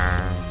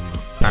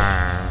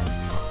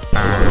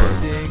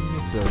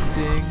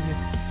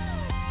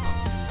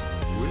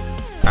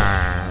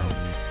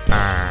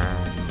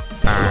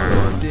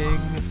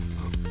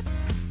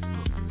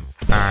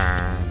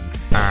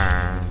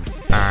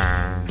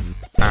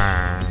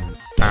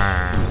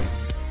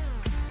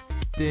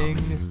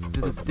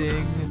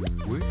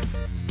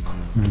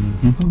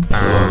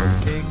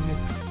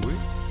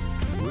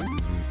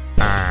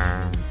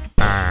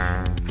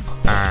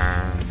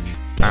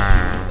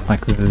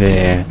 Like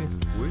there.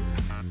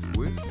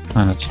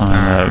 Kind of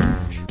time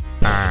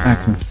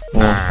back and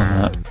forth on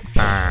that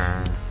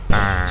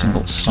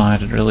single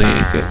sided, really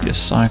get your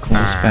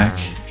cycles back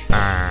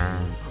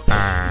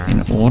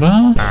in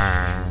order.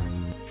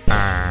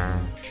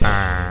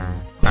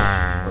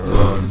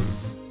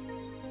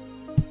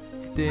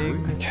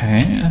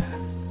 Okay, I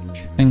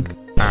think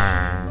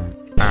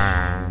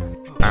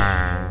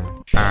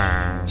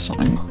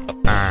something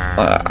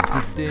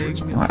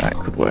like that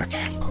could work.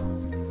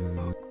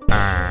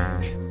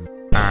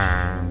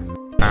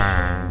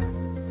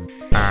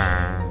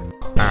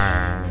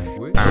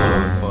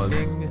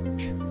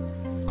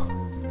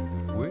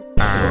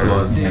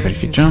 Yeah, but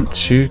if you jump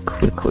too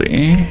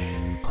quickly,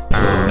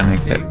 you're gonna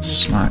get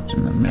sniped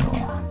in the middle.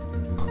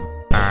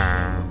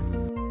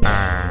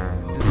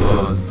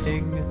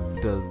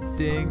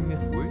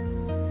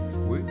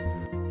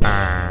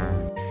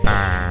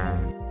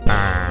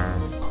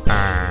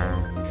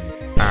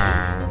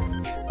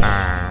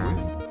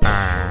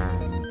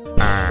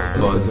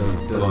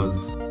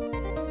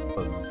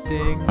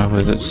 I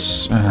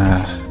was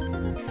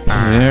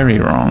very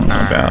wrong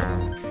about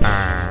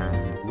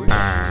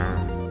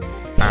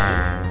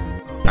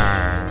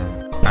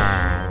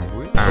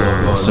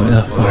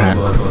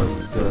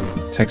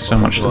it takes so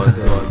much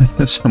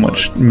so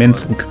much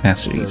mental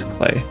capacity to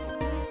play.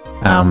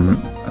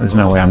 There's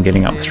no way I'm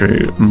getting up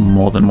through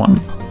more than one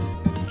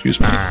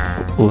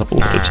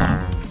level at a time.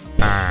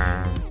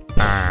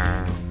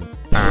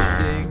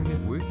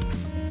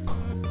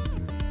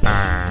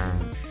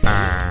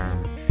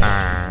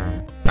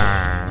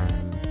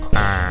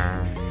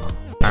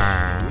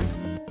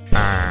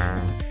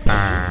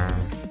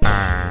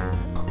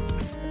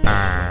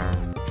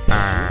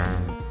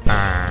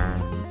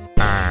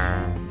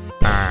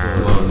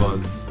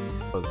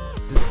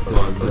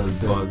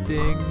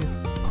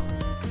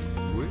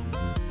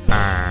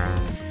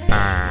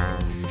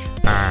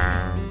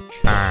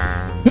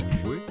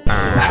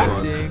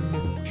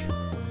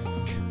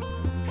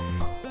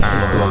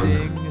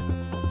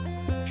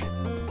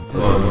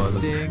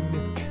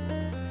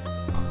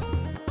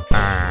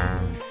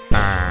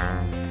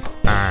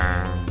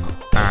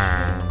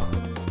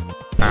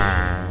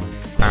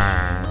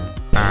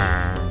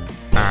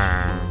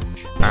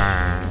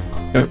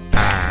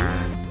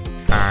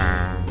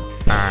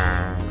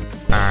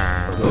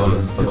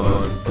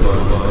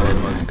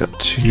 Got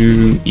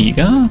too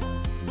eager.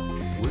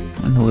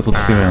 Went a little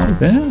too early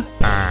there.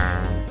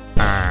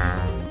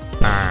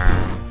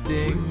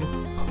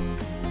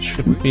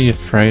 Shouldn't be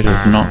afraid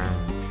of not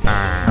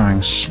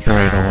going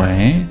straight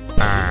away.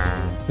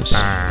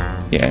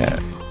 Yeah,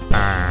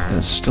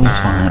 there's still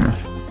time.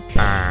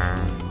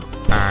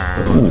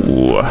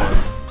 Ooh.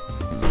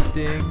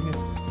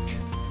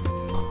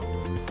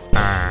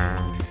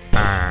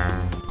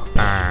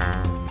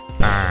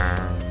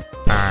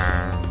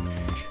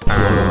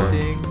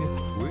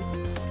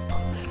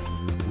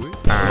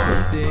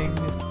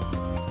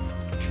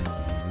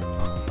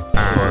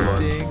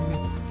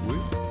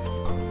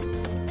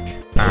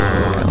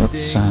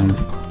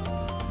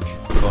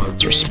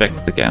 Let's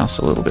respect the Gauss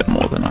a little bit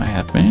more than I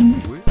have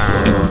been in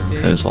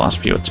those last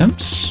few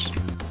attempts.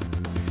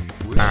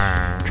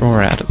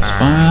 Draw out its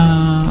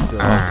fire.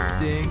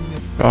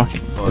 Oh, okay.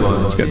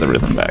 Let's get the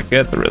rhythm back.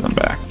 Get the rhythm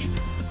back.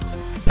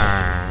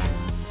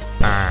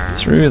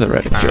 Through the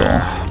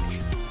reticule.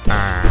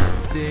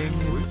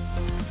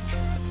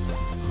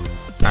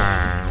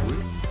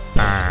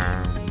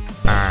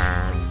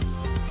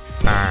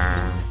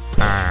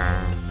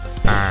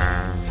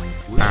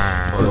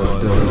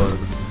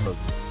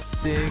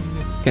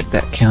 Get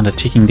that counter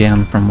ticking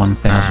down from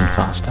 1000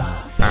 faster.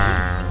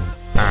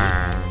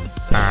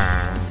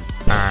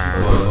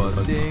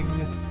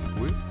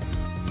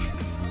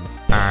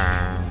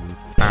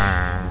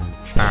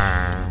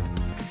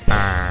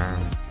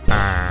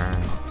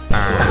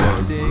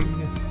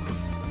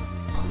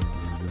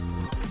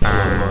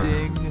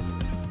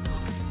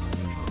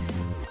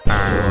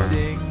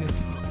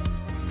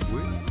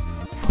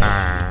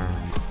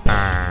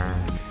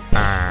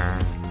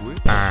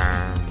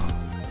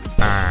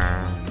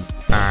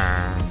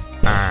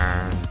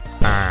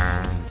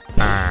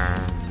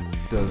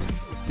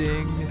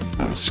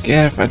 I was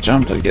scared if I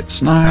jumped I'd get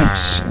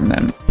sniped, and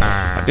then if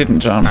I didn't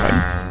jump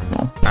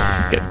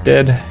I'd get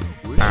dead.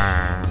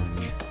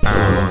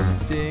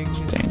 It's a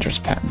dangerous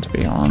pattern to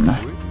be on.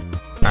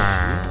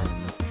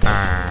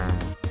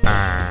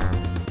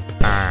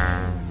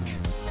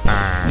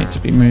 Need to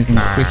be moving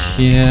quick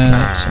here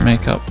to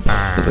make up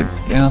for the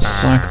Gauss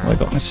cycle I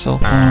got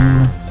myself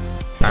on.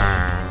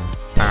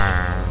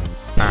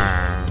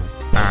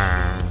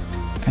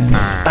 And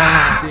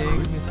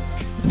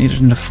needed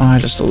him to fire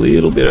just a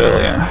little bit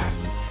earlier.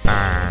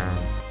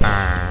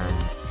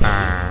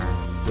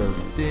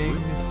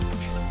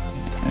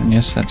 And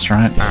yes, that's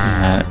right.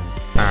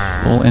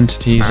 All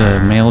entities are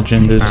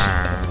male-gendered.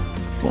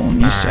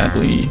 Born,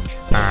 sadly.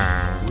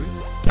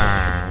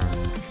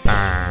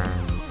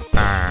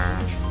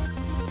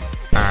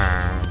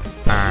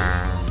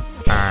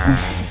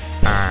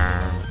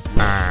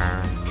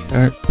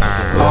 Oh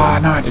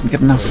no, I didn't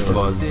get enough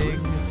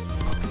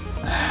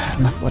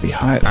bloody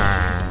height.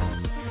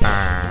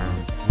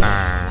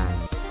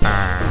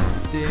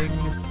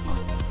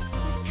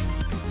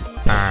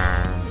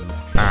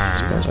 I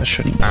suppose I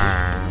shouldn't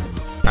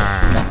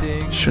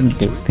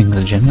give things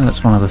a gender.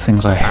 That's one of the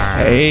things I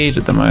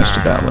hated the most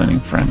about learning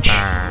French.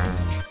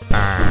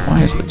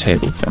 Why is the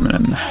table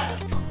feminine?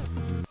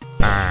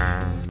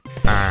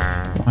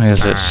 Why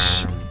is it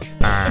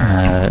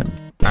I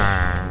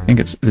think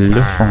it's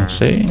le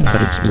français,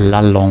 but it's la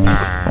langue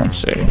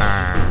française.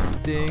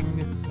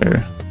 So,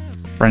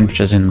 French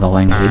as in the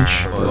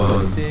language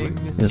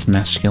is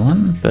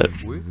masculine, but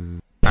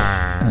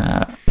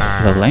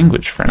the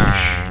language French,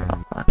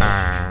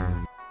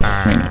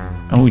 I mean,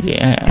 oh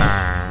yeah,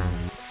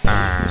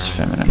 is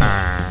feminine.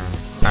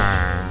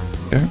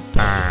 Go.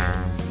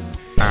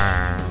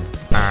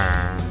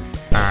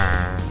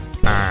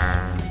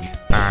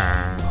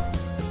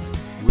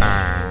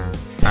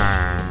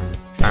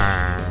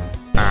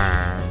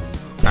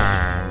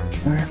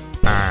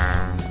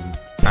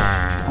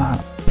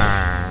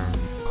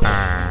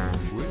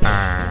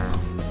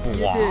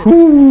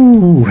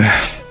 Ooh.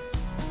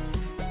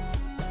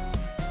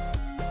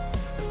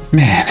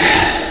 Man,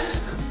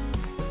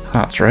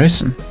 heart's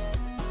racing.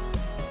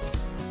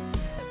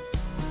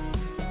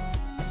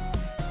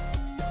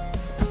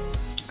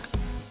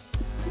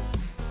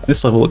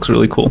 This level looks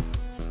really cool.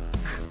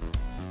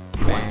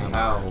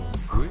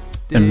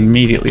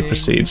 Immediately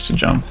proceeds to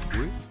jump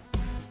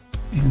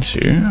into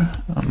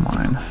a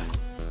mine.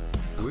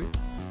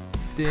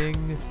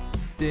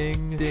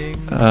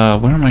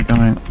 Where am I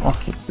going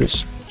off of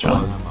this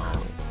jump?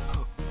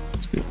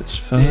 Let's do this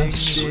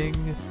first.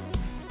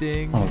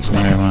 Oh, it's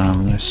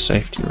no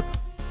safety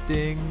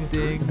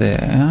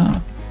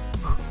there.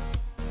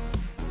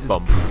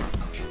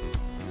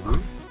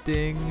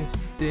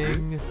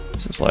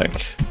 This is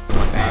like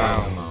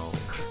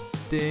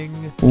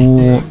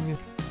all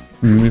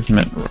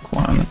movement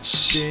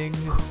requirements.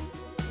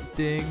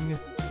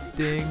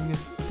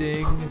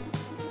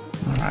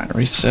 Alright,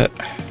 reset.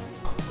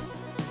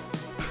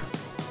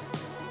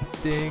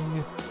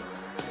 Ding,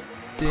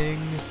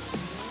 ding.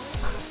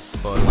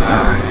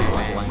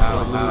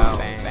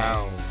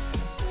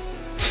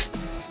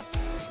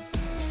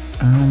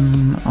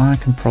 I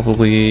can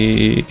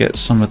probably get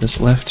some of this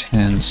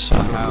left-hand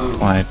side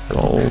white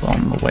gold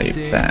on the way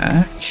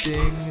back.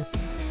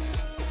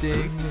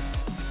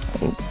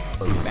 Oh.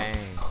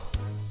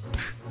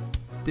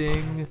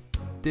 Ding.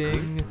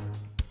 Ding.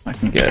 I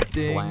can get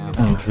Ding.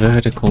 a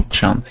vertical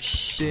jump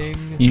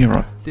here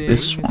on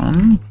this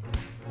one.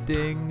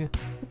 Ding.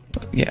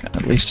 Yeah,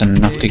 at least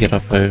enough to get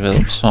up over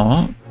the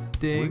top.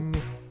 Ding.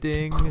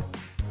 Ding.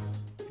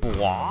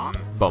 Then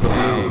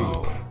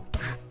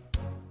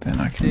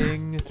I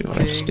can do what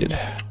I just did.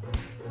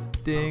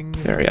 Ding.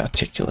 Very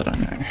articulate, I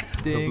know.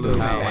 Ding.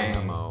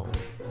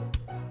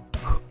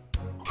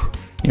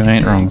 You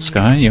ain't wrong,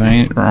 Sky. You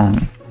ain't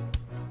wrong.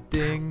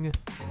 Ding.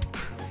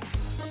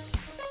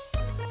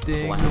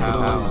 Ding.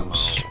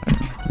 Oops,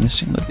 I'm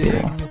missing the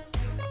door.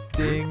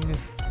 Ding.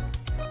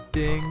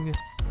 Ding.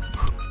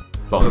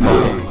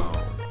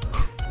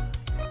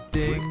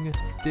 Ding.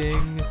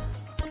 Ding.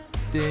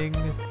 Ding.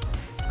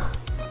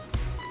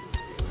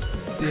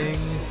 Ding.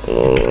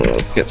 Oh,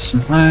 get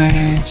some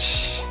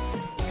height.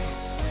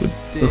 Good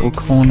little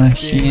corner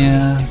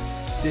here.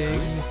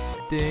 Ding.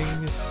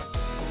 Ding.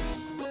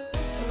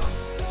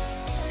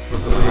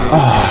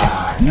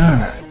 Oh,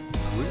 no.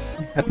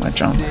 I had my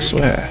jump, I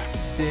swear.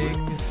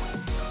 Ding.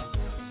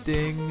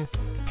 Ding.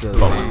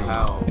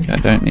 I think I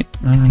don't need...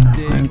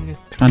 I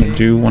kind of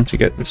do want to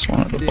get this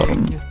one at the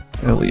bottom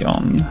early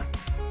on.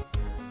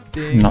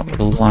 Not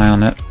rely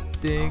on it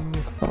Ding.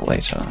 for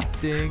later.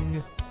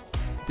 Ding.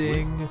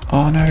 Ding.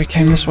 Oh no, he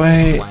came this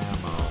way! I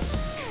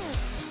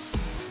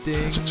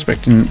Ding. was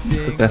expecting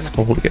the death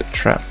ball to get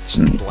trapped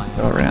and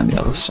go around the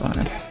other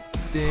side.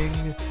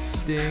 Ding.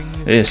 Ding.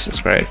 This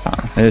is great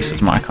fun. This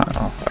is my kind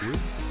of...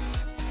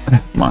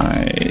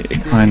 my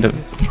kind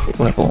of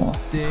level.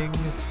 Ding.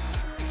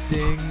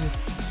 Ding.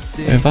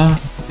 Ding. Over.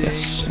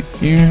 Yes,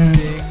 thank you.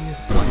 Ding.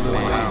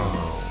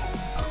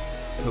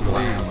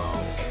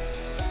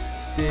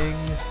 Ding.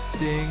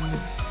 Ding.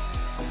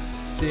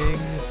 Ding.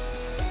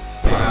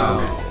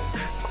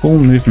 Cool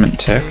movement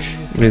tech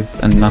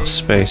with enough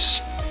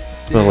space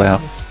to allow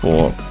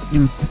for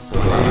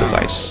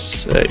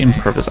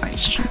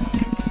improvisation.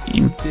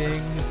 Ding.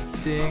 Ding.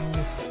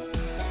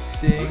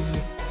 Ding.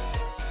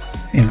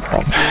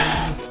 Improv.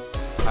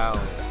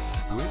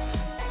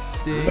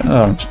 Ding.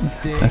 Oh,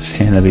 I'm a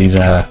fan of these,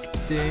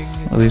 Ding.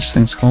 what are these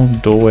things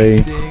called?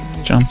 Doorway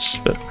Ding. jumps,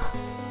 but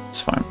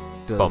it's fine.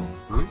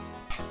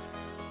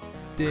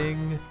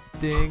 Ding.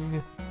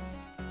 Ding.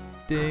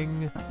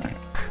 Ding.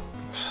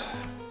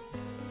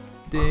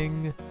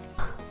 Ding.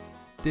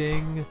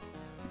 Ding.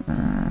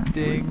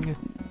 Ding.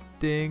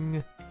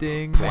 Ding.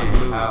 Ding.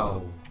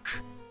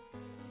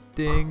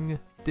 Ding.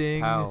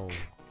 Ding.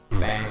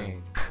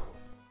 Bang.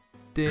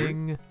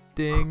 Ding.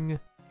 Ding.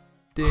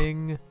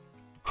 Ding.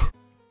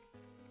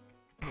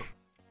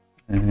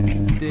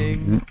 And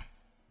Ding.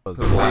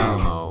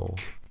 Blammo.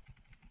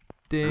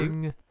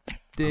 Ding.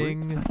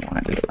 Ding. why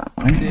did it that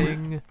way?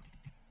 Ding.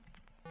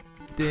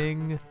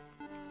 Ding.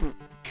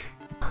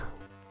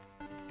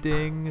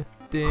 Ding.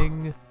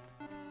 Ding.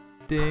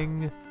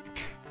 Ding.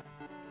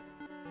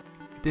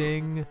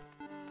 Ding.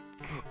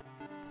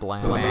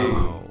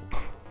 Blammo.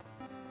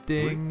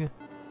 Ding.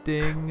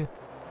 Ding.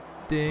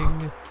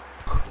 Ding.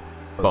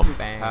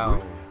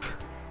 Bang.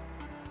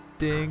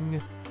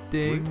 Ding.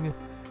 Ding.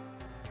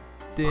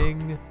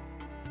 Ding.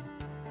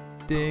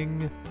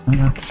 Ding.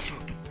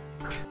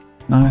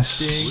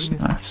 Nice, Ding.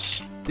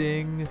 nice.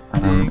 Ding.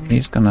 Ding.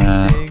 He's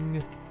gonna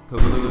Ding. go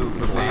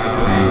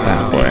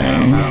that way.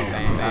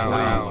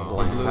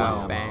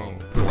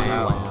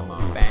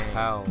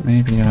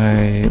 Maybe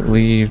I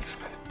leave.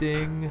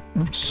 Ding.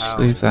 Oops,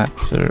 leave that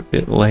for a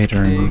bit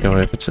later and go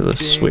over to the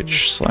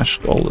switch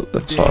 / goal at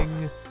the top.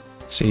 Ding.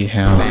 See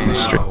how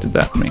constricted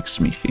that makes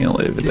me feel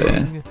over there.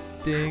 Ding.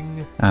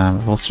 Ding.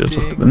 I've also just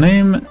looked at the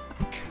name,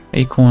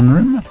 Acorn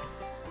Room.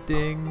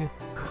 Ding.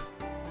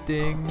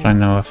 Ding. I don't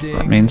know if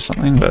that means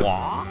something, but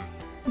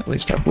at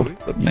least I've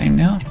looked at the name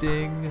now.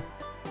 Ding.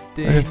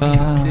 Ding. Over.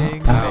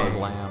 Ding.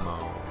 Ah,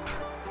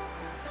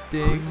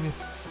 Ding.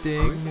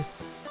 Ding.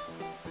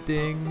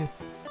 Ding.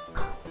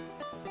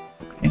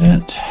 hit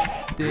it.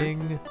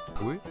 Ding.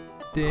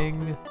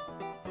 Ding.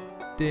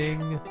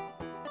 Ding.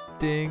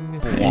 Ding.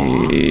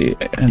 Hey,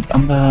 and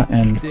under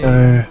and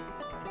go.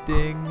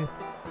 Ding.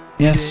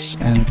 Yes,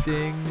 and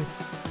Ding.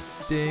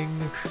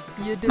 Ding.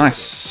 You did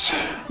nice.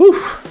 Whew.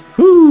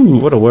 Whew,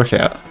 what a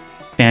workout.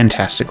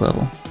 Fantastic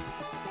level.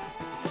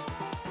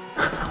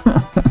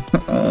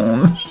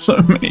 Oh, so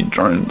many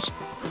drones.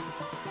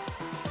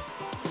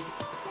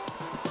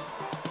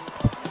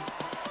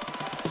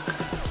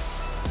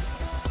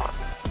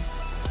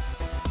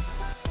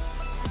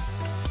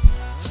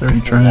 Sorry,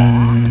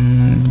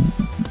 drone.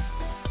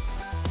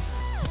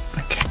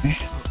 Okay.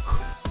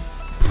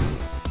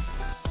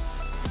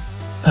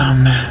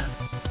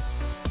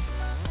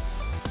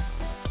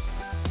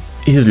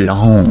 Is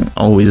long.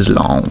 Oh, is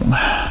long.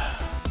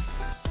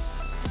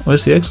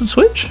 Where's the exit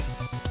switch?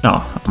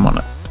 No, I'm on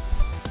it.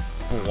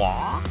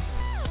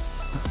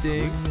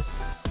 Ding.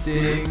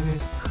 Ding.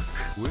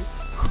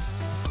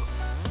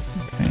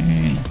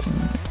 Okay, nothing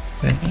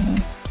there.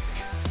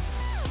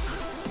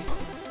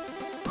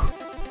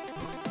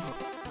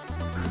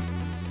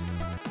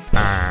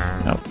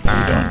 Nope, we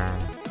don't.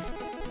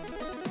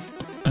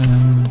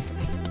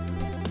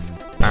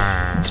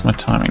 What's my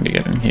timing to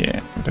get in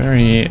here?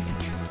 Very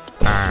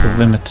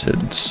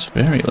limited.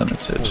 Very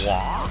limited.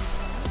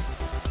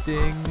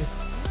 Ding,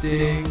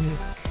 ding.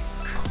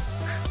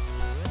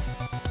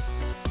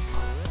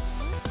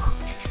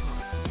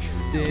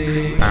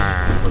 Ding.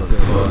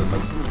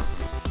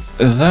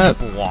 Is that...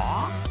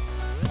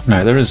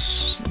 No, there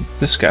is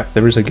this gap.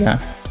 There is a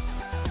gap.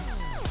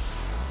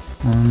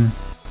 1,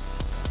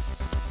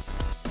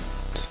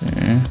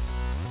 2.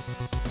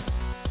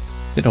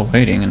 Bit of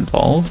waiting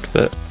involved,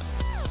 but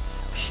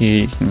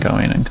here you can go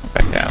in and come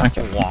back out.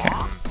 Okay, okay.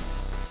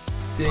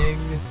 Ding,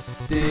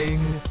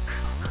 ding.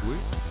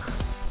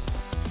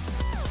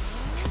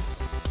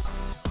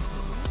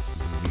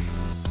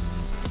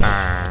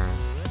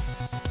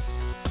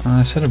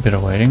 I said a bit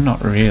of waiting,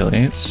 not really.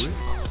 It's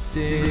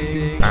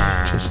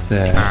just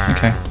there.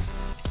 Okay.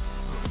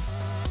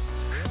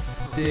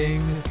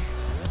 Ding.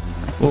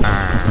 Oh,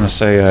 I was gonna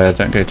say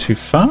don't go too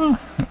far.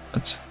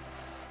 That's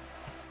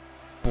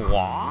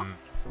what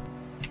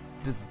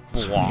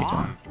are you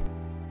doing?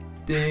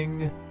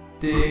 Ding,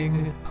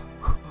 ding.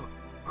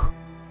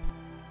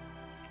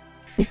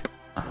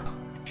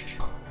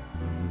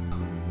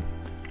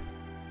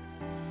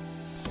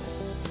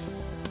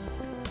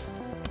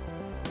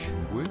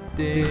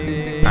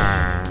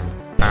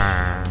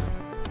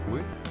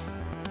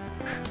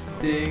 Ding,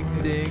 ding,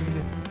 ding,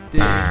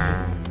 ding,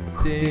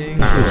 ding.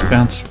 What's this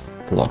bounce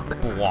block?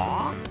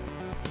 I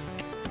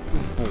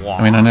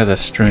mean, I know they're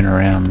strewn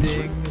around.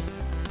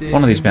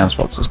 One of these bounce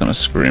blocks is going to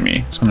screw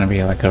me. It's going to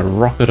be like a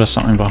rocket or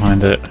something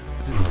behind it.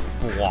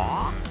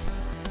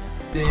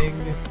 Ding,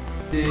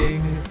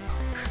 ding.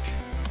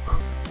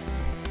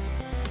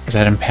 Is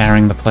that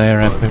empowering the player,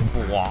 Abu?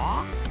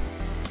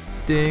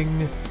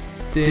 Ding,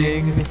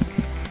 ding.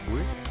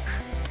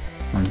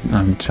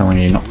 I'm telling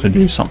you not to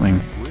do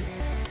something.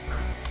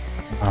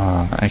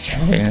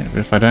 Okay.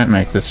 If I don't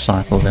make this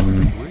cycle,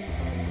 then...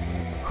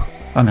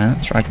 Oh no,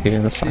 it's right here.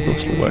 The cycle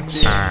still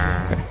works.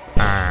 Okay.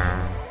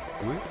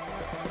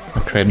 I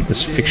created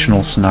this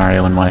fictional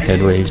scenario in my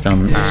head where he's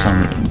done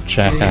some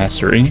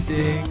jackassery.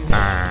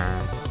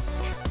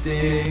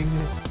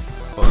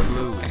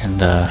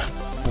 And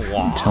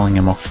I'm telling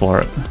him off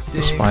for it,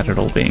 despite it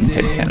all being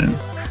headcanon.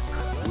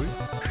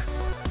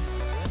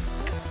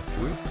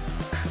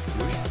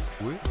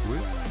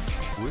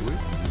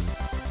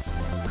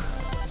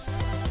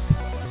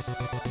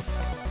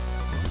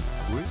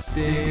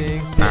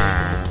 Ding,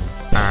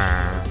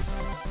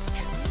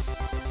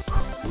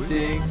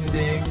 ding,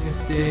 ding,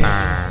 ding,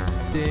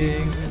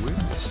 ding.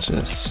 Let's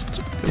just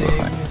do it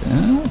like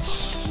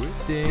this.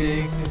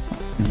 Ding,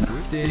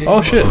 ding.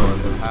 Oh shit!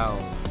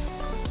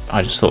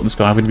 I just thought this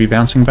guy would be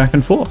bouncing back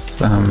and forth.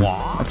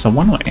 That's a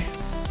one-way.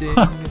 Ding,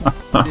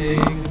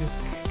 ding.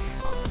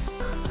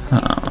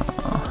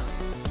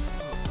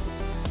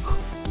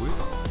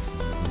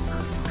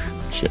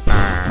 Shit.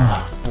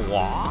 Oh.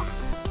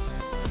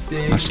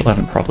 I still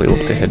haven't properly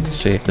looked ahead to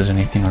see if there's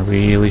anything I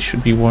really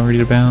should be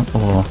worried about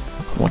or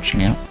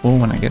watching out for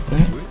when I get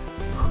there.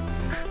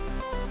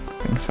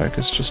 I can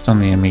focus just on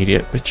the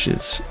immediate, which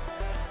is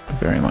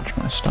very much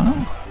my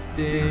style.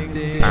 Ding,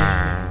 ding.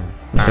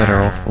 Better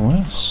or for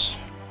worse.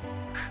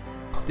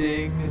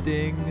 Ding,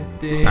 ding,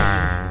 ding.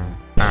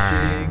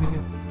 Ding,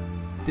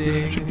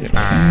 ding, Should be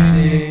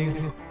okay.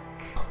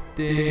 ding,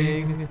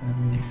 ding.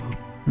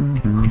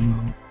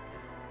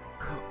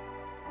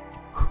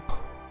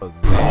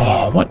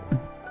 Oh, what?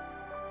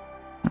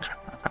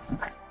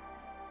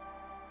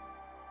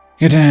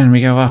 Good, and we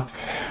go up.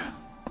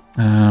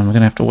 We're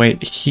gonna have to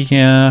wait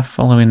here,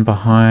 follow in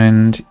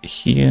behind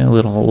here,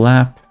 little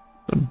lap,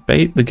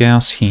 bait the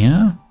Gauss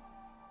here.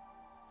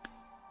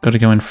 Got to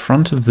go in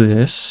front of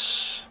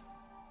this.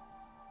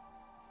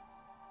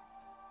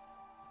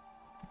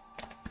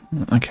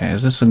 Okay,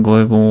 is this a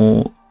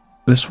global?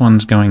 This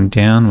one's going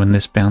down when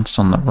this bounced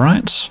on the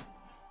right.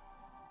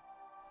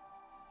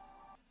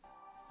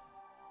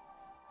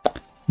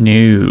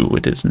 No,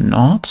 it is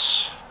not.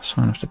 So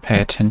I have to pay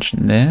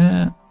attention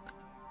there.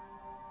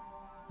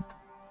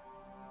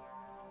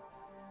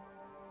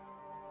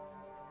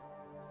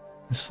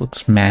 This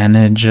looks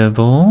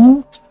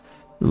manageable.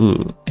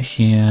 Ooh,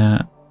 here,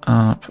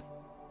 up,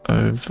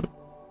 over,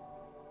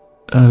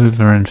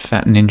 and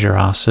fat ninja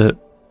ass it.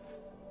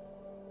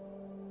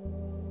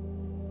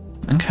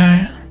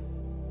 Okay.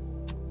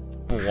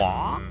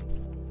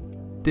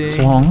 It's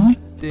long.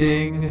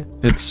 Ding.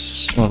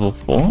 It's level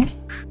 4.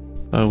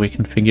 So we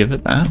can forgive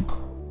it that.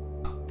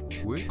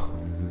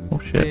 Oh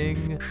shit.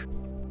 Ding.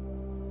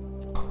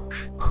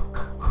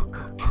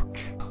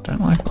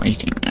 Don't like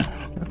waiting.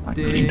 Don't like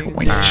needing to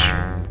wait.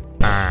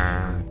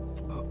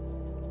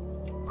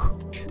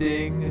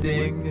 Ding,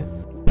 ding,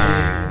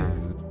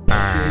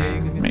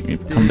 ding, Make me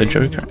become the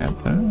Joker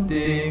out there.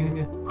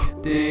 ding,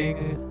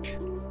 ding,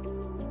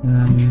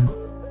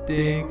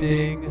 ding,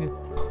 ding,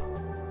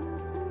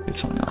 Do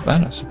something like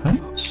that, I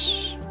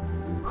suppose.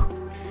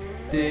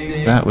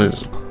 ding. That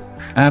was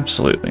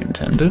absolutely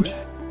intended.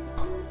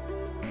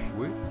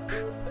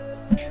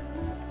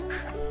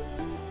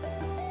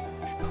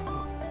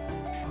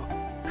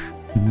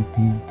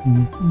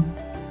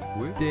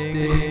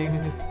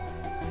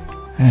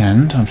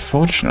 And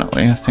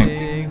unfortunately, I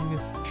think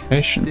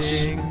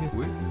patience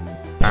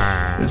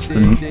is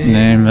the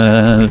name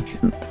of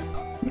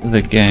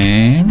the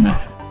game.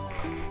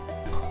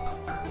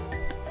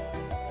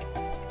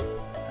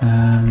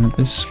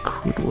 This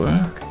could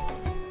work.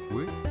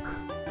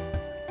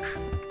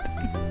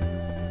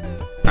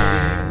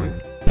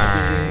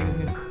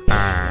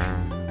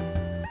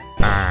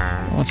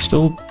 Oh, it's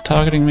still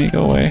targeting me,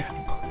 go away.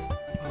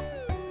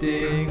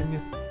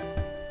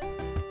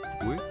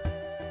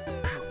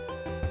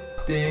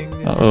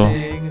 Uh-oh.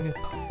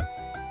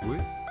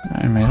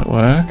 I made it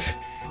work.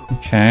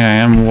 Okay, I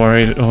am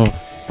worried. Oh,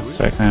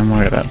 fuck, I am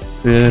worried about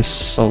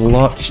this a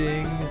lot.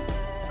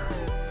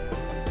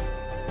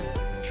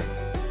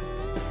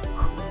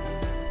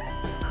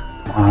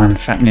 Come on,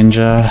 fat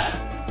ninja.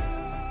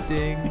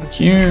 Thank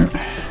you.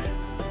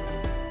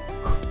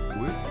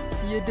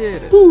 You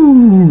did it.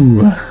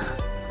 Ooh.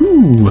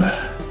 Ooh.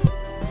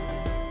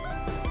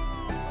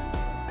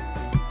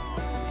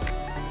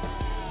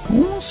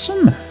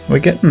 Awesome. We're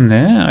getting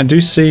there. I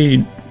do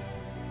see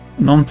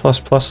non plus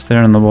plus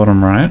there in the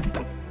bottom right.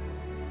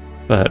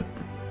 But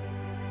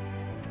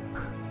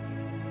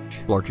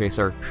Floor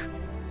chaser.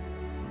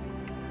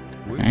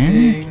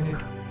 okay.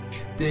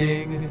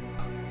 Ding.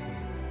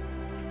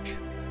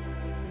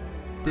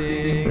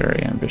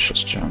 Very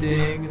ambitious jump.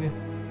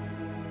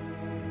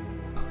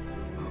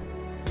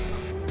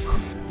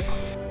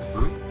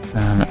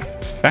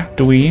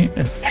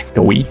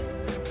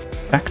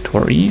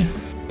 Factory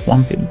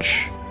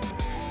Wampage.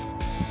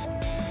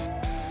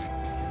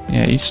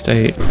 Yeah, you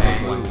stay.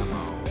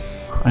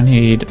 I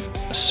need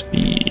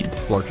speed.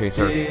 Floor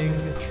chaser.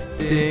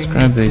 Let's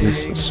grab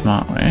these the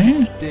smart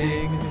way.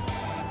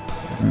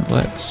 And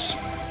let's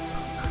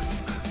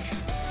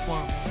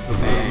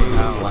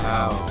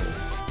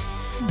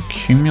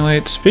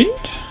accumulate speed.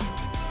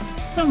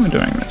 How am I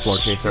doing this? Floor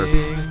chaser.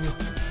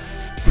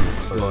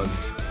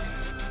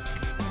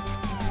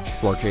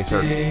 Floor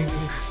chaser.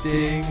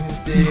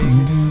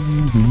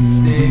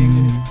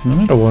 No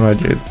matter what I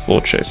do, the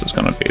floor chase is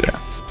going to be there.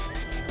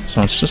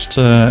 So it's just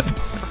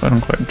quote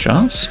unquote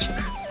just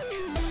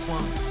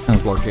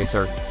Floor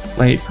chaser.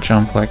 late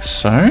jump like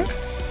so.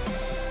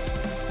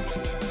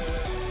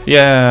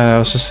 Yeah, I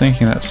was just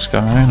thinking that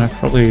sky, and I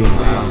probably.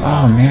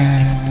 Oh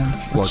man,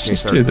 let's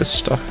just do this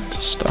stuff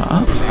to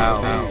start.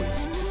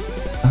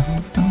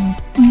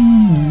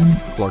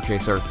 Floor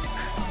chaser.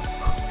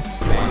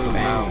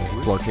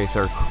 Floor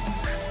chaser.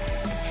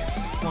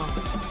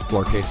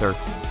 Floor chaser.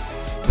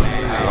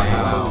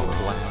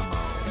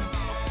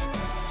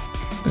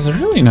 There's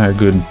really no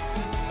good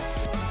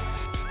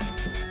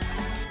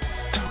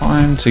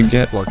time to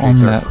get Floor on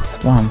chaser. that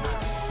thwomp.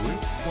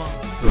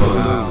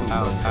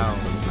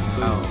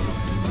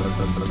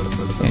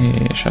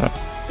 Hey, shut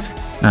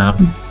up.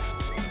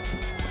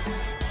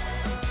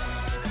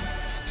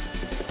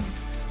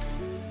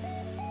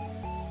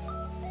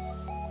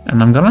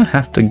 And I'm gonna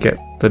have to get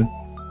the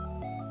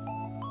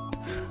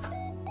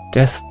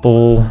death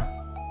ball.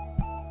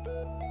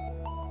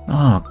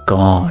 Oh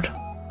god.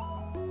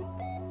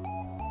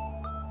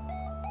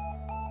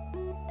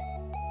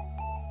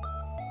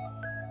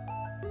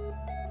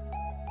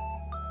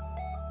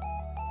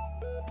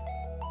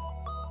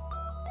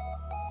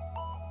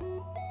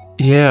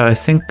 Yeah, I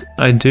think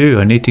I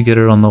do. I need to get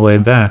it on the way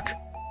back.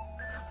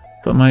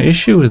 But my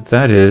issue with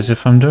that is,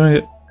 if I'm doing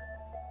it...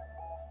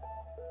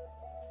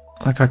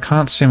 Like, I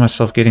can't see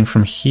myself getting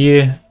from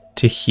here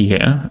to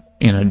here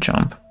in a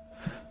jump.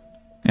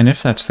 And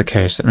if that's the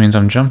case, that means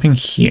I'm jumping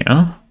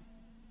here.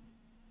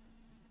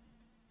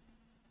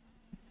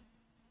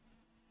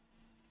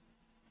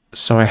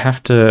 So I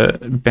have to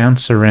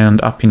bounce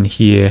around up in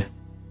here.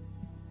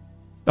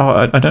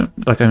 Oh, I don't...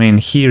 Like, I mean,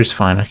 here is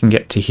fine. I can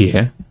get to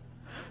here.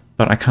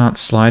 But I can't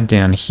slide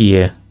down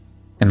here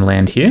and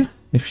land here,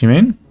 if you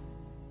mean.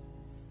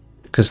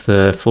 Because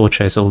the floor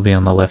chaser will be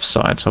on the left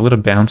side. So I've got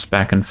to bounce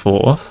back and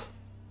forth.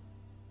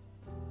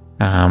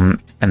 And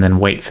then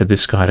wait for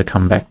this guy to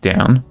come back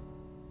down.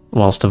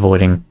 Whilst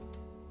avoiding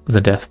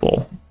the death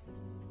ball.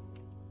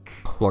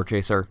 Floor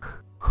chaser.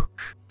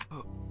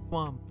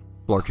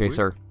 Floor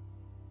chaser.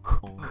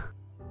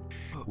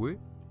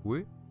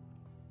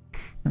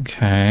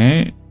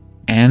 Okay.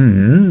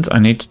 And I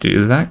need to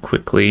do that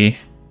quickly.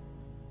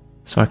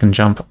 So I can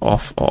jump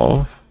off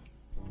of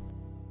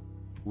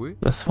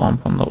the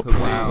thwomp on the...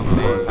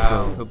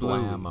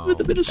 With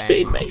a bit of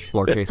speed, mate.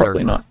 Floor But chaser.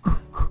 probably not.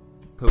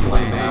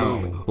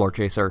 Floor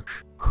chaser.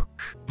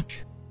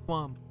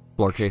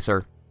 Floor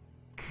chaser.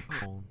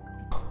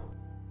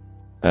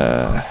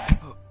 Floor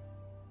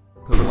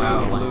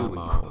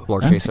I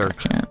don't chaser.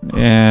 think I can.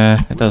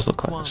 Yeah, it does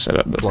look like a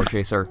setup, Floor but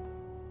chaser.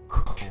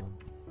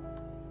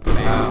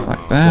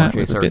 like that,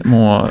 with a bit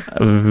more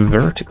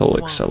vertical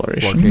Floor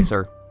acceleration.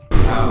 chaser.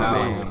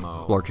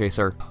 Floor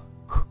chaser.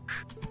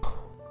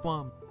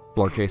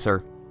 Floor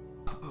chaser.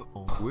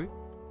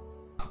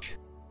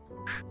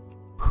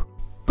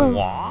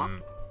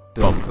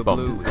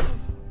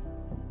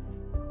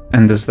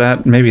 And does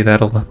that, maybe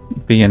that'll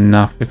be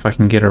enough if I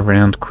can get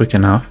around quick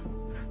enough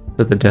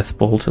for the death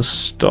ball to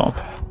stop.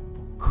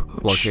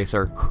 Floor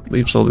chaser.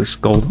 Leaves all this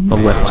gold on the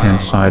left-hand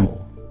side,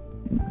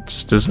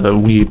 just as a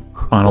weird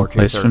final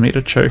place for me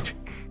to choke.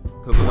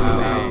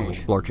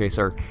 Floor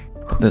chaser.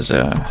 There's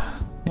a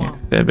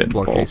fair bit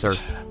Floor involved. chaser.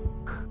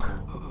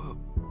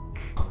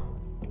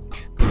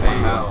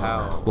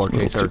 Floor A little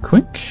chaser. too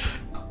quick.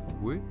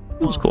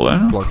 Let's call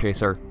that. Floor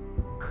chaser.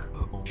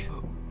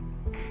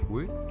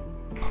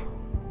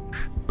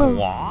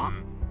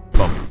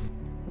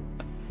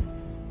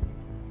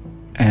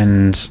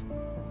 And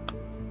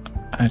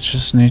I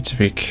just need to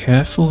be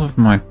careful of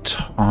my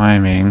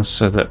timing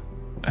so that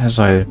as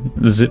I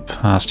zip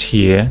past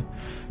here,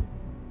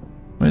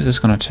 where's this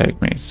going to take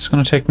me? Is this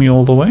going to take me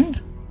all the way?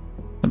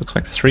 It looks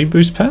like 3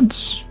 boost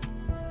pads.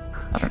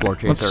 I don't know. Floor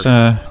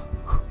chaser.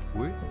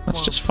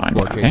 Let's just find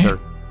Floor out. Eh? chaser.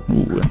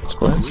 Ooh, that's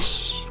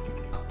close.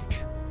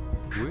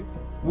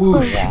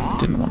 Whoosh.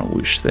 Didn't want to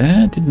whoosh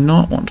there. Did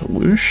not want to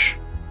whoosh.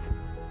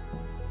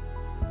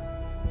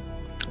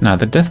 No,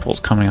 the death ball's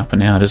coming up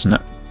and out, isn't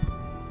it?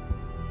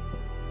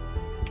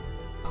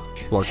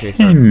 Floor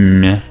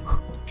chaser.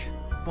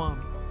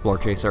 Floor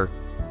chaser.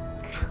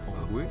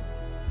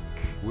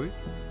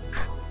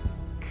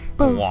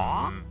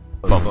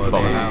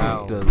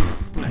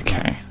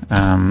 Okay.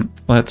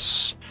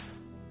 Let's.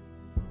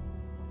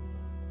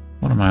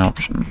 What are my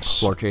options?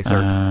 Floor chaser.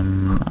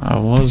 I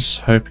was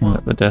hoping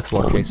that the death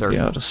Floor ball would chaser. be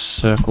able to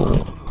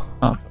circle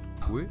up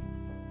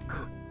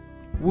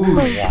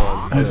Whoosh.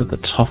 over the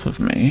top of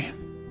me.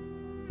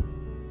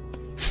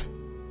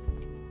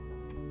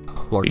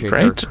 Floor It'd be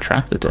chaser. great to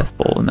trap the death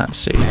ball in that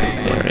C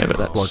area, but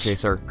Floor that's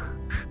chaser.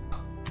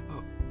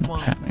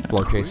 not happening. I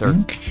Floor don't chaser.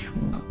 think.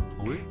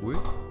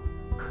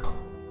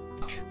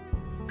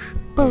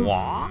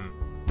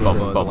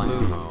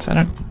 Is that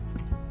it?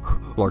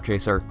 Floor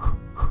chaser.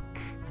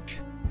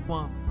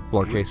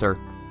 Floor chaser.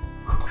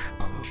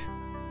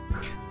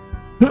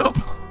 Yeah.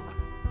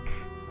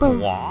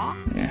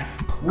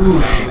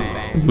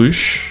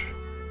 Whoosh.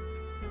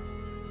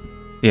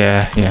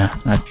 Yeah.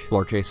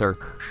 Floor chaser.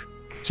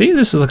 See,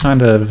 this is the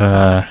kind of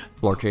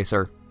Floor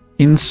chaser.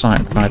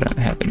 insight that I don't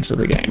have into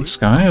the game,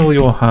 Sky. All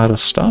your harder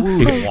stuff,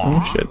 you get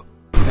bullshit.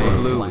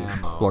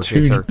 Floor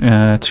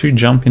chaser. Two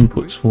jump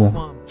inputs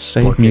will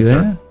save Floor me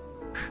chaser. there.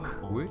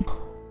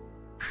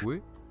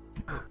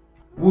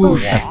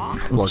 Whoosh.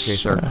 Oops, Floor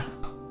chaser.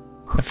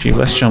 a few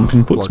less jump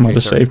inputs Floor might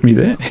have chaser. saved me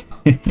there.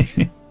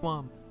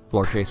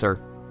 Floor chaser.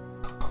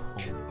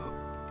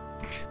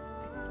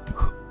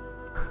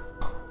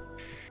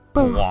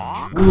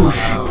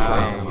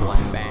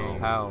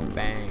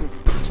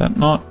 Is that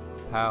not?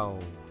 Pow.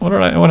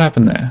 What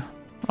happened there?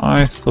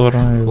 I thought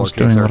I was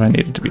Floor doing chaser. what I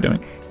needed to be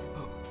doing.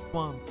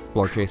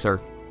 Floor chaser.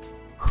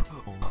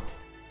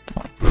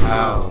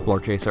 Floor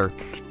chaser.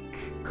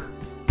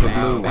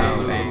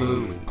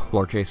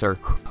 Floor chaser.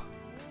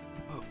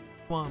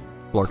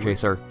 Floor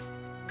chaser.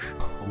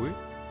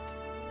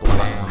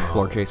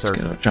 Floor Let's chaser.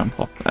 get a jump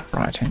off that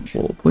right hand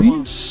wall,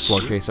 please.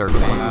 Floor chaser.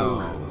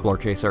 Floor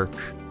chaser.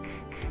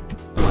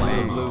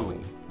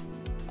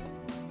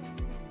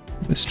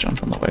 This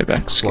jump on the way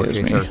back Floor scares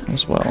me chaser.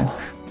 as well.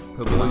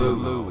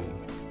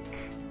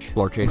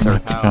 Floor I chaser.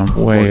 have to jump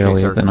way Floor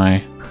earlier chaser. than I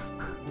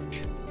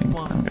think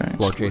I'm going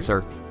Floor to.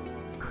 chaser.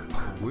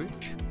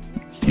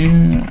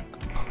 You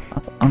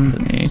up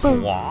underneath.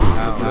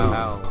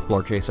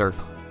 Floor chaser.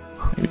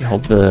 Maybe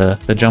hold the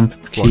jump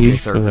Floor key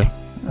chaser.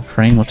 for a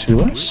frame or two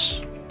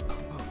less.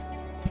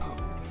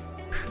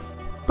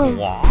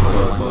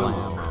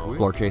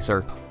 Floor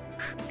chaser.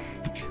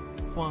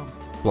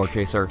 Floor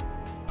chaser.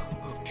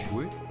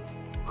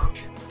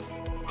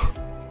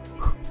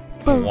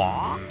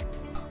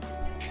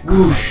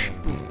 Whoosh.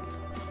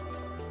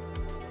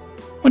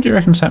 What do you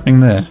reckon's happening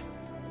there?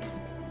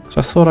 So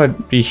I thought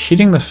I'd be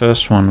hitting the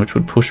first one, which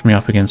would push me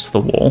up against the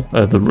wall,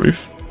 the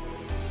roof.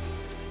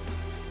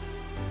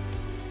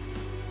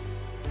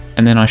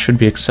 And then I should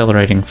be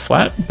accelerating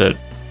flat, but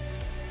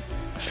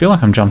I feel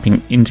like I'm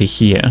jumping into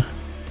here.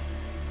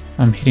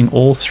 I'm hitting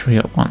all 3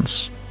 at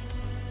once.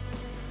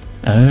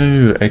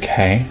 Oh,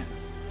 okay.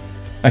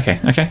 Okay,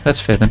 that's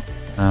fair then.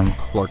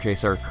 Floor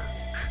chaser.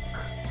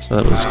 So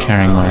that was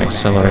carrying my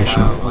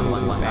acceleration.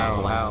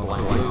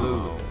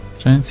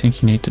 Don't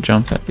think you need to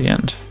jump at the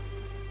end.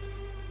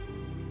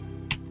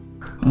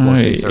 Oh,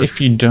 chaser.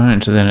 if you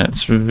don't, then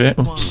it's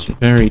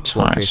very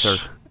Floor tight. chaser.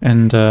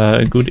 And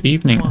good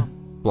evening,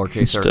 Floor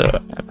chaser.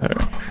 Mr.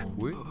 Apo.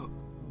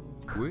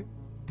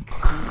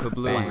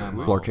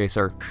 Floor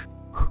chaser.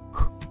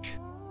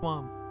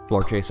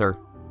 Floor chaser.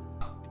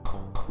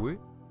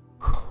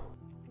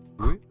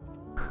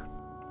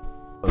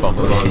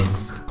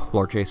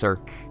 Floor chaser.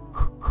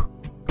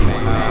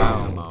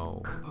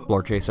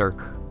 Floor chaser.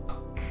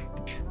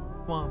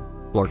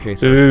 Floor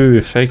chaser.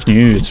 Ooh, fake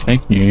news.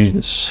 Maybe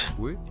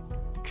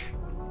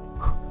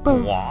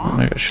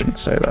I shouldn't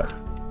say that.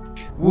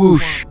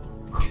 Whoosh.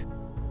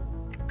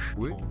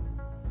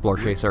 Floor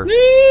chaser.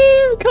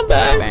 Come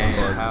back!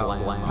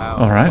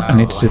 Alright, I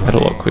need to do that a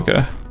lot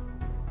quicker.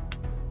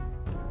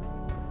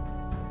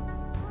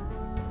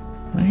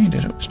 No, you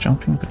did. It was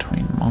jumping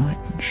between mines.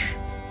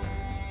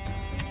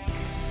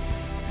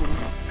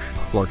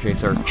 Floor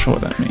chaser. Not sure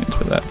what that means,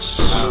 but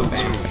that's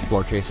okay.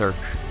 Floor chaser.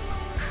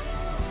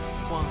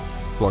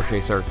 Floor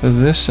chaser. For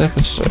this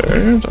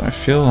episode, I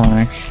feel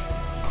like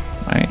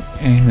my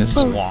aim is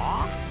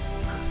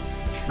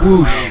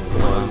Whoosh.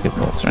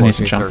 difficult, so I need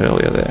to jump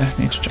earlier there.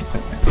 I need to jump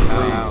earlier.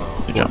 I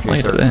need to jump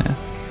later there.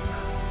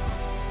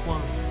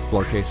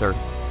 Floor chaser.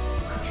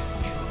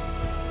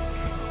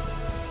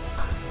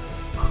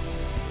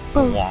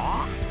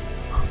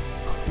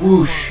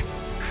 Whoosh.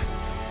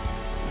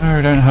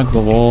 No, don't hug the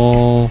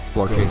wall.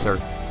 Floor chaser.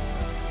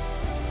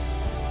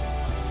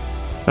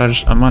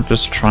 I might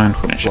just try and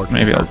finish Floor it.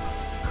 Maybe chaser.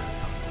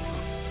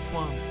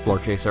 I'll. Floor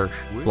chaser.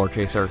 Floor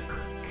chaser.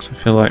 I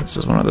feel like this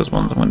is one of those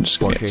ones I'm just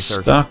gonna Floor get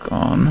chaser. stuck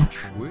on.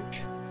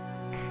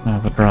 I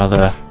would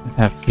rather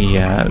have the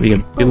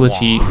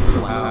ability to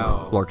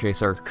Floor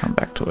chaser. come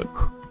back to it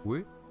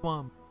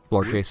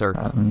Floor chaser.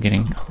 rather than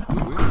getting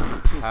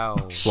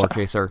Floor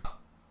chaser.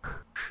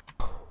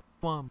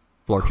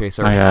 Floor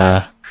chaser.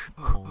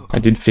 I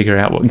did figure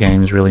out what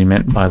games really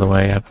meant, by the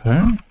way, I've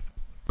heard.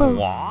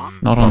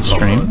 Not on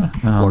stream.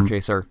 Floor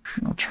chaser.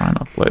 I'll try and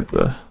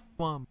upload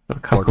a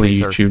couple of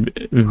chaser. YouTube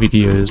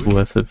videos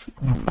worth of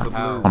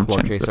Floor content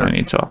that chaser. I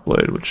need to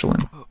upload, which will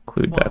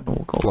include that.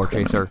 We'll call Floor it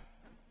demo. chaser.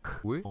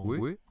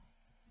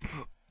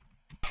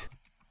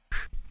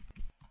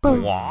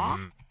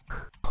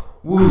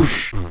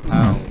 Whoosh.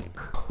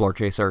 Floor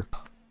chaser.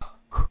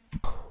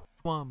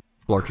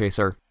 Floor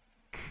chaser.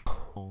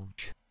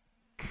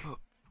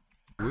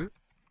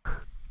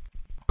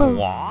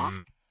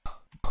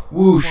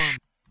 Whoosh.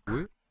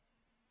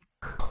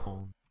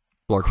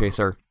 Floor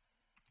chaser.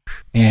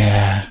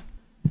 Yeah.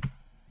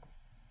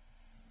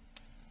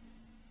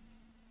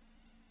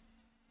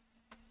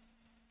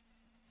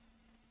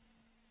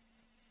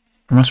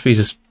 It must be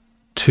just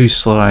too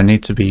slow. I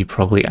need to be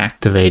probably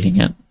activating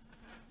it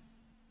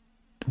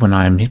when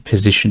I'm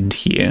positioned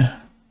here,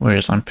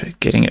 whereas I'm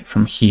getting it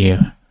from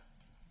here.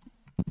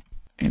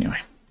 Anyway,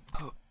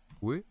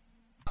 Floor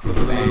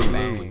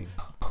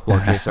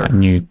chaser. I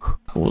knew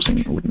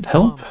pausing wouldn't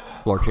help.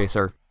 Floor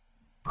chaser.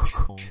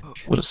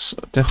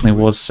 Definitely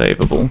was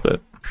savable,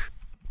 but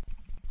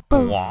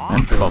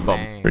I'm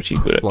pretty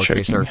good at Floor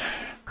choking. chaser.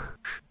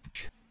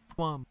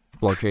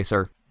 Floor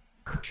chaser.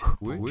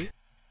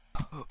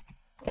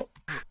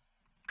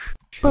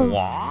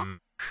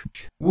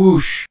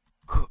 Whoosh.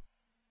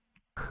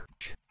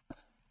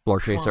 Floor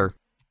chaser.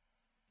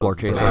 Floor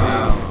chaser.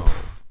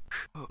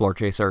 Floor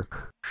chaser.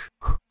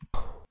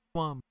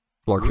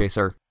 Floor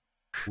chaser.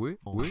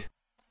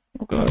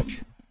 Oh god,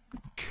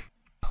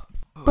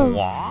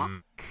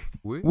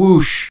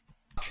 Whoosh.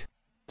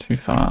 too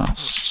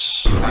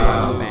fast.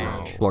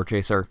 Floor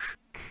chaser.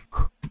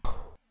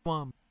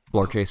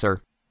 Floor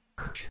chaser.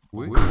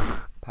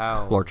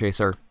 Floor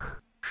chaser.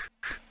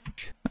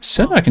 I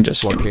said I can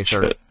just Floor finish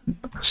chaser. it.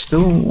 I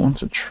still want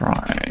to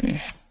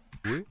try.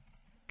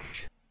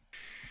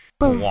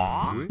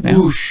 Now,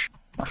 Whoosh.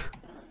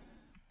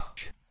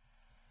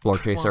 Floor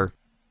chaser.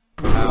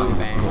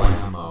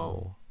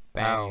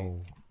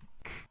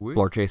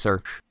 Floor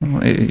chaser.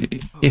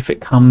 if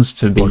it comes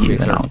to Floor be, then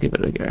chaser. I'll give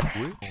it a go.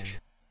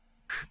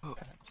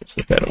 It's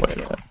the better way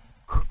to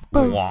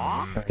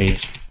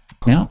raise.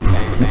 Now,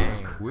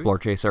 Floor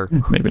chaser.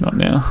 maybe not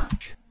now.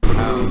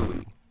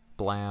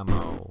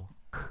 Blammo.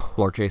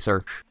 Floor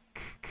chaser.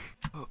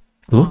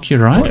 Look, you're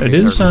right. It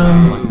is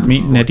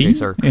Meet Floor Netty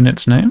chaser. in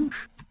its name.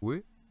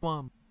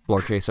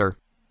 Floor chaser.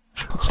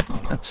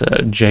 That's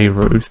a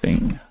J-Ro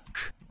thing,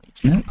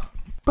 isn't it?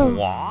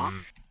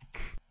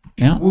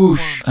 Now,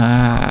 Whoosh.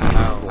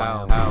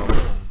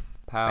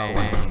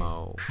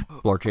 Blammo.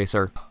 Floor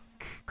chaser.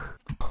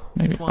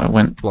 maybe if I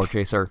went Floor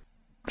chaser.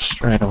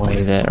 straight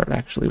away there, it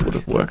actually would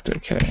have worked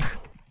okay.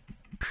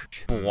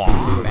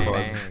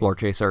 Floor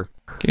chaser.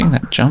 Getting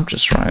that jump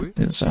just right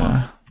is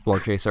Floor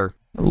chaser.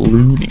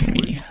 eluding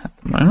me at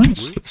the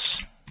moment.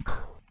 It's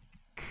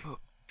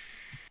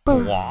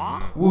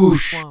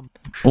Whoosh.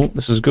 oh,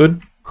 this is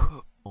good.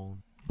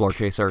 Floor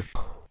chaser.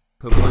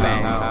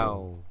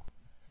 Blammo.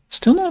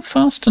 Still not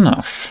fast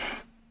enough.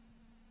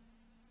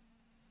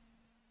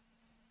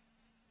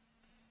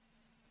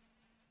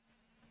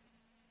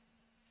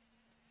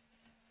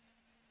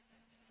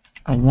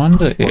 I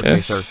wonder Floor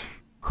chaser. if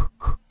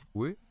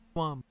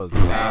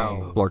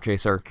Floor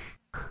chaser.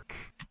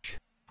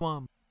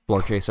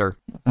 Floor chaser.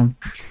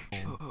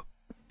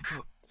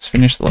 let's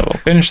finish the level.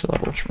 Finish the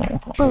level,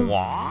 small.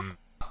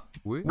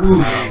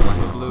 Whoosh.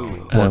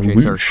 Floor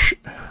chaser. Whoosh.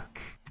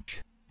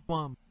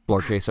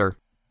 Floor chaser.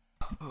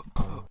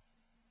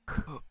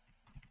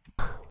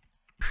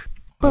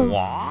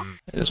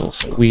 It is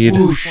also weird.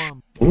 Whoosh.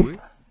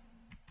 Oop,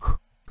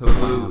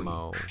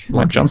 Blammo. my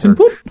Floor jump chaser.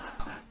 input.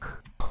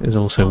 It is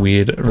also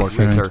weird Floor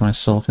referring chaser. to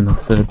myself in the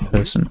third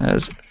person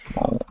as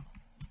small.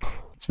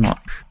 It's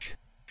not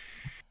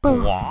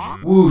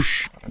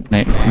Whoosh.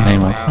 name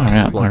I far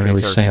out. Floor I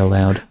really chaser. say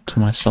aloud to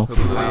myself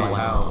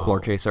Floor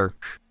chaser.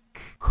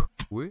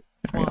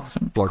 very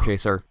often. Floor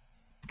chaser.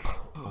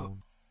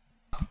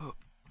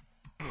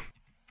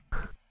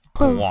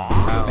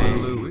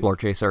 Floor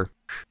chaser.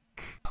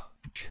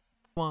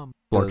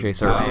 Floor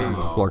chaser.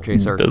 Floor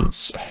chaser.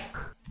 Does.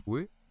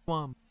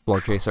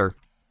 Floor chaser.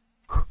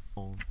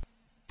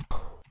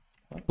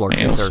 Floor He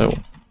chaser. also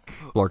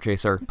Floor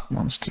chaser.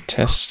 wants to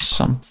test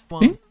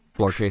something.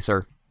 Floor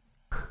chaser.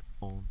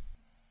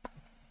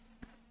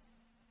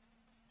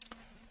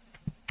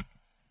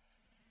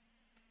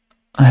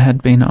 I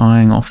had been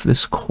eyeing off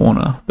this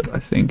corner, but I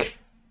think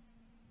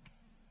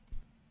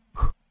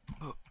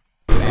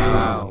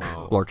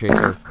Floor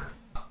chaser.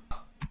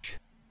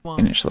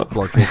 finish that.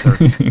 Floor chaser.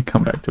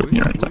 Come back to it in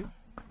your own time.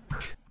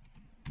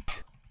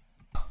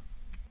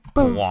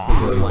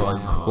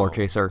 Floor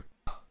chaser.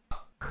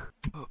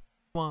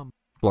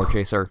 Floor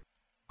chaser.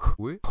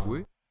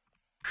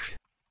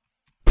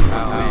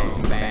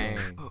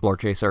 Floor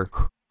chaser.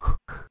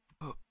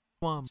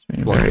 It's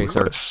been Floor very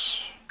chaser.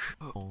 close.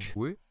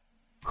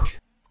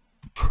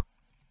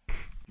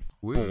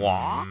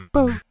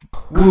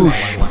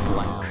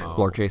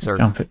 Floor chaser.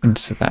 Jump it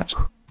into that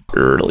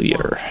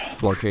earlier.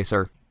 Floor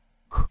chaser.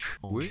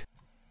 Whoosh.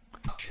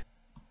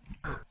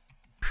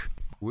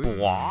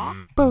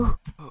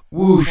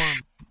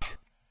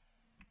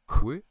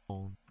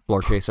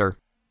 Floor chaser.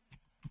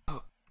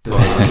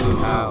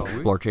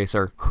 Floor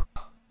chaser.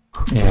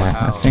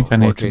 Yeah, I think I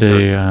need to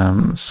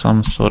do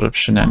some sort of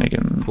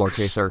shenanigans. Floor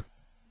chaser.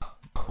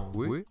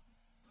 I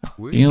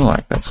feel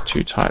like that's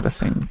too tight a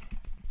thing.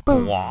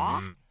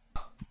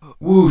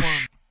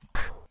 Whoosh.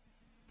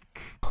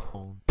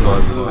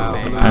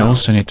 I I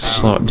also need to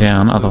slow it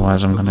down,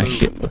 otherwise I'm gonna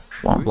hit the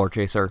thwomp. Floor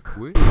chaser.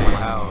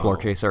 Floor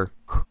chaser.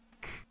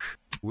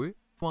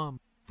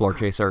 Floor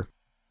chaser.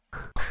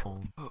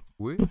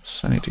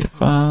 Oops, I need to get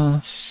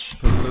fast.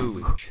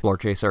 Floor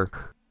chaser.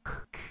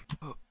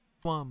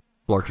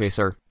 Floor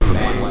chaser.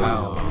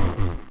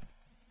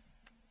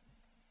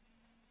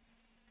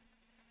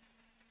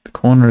 The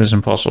corner is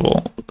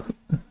impossible.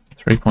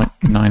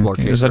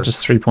 3.9k. Is that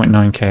just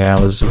 3.9k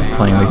hours of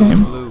playing the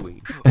game?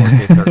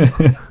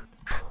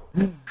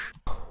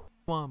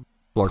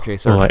 Floor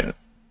chaser. Or like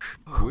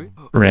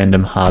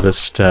random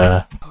hardest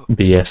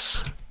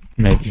BS,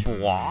 maybe.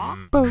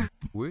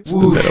 It's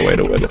the better way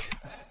to word it.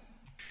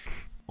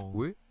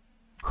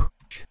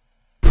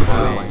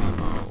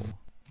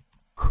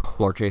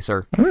 Floor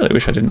chaser. I really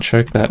wish I didn't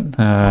choke that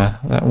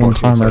that one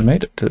time I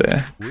made it to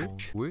there.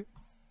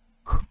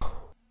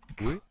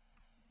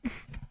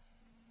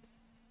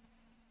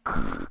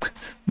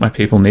 My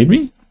people need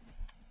me?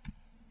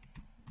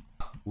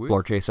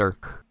 Floor chaser.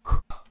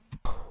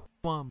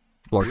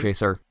 Floor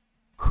chaser.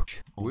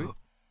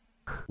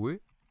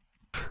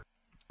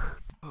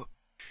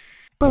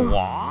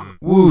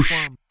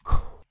 Whoosh.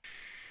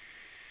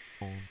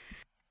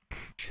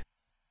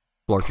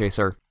 Floor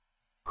chaser.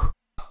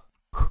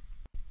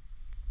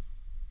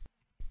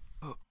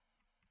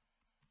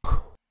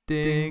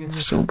 Ding.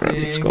 Still grab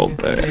this Ding, gold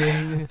though,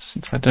 ding,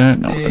 since I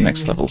don't know what the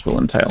next ding. levels will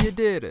entail. You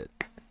did it.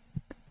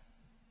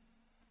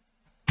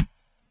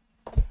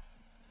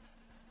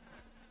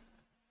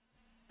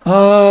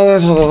 Oh,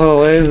 that's a lot of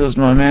lasers,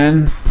 my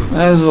man.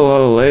 That's a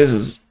lot of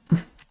lasers.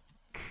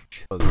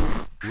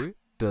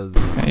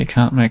 Okay, you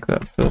can't make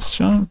that first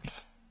jump.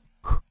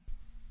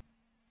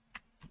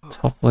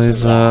 Top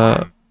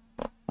laser.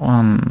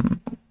 1,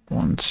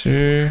 1,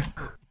 2.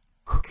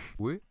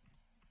 Go.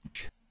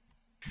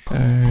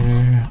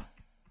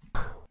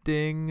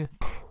 Ding.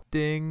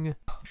 Ding.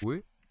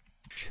 1,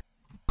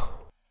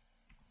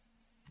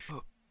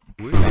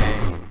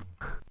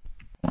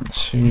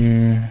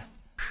 2.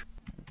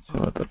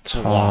 So at the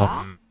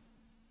top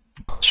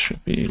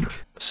should be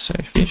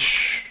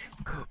safe-ish.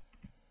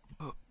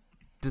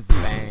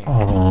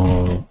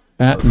 Oh,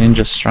 Fat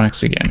Ninja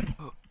strikes again.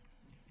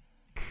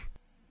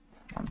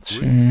 1,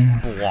 2.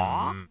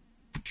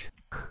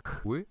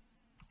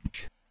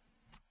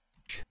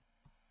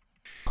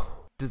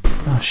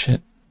 Oh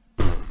shit.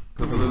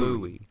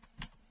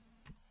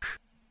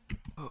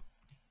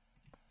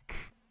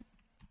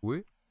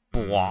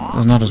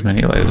 There's not as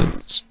many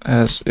lasers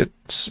as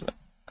it's.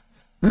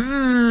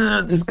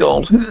 It's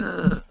gold.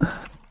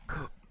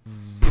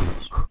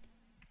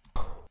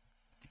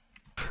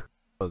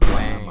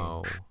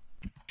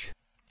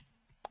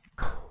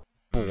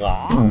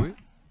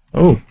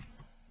 Oh,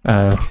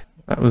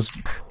 that was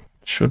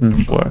shouldn't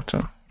have worked.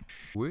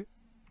 Okay,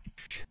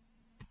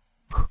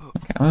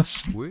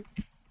 let's.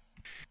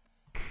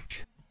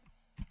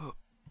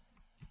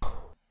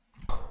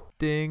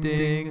 Ding.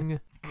 Ding.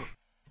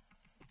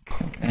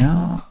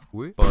 Yeah.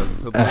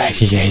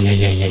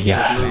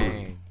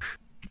 Yeah.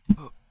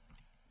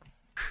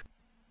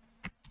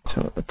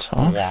 Two at the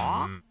top.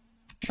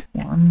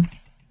 One.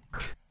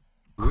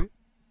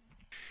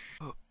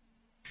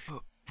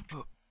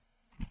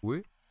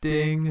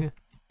 Ding.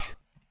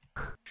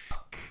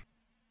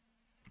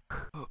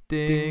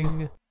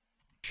 Ding.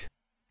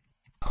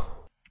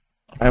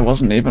 I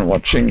wasn't even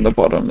watching the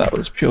bottom. That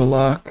was pure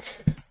luck.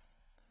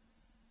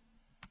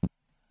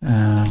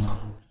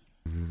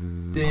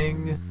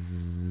 Ding.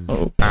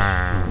 Oh.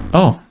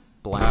 Oh.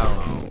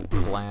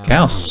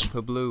 Gauss.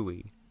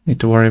 Kablooey. Need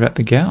to worry about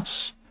the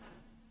Gauss.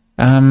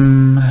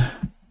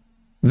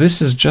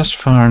 This is just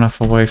far enough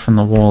away from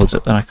the wall, is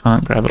it, that I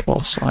can't grab it while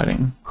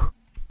sliding.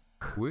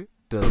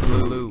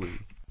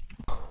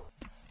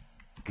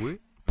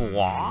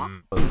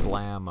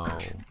 Blammo.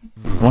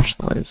 Watch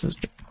the lasers.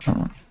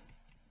 Come on.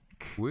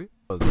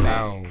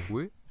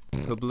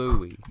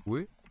 Kablooey.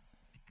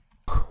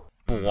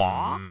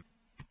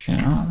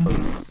 Yeah.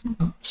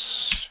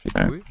 Oops. You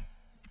know.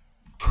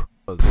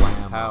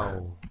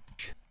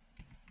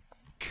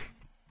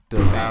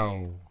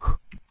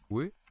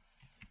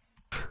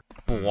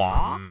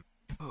 Blammo.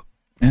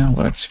 Yeah,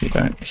 works if you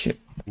don't hit.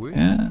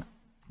 Yeah.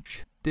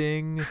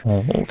 Ding.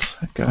 Hold.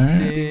 Go.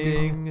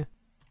 Ding.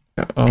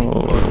 Go.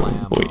 Oh,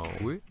 boy.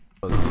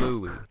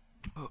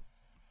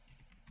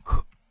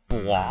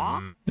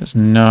 Just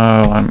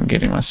know I'm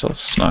getting myself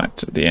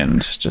sniped at the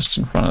end, just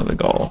in front of the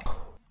goal.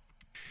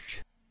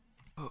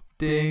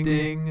 Ding.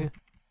 Ding.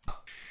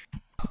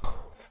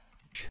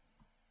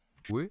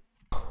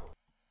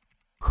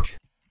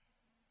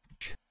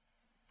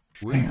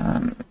 Hang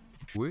on.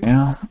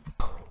 Yeah.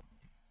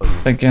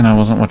 Again, I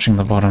wasn't watching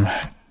the bottom.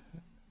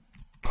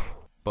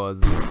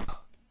 Buzz.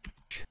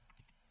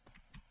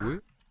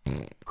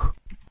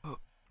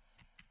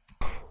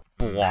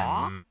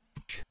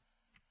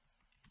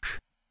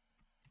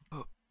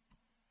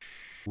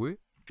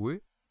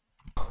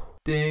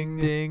 Ding.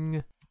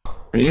 Ding.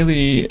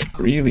 Really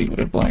would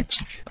have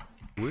liked.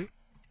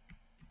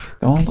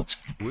 Oh,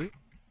 let's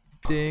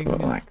Ding. go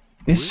like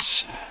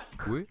this.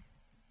 We're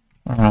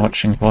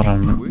watching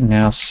bottom,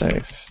 now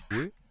safe.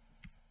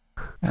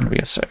 And we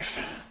are safe.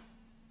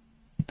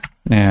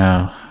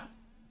 Now,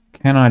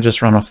 can I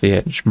just run off the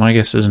edge? My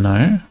guess is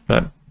no,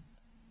 but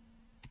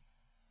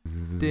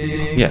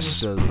Ding.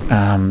 yes.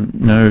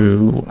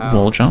 No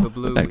wall jump,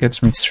 but that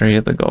gets me 3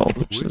 at the goal,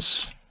 which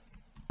is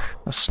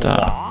a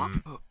start.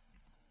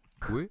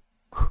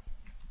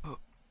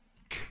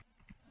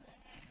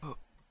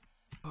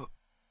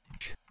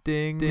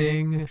 Ding.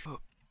 Ding.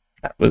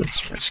 That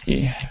was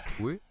risky.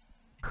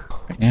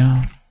 Right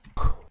now,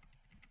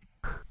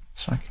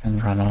 so I can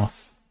run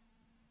off.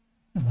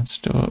 And let's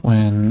do it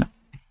when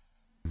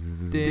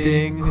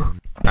Ding.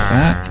 like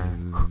that.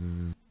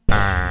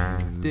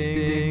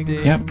 Ding.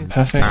 Ding. Yep,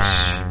 perfect.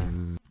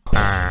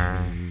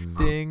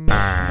 Ding.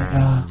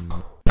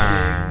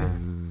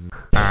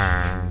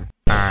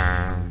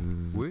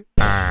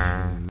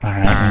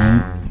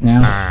 Alright,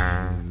 now.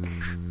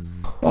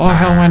 Oh,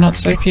 how am I not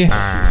safe here?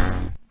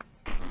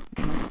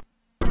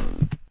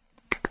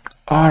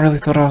 Oh, I really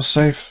thought I was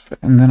safe,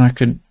 and then I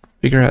could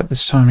figure out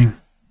this timing.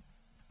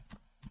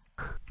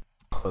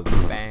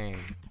 Bang.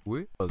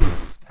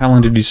 How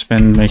long did you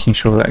spend making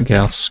sure that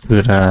Gauss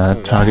could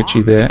target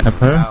you there,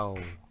 Apo?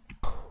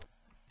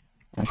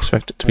 I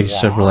expect it to be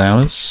several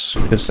hours,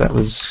 because that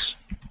was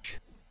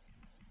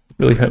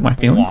really hurt my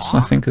feelings. I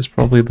think is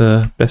probably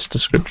the best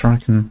descriptor I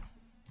can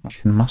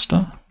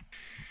muster.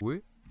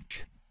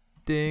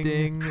 Ding.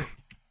 Ding.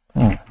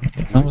 Oh, what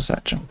the hell was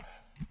that jump?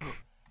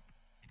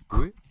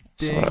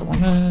 That's what I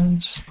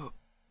wanted.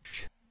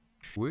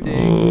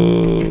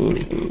 Ooh.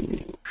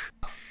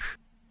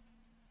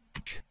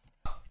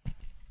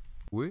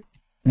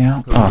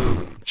 Now,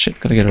 oh shit,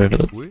 gotta get over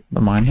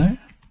the mine though.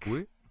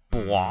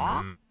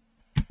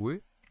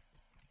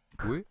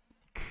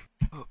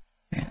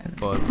 And,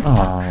 oh,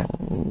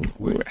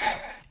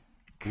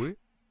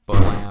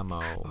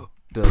 Blammo.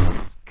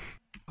 Does.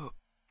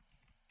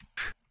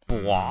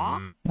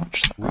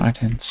 watch the right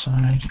hand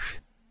side.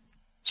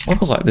 It's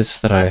levels like this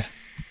that I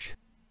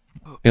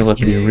feel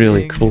it'd be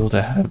really cool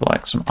to have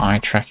like some eye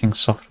tracking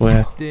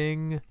software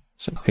Ding.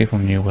 so people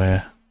knew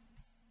where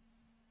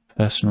the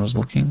person was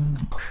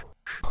looking.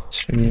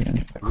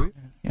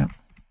 Yep.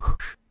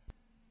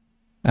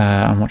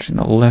 I'm watching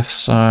the left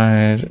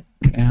side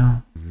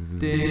now.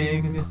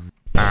 Ding.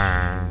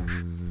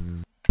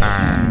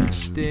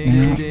 And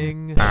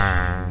Ding.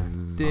 yeah.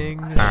 Ding.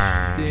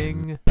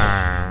 Ding.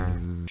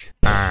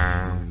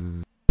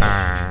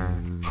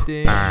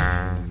 Ding.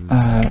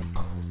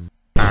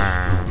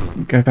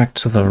 Go back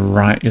to the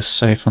right, you're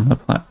safe on the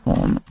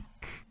platform.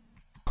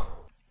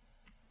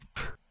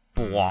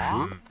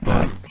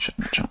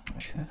 Shouldn't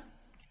jump here.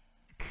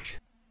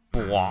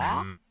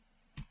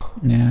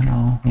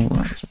 Now, oh,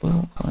 that's a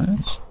little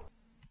close.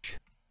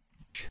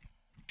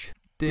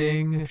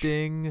 Ding.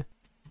 Ding.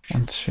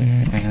 1, 2,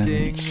 and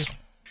Ding.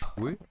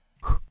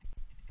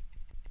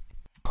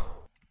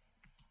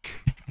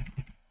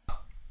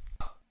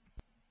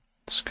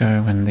 let's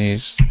go when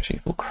these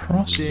people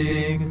cross.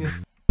 Ding.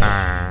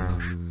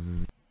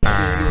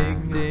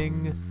 Ding. Ding.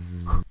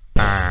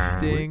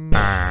 Ding.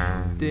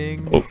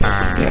 Ding. Oh,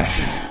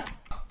 yeah.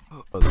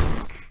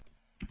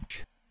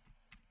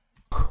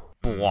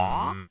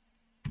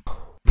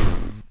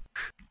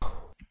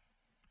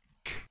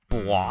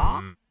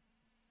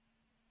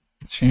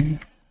 Two.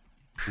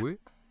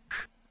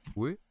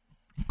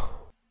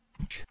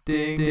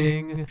 Ding.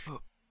 Ding.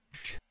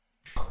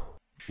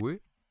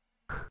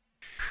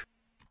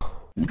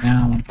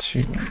 Now 1,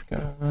 2,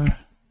 go.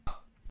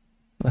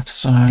 Left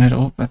side.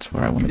 Oh, that's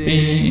where I want to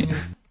be. Ding.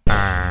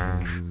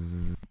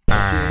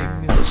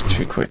 That was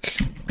too quick.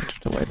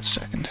 Needed to wait a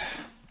second.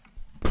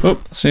 Oh,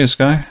 see you,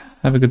 Sky.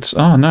 Have a good...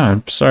 Oh,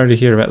 no. Sorry to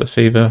hear about the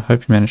fever.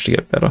 Hope you managed to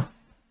get better.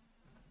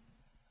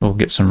 Or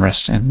get some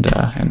rest and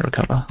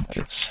recover. That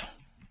is.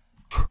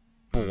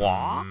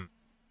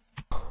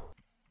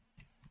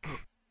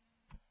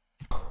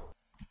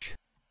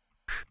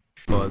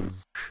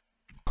 Buzz.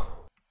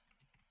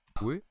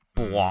 Whip.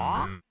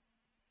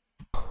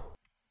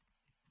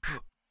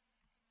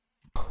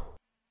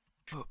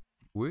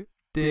 Whip.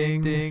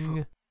 Ding.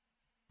 Ding.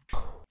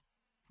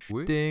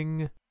 Whip.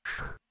 Ding.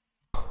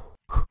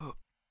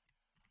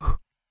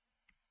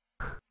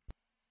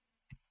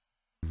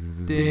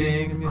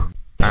 Ding.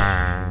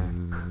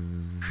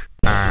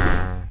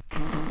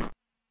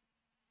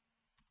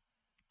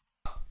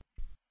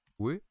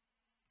 Whip.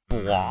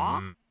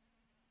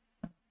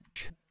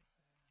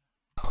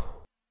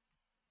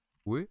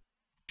 Whip.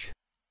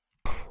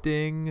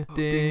 Ding.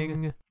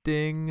 Ding.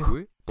 Ding.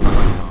 Whip.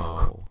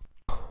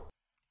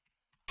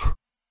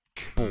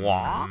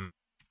 Wow.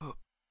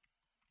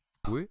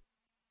 Whip.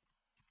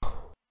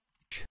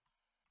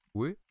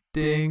 Whip.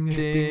 Ding.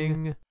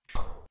 Ding.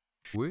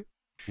 Whip.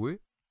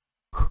 Whip.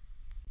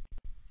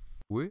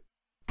 Whip.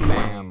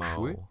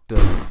 Bammo. Whip.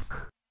 Does.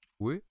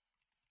 Whip.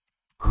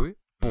 Whip.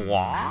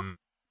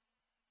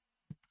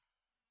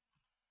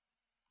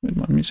 Where'd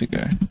my music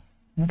go?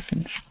 Not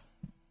finished.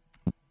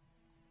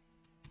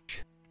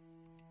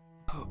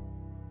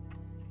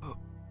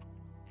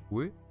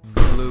 Whip.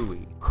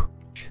 Bluey.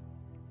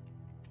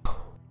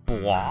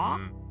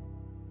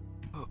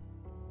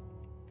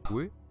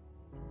 Whip.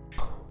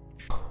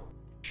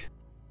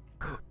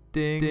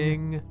 Ding.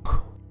 Ding.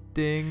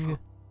 Ding.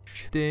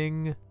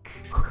 Ding.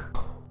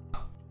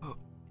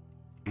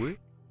 Whip.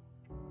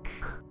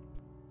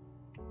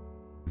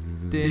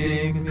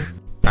 Ding.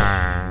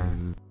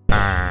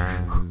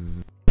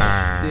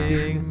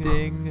 Ding.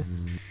 Ding.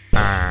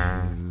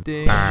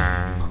 Ding.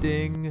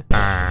 Ding.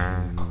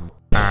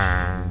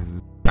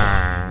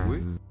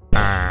 Whip.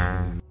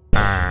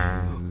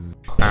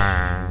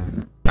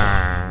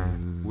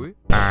 Whip.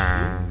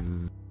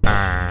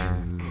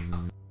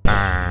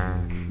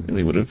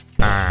 Really would have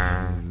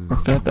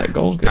preferred that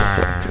gold get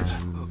collected.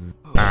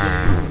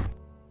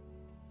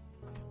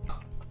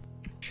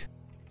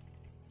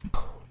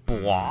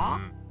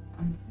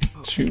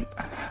 Shoot.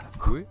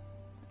 Whip.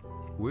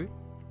 Whip.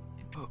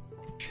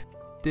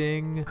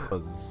 Ding.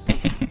 Buzz.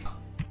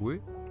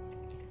 Whip.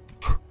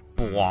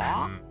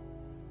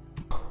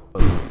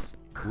 Buzz.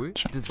 Whip.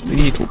 Just a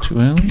little too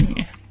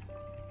early.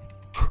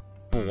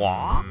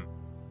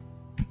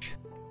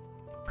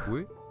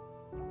 Whip.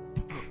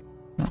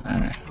 Not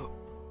that.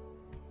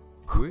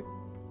 Whip.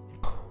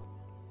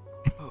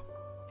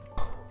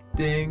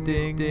 Ding.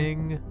 Ding.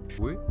 Ding.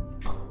 Whip.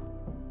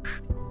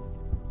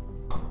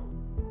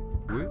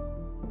 Whip.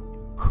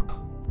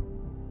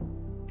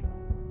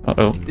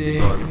 Uh-oh.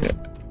 Ding. Yeah.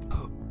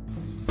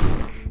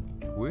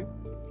 Whip.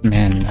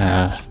 Man,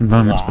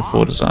 moments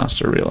before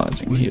disaster,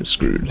 realizing he is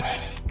screwed.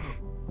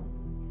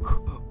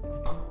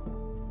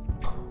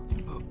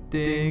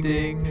 Ding.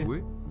 Ding.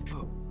 Whip.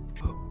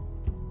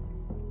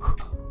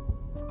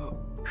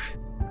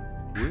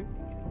 Whip.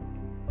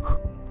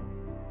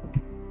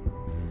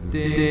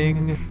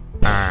 Ding.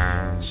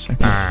 Second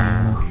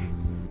pile.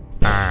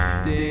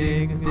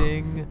 Ding.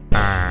 Ding.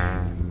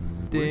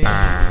 Ding.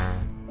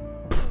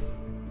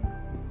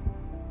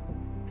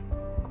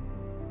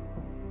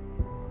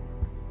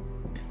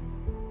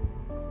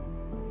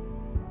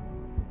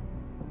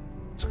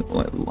 Let's go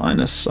like line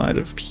aside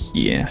of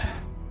here.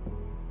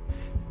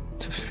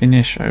 To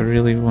finish, I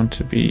really want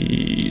to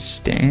be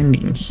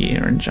standing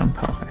here and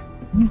jump up, I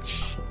think.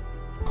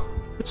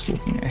 Just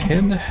looking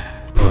ahead.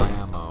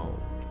 Blammo.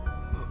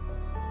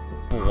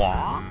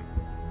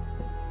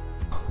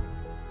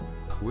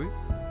 Whip.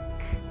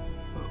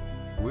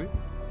 Whip.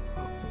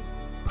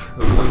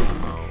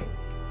 Kalumo.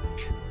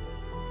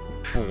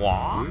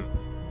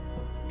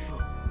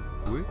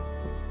 Whip. Whip.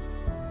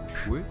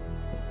 Whip.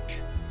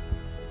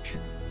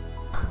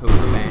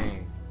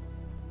 Bang.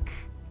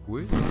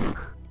 Whip.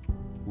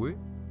 Whip.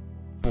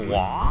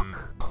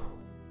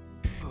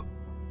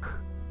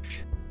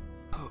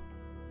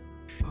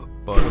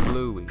 Butter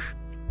Bluey.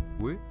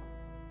 Whip.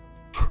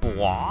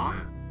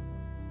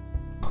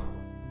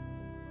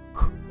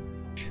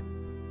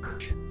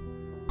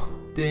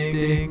 Ding.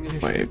 Ding.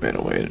 Way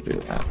better way to do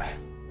that.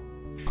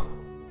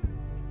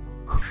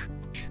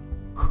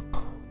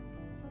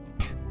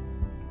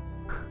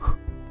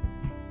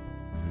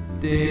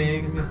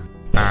 Ding.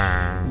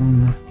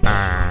 1,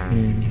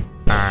 2,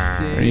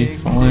 3,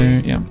 follow.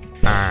 Yep.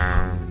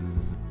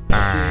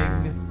 Ding.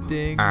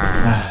 Ding.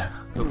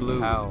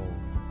 Kablooey. How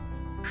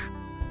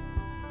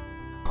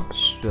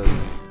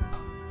does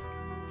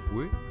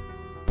whip?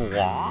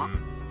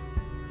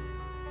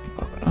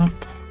 Pop it up.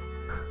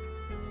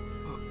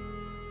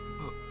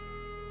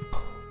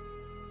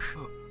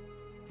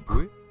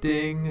 Whip.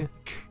 Ding.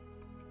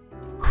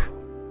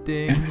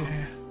 Ding.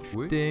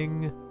 Whip.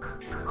 Ding.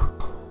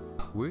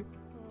 Whip.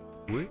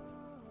 Whip.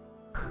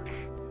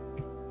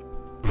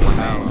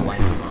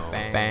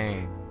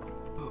 Bang.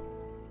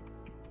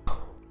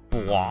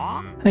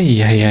 Bang. Hey,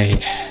 hey,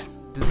 hey.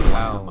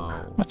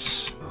 Disamo. What?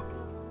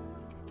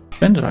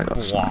 When did I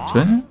got smoked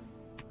there?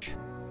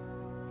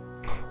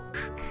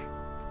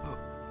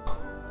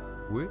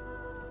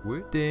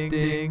 Ding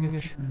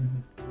ding.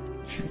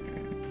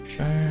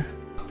 Okay.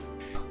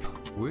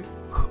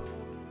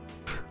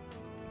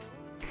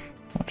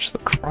 Watch the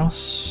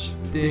cross.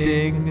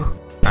 Ding.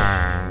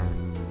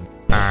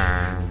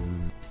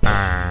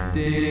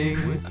 Ding.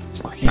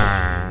 It's lucky.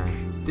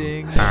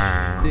 Ding.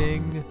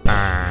 Ding.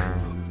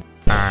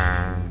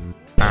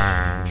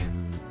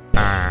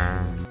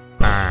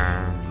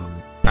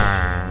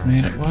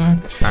 Made it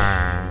work.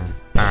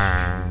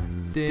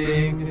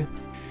 Ding.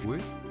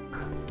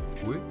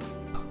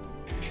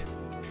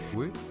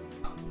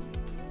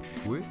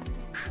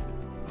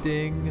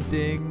 Ding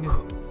ding.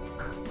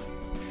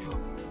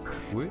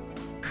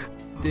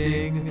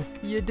 Ding.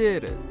 You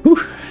did it.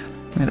 Whew.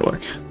 Made it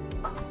work.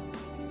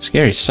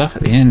 Scary stuff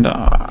at the end.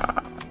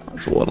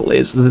 That's a lot of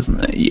lasers,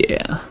 isn't it?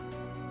 Yeah.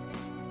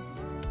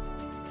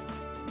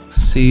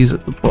 C's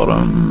at the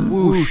bottom.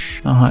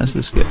 Whoosh. How high is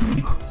this getting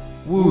me?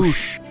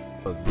 Whoosh.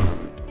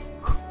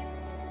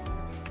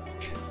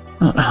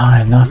 Not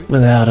high enough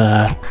without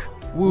a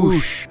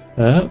Whoosh.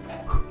 burp.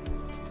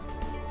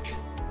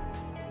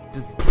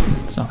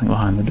 There's nothing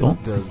behind the door.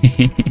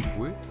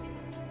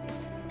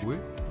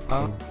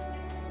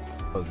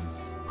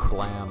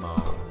 Clammo.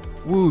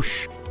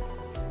 Whoosh.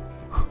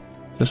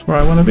 Is this where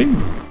I want to be?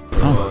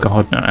 Oh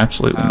god, no,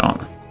 absolutely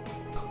not.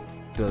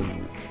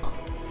 Does.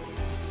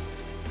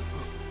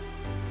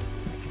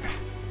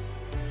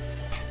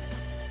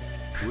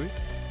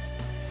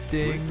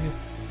 Ding.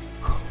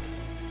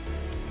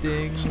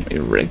 Ding. Some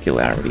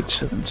irregularity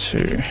to them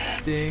too.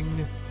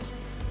 Ding.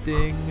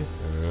 Ding.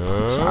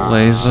 It's a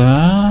laser.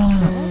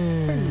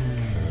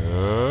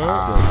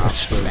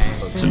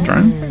 It's a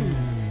drone.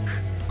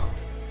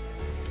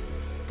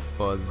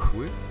 Buzz.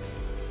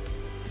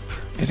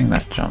 Getting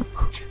that jump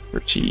is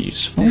pretty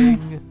useful.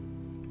 Ding.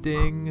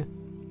 Ding.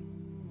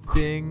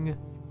 Ding.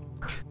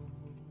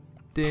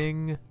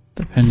 Ding.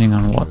 Depending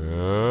on what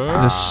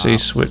this C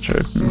switch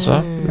opens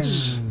up,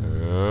 it's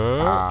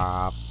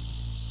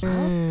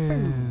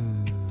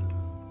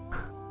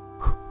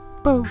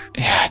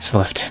yeah, it's the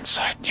left hand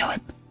side, knew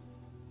it.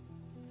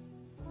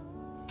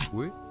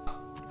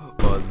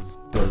 Buzz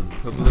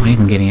does. I'm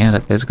even getting at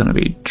it, there's gonna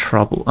be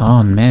trouble.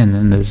 Oh man,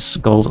 then there's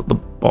gold at the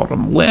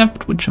bottom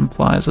left, which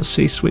implies a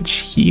C switch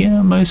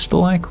here, most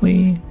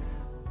likely.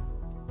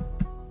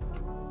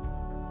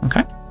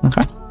 Okay,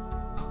 okay.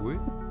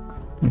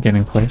 I'm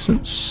getting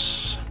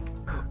places.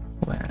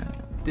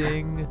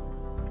 Ding.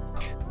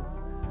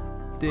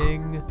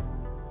 Ding.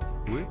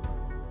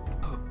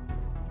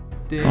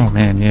 Ding. Oh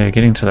man, yeah,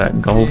 getting to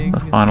that gold in the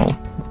final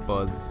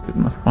Buzz.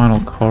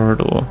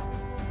 corridor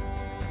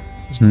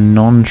is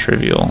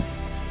non-trivial.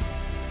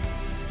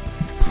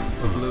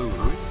 Blue.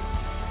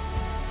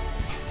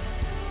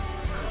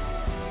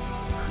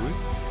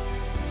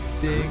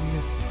 Ding.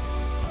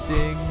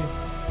 Ding.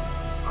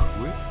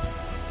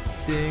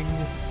 Ding.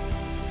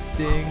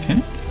 Ding.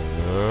 Okay.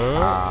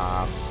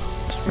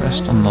 Let's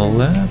rest on the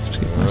left,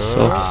 give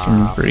myself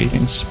some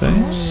breathing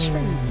space.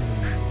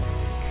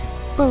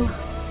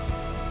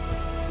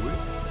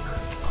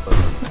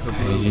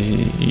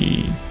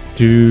 I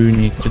do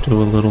need to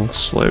do a little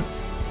slope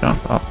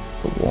jump up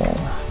the wall.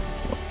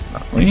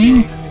 That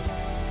way.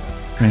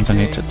 Means I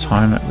need to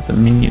time it with the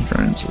mini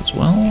drones as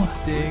well.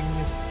 Ding.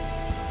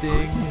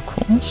 Ding. Of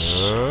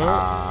course.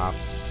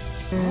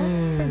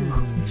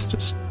 Let's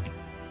just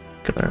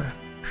go there.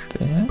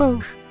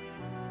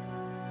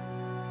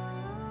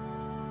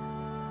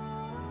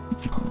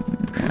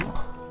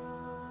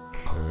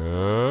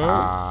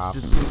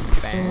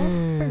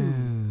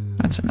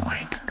 That's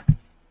annoying.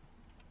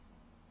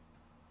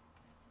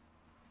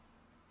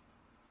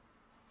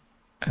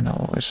 And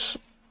I'll always...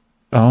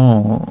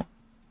 Oh.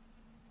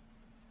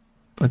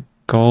 The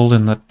gold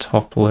in the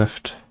top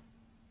left.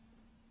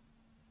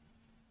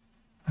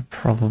 I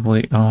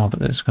probably... Oh, but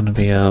there's going to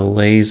be a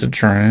laser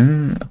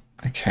drone.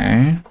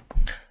 Okay.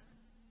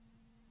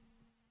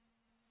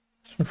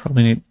 So I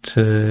probably need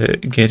to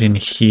get in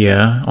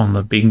here on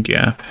the big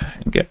gap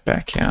and get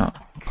back out.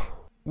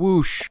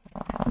 Whoosh.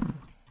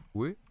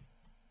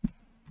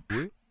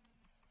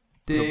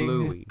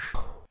 Ding.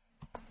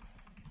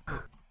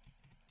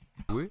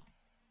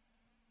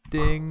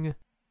 Ding.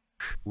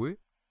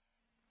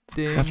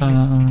 Ding.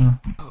 Ta-da.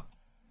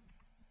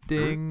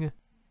 Ding.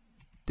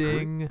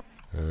 Ding.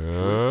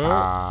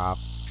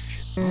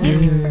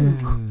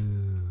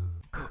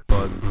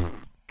 Buzz.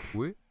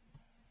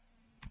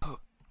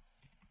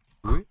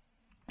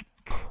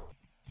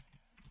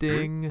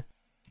 Ding.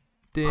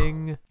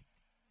 Ding.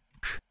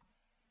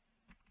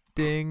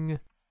 Ding.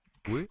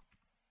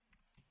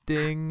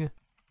 Ding.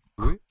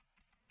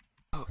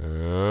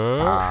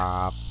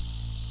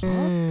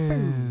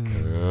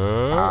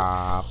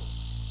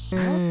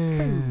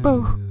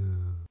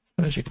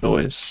 Suppose you could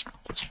always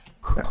just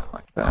go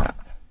like that.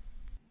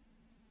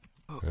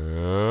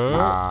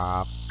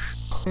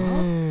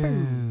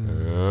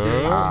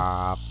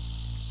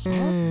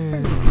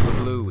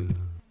 Bluey.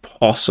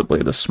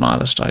 Possibly the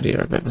smartest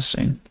idea I've ever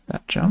seen,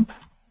 that jump.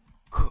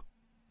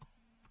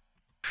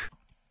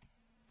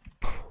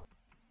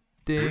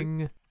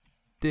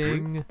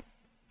 Ding.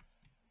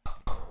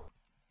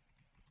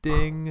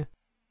 Ding.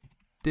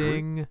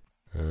 Ding.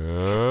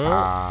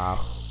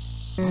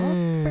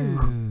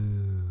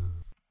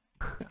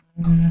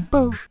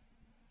 Boo.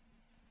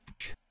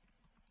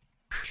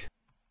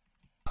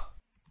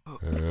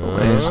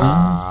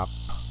 Laser.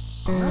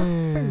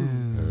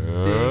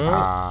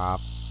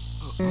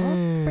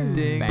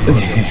 Ding.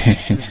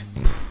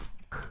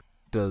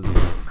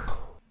 Does.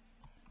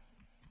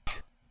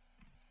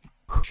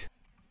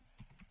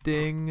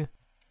 Ding.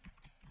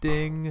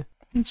 Ding.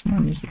 It's my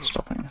music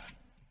stopping.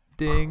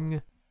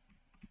 Ding.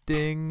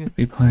 Ding.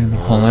 Be playing the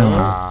whole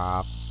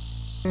hour.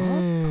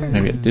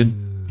 Maybe it did.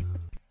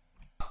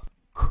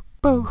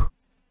 Boo.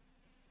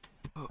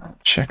 I'll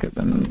check it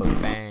then.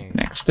 Bang.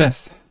 Next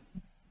death.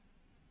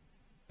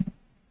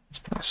 Let's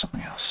play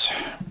something else.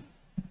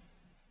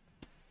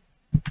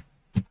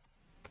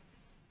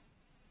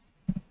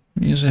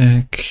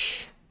 Music.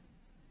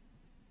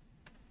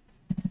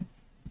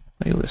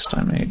 Playlist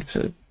I made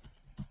for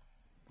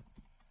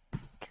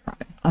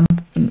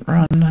Triumphant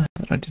Run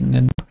that I didn't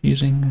end up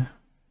using.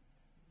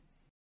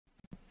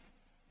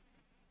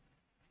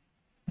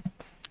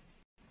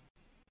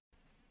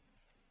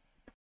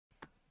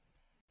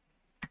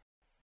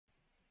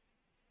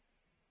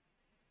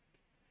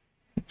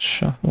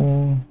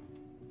 Shuffle.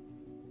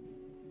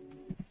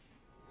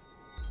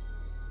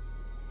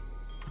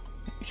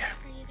 Yeah.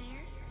 Are you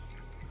there?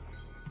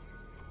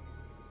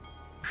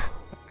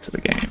 Back to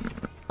the game.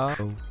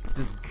 Oh.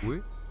 Does.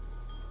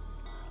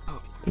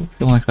 I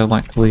feel like I'd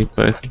like to leave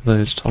both of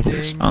those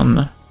toggles Ding.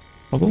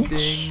 untoggled.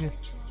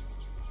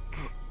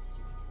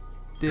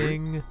 Ding.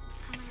 Ding.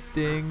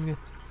 Ding.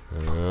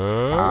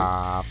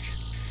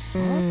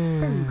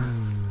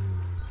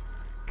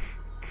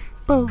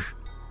 Boo.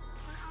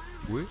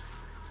 Where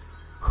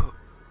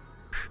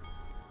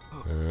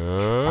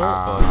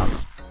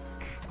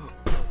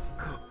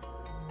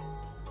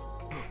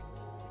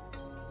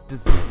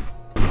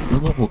We're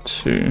level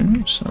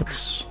 2, so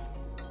that's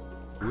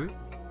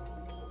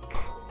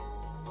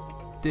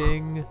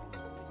Ding. the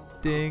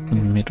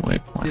Ding. midway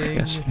point, I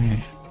guess.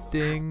 Yeah.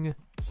 Ding.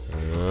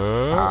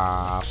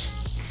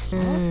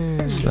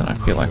 So then I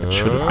feel like it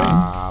should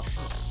have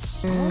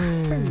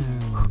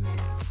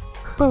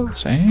Boo. been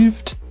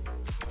saved.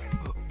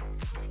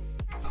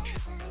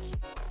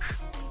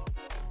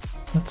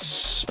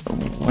 Let's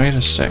wait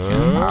a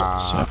second.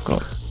 So I've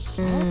got.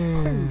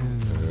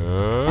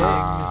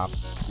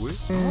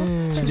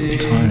 This is the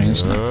timing,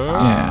 isn't it?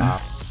 Yeah.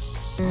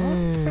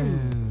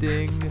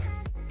 Ding.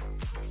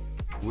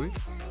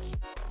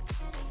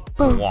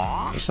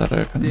 Is that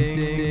open?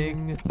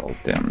 Ding. Hold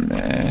down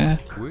there.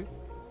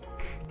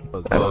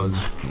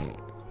 Buzz.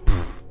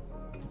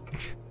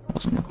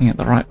 Wasn't looking at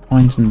the right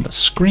point in the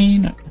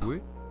screen.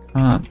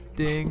 Can't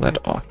Ding.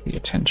 let off the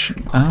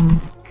attention. I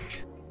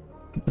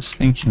was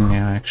thinking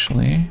now,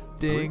 actually.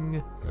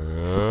 Ding.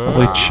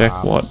 Probably check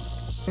what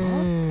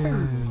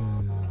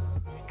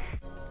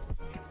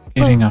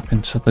getting up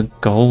into the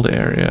gold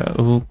area.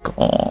 Oh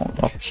god,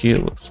 up here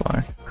looks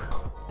like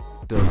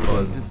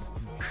Buzz.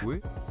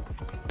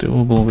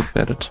 doable with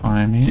better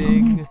timing.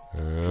 Ding.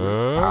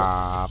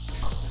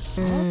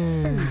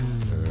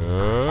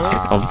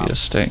 Take obvious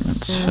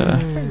statements for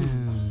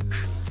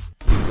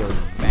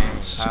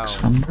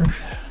 600.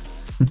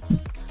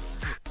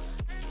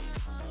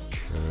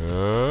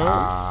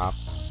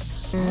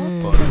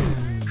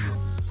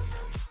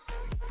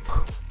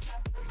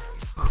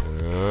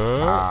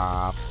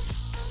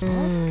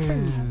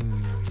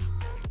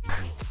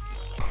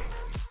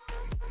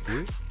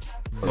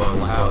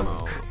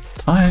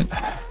 Tight.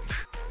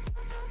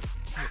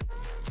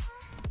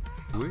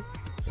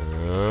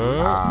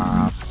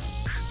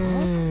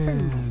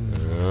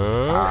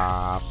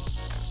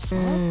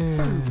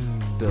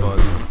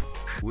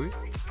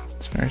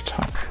 It's very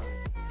tough.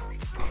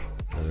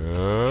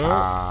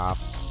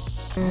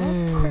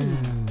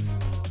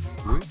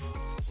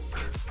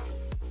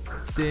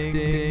 Ding.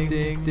 Ding.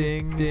 Ding.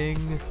 Ding.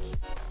 Ding.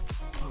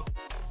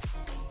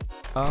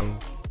 Oh.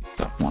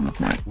 Got one of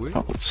my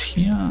bubbles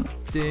here.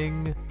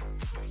 Ding.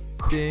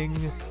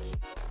 Ding.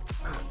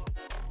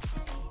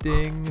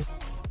 Ding.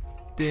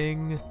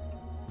 Ding.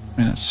 I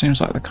mean, it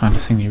seems like the kind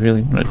of thing you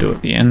really want to do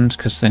at the end,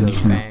 because then you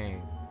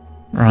can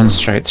run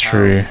straight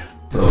through.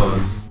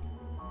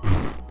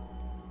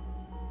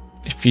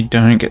 If you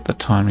don't get the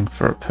timing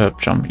for a perp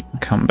jump, you can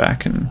come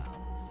back and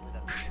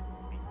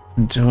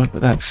do it,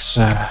 but that's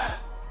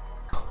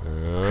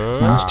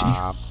nasty.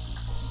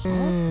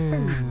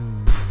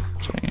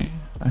 So yeah,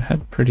 I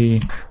had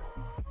pretty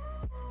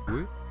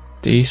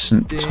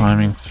decent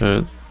timing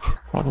for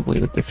probably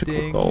the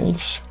difficult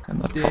goals in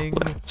the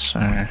top left,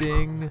 so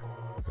Ding.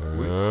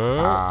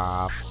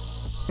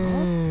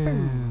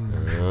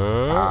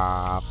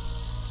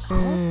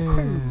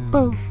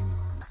 Boo.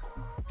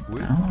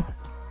 now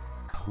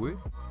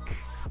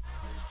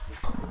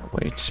I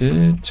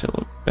waited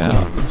till about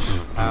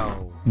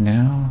Ow.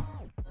 now,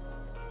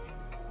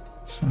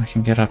 so I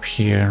can get up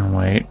here and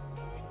wait,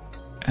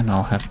 and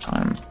I'll have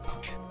time.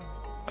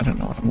 I don't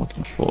know what I'm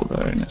looking for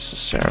though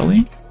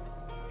necessarily.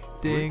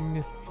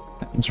 Ding.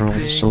 Things are all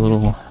just a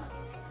little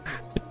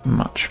bit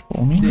much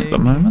for me at the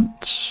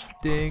moment.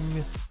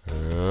 Ding.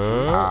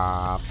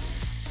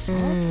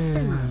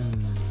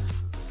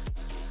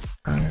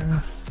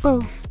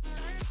 Go.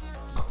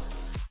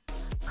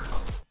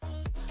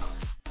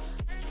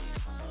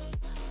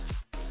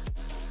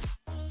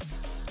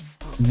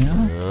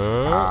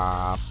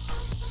 Yeah.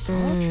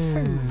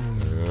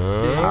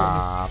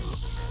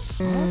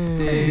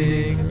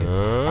 Ding.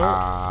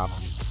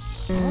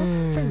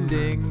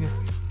 Ding.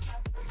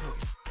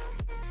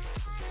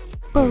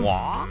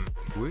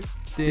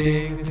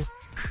 Ding.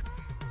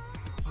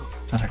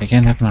 Done it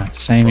again, haven't I?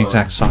 Same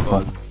exact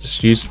cycle.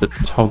 Just use the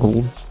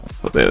toggle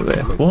that they're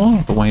there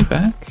for, the way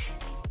back.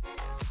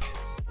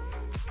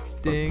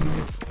 Ding.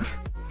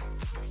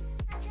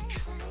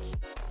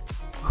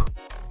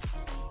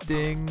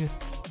 Ding.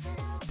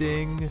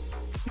 Ding.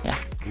 Yeah.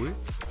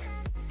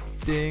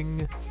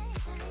 Ding.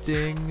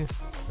 Ding.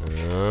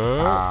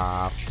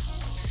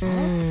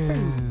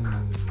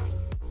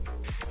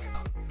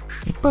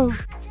 Boom.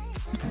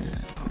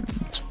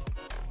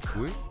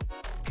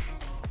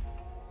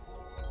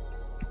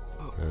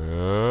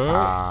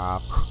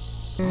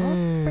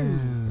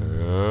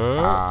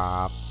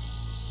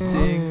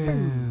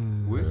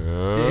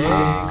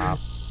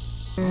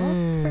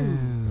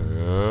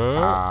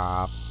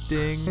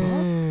 Ding.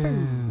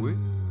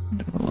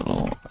 Do a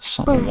little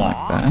something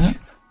like that.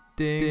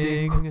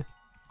 Ding.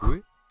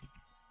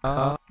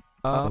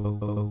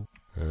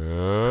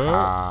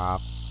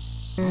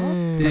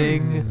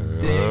 Ding.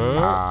 Ding.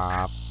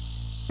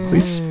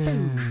 Please.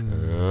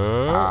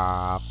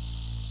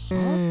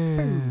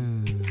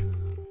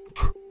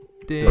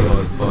 Ding.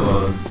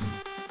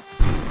 Buzz.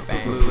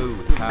 Blue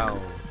cow.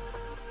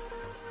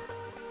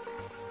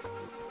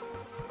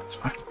 That's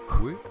fine.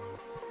 Quick.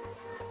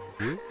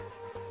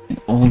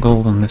 All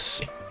gold on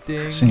this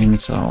Ding.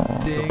 seems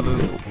all. Ding.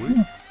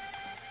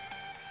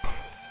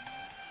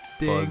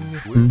 Ding.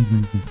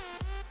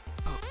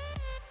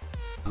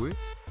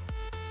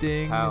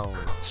 Ding.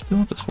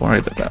 Still just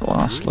worried that that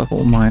last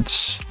level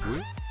might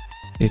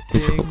be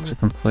difficult to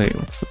complete.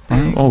 What's the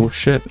plan? Oh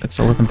shit, it's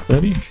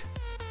 11:30.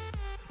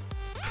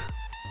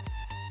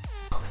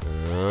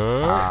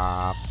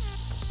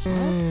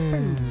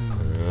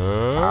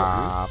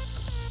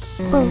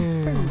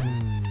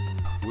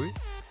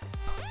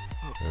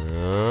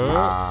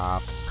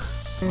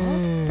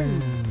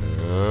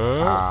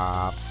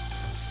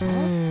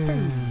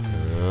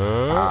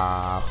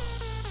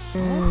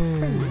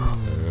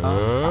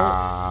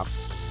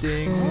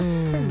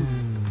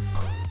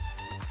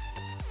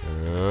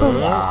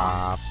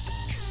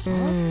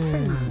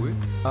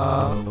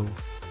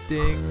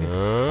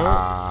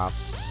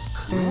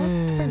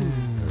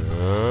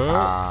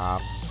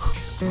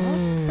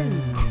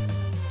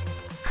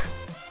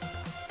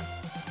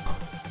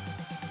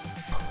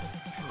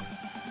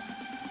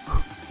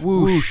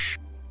 Whoosh.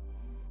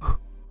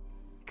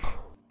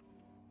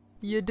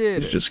 You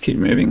did it. Just keep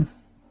moving.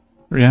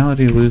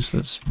 Reality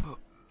loses.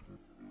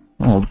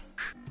 Oh.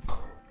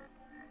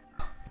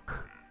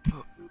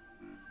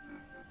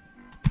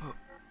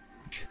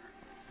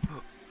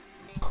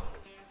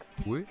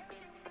 Wait.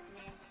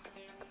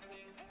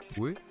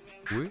 Wait.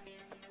 Wait.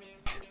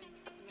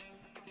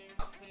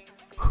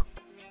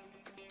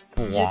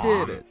 You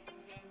did it.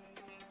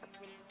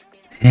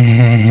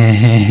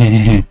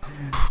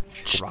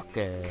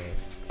 Rocket.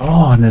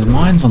 Oh, and there's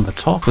mines on the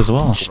top as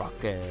well.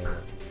 Rocket.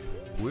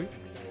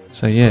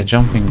 So yeah,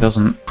 jumping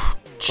doesn't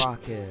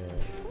Rocket.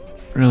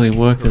 really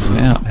work as an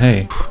out.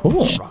 Hey,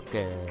 cool.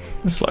 Rocket.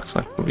 This looks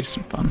like it'll be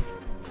some fun.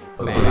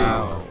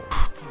 Wow.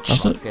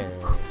 Does it?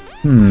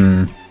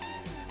 Hmm.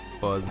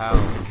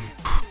 Buzz.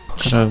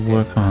 Gotta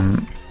work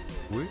on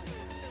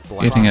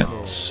getting it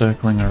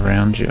circling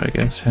around you, I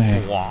guess.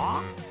 Hey.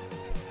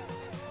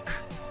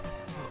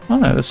 Oh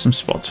no, there's some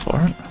spots for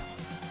it.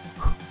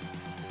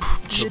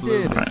 You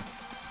did it. Alright.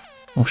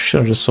 Oh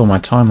shit, I just saw my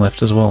time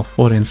left as well.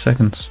 14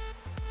 seconds.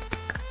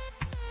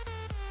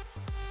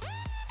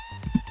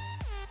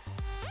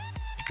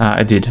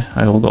 I did.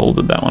 I all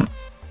golded that one.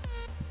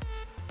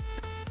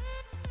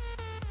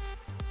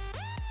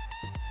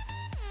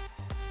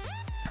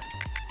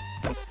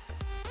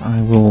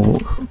 I will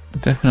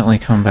definitely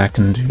come back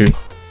and do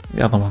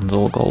the other ones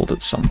all gold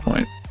at some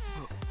point.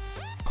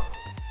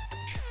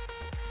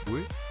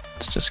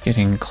 It's just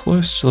getting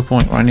close to the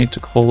point where I need to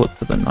call it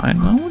for the 9.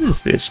 Oh, what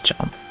is this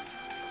jump?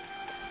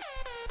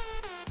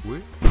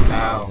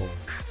 Ow.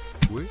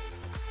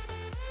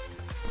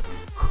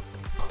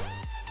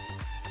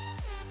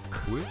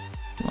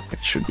 Like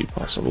it should be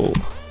possible,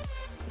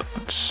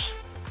 but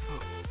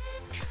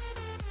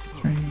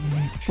 3,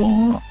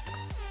 4.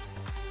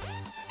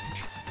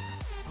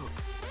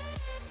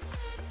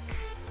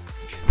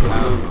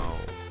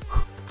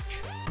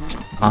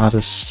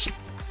 Hardest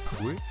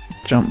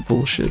jump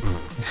bullshit.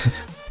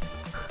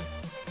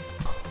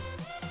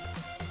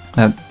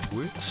 That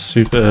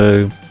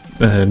super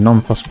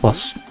non plus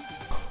plus,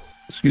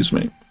 excuse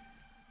me,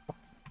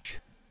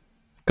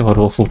 god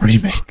awful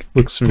remake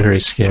looks very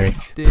scary.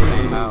 Ding.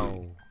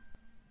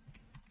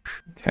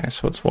 Okay, Okay,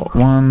 so it's what?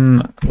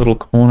 One little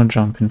corner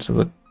jump into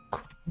the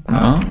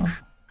corner.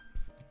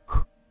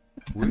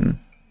 And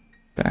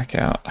back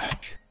out.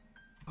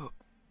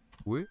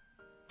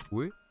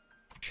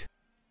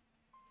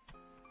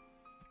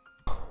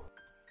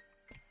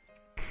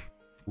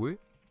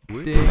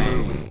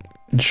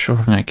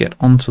 Ensuring I get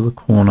onto the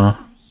corner.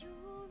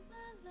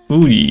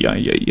 Ooh, yeah.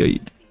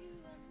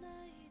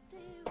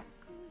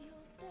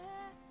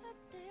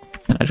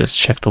 And I just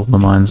checked all the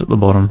mines at the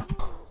bottom,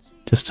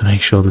 just to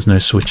make sure there's no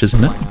switches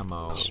in it.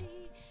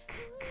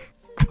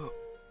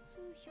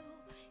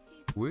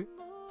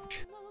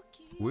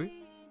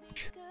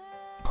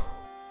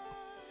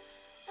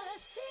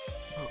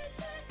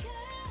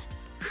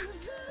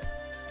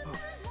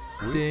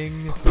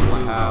 Ding.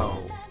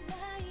 Wow.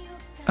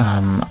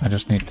 I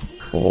just need to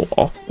fall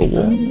off the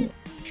wall. Do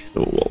a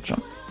wall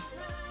jump.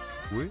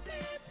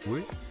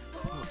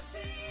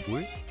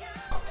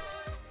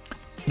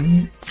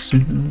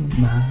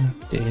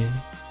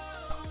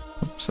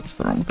 Oops, that's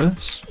the wrong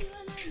verse.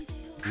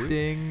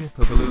 Ding.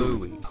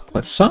 Kablooey.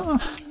 Lesser.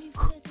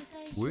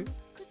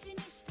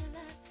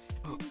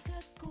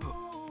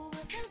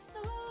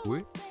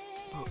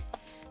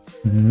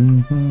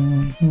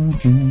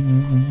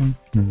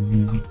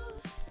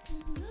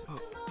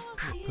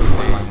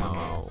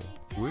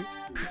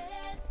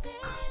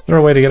 Is there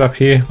a way to get up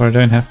here where I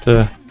don't have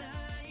to...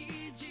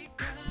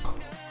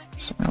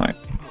 Something like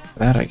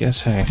that, I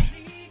guess, hey.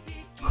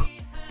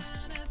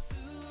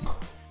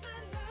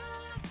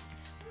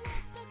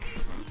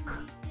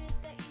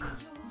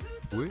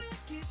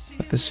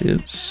 But this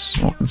is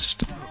more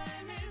consistent.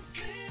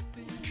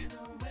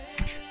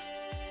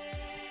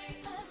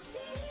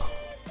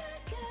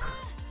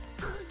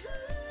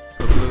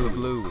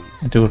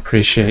 I do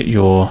appreciate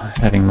your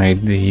having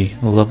made the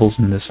levels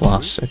in this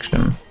last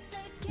section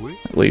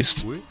at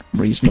least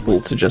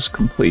reasonable to just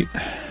complete.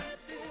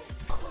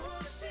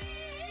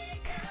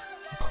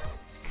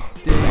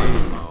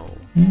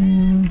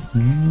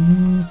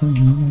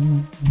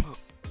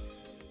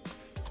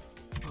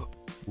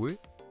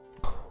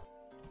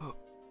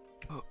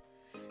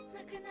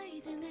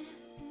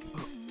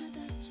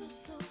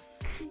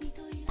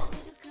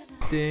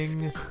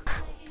 Ding.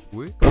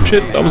 Oh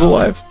shit, I was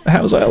alive.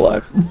 How was I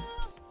alive?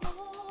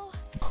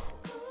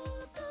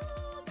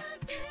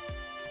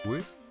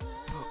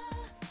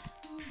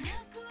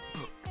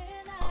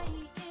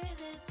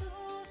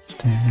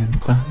 Stand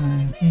by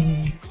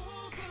me.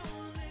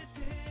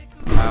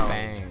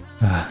 Bang.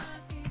 I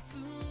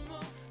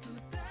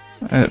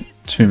have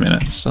 2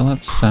 minutes, so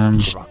let's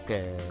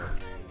Rocket.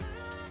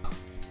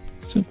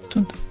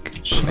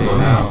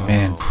 Oh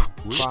man,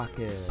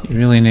 Rocket. you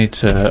really need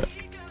to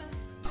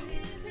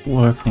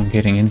work on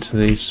getting into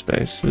these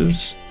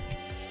spaces.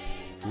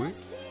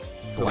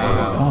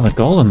 Oh, the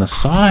goal on the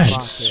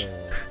sides.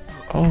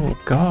 Oh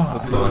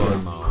god.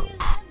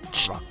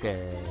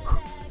 Rocket.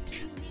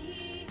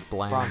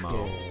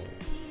 Blammo.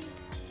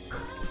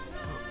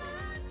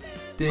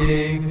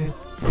 Ding.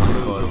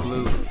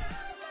 Blue.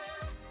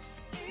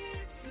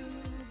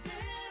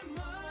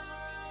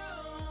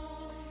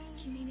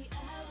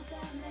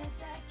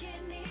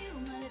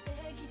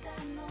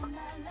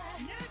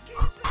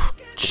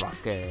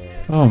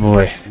 Rocket. Oh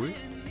boy.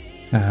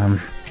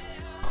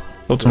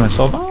 Thought to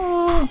myself,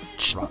 oh,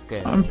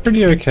 Rocket. I'm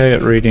pretty okay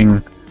at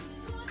reading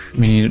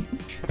mini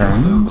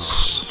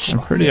turns.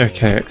 I'm pretty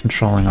okay at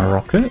controlling a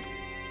rocket.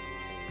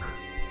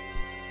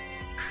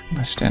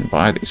 I stand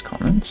by these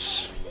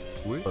comments.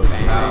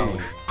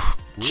 Bang.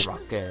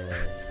 Rocket.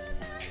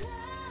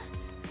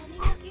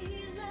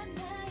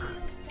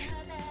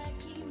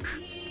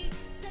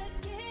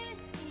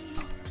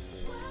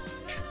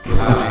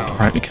 Oh,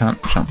 right, you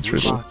can't jump through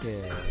the...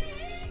 Rocket.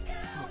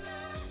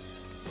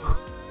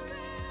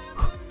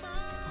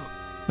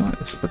 Oh,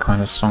 this is the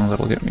kind of song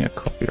that'll get me a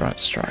copyright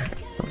strike.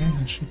 Okay,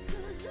 actually.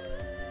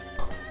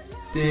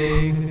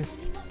 Ding.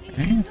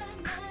 Okay.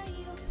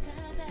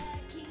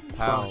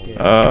 Pow.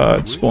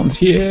 It spawns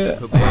here.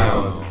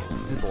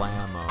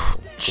 Blammo.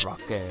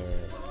 Rocket.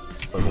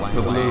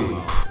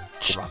 Blammo.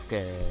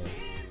 Rocket.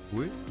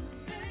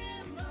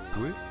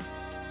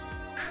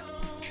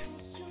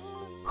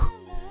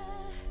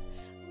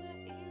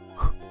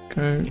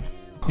 Go.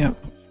 Yep.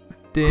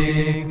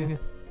 Ding.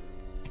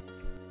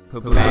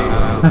 Bang.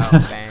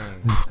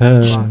 Bang.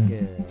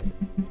 Rocket.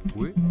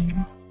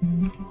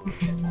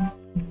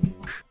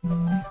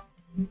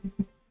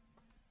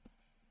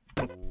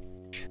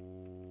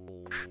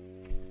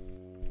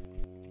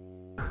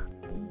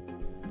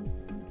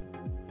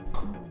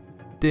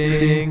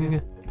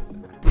 Ding.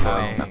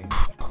 Bang.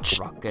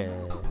 Rocket.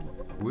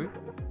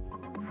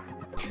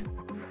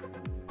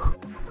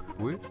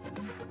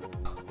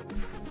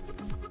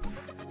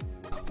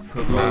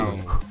 Bang.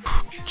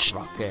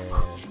 Rocket.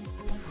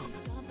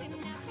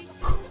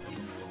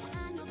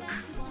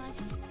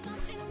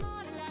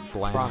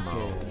 Blammo.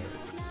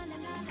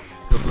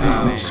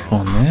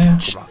 Spawn there.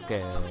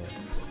 Rocket.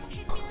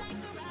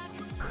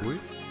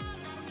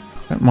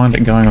 Don't mind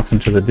it going off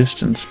into the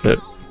distance, but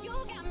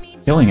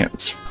killing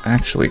it's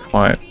actually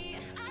quite...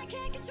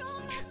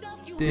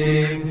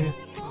 Ding.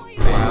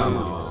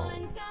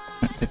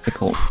 Quite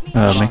difficult.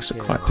 Makes it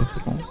quite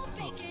difficult.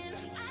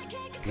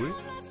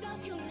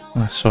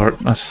 I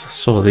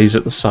saw these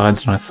at the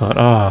sides and I thought,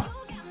 oh,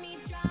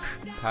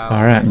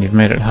 alright, and you've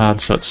made it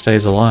hard so it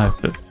stays alive,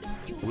 but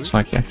it's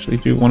like you actually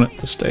do want it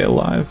to stay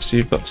alive, so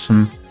you've got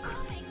some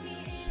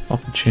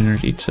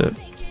opportunity to...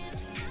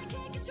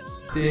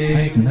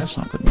 Even that's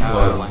not good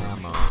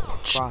enough.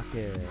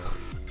 Rocket.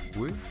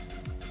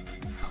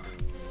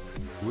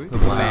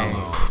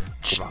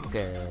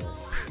 Rocket.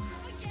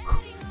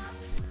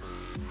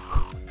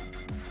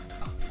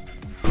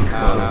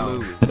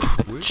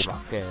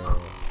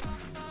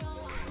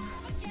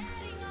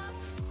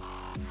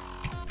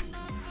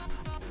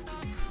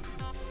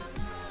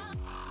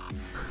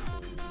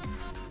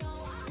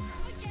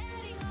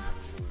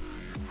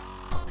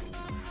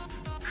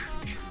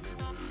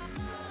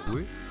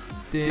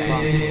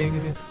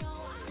 Ding.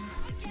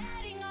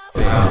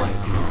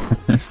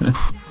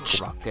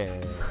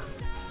 Rocket.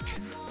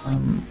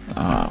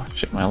 Oh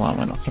shit, my alarm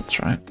went off, that's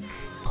right.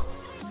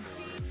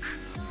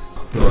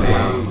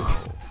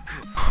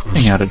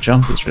 Being how to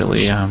jump is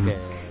really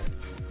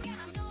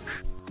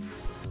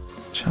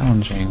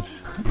challenging.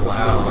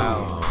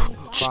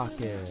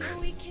 Rocket.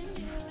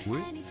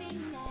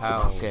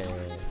 Rocket.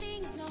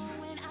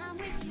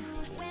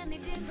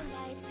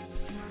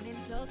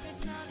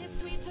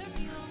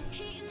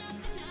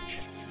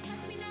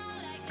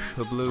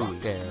 Blue.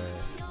 Rocket.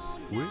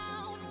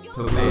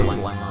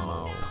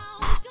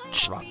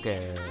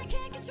 Rocket.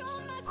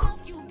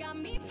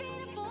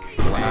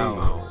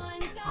 Wow.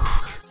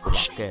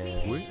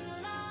 Rocket.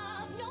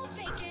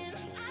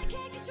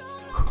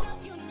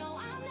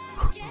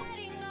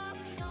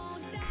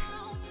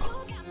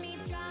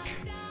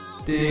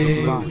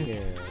 Ding.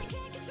 Rocket.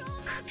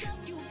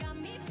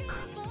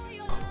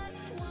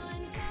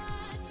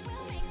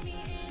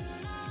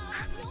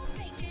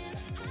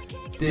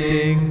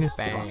 Ding.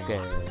 Bang.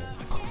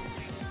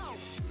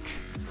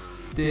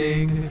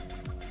 Ding.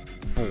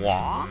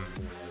 What?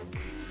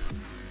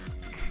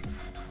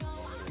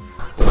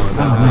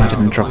 Oh no, it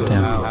didn't drop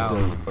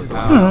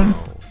down.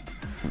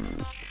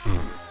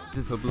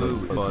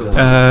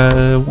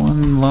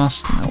 One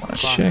last thing I want to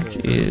check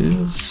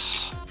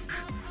is...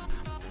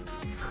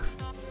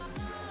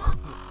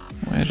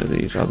 Where do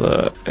these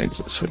other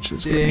exit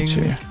switches get me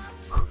to?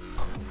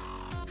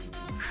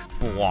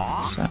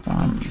 What's that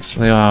one? So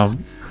they are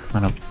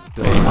kind of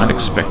where you might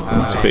expect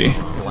them to be.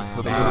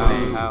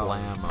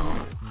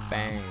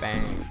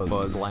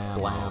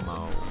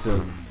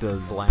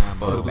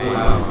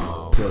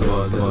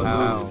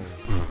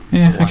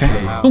 Yeah, okay,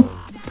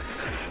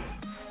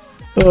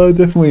 cool.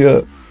 Definitely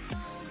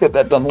get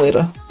that done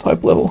later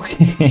type level.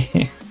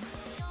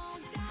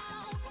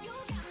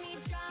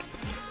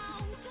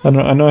 I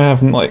know I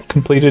haven't like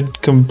completed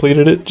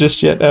it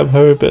just yet,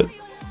 Abho, but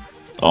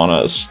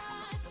honest,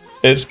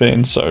 it's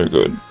been so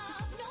good.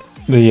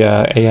 The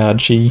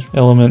ARG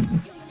element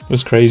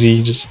was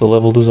crazy, just the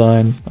level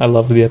design. I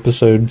love the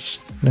episodes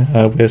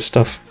where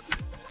stuff,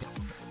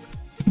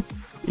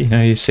 you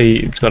know, you see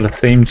it's got a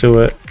theme to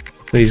it.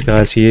 These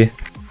guys here,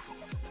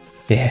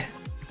 yeah,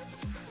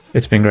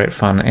 it's been great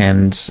fun,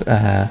 and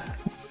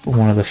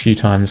one of the few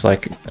times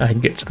like I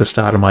get to the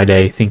start of my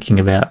day thinking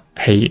about,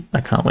 hey,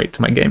 I can't wait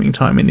to my gaming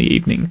time in the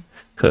evening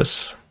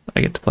because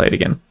I get to play it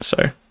again.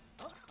 So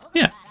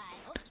yeah,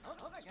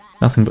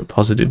 nothing but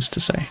positives to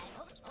say.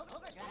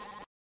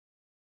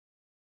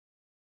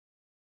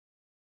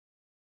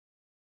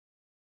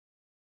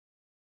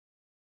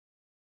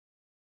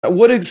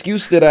 What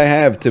excuse did I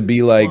have to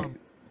be like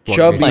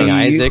chubby,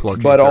 Isaac,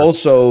 but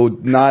also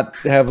not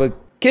have a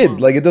kid?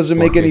 Like, it doesn't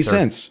make any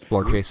sense.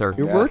 Floor chaser.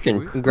 You're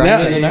working.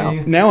 Grinding it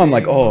out. Now I'm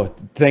like, oh,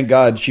 thank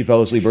God she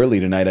fell asleep early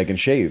tonight. I can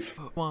shave.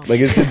 Like,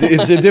 it's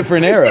a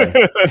different era.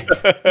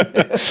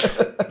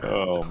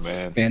 Oh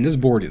man. Man, this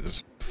board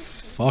is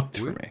fucked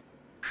for me.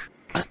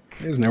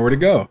 There's nowhere to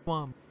go.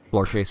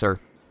 Floor chaser.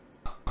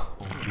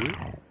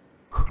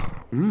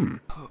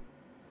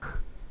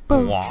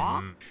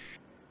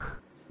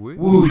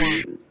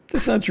 Whoosh.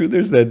 That's not true.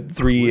 There's that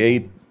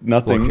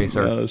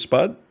 3-8-0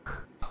 spot.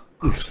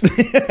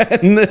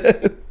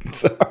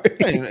 Sorry.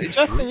 Hey,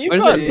 Justin,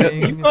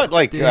 you've got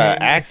like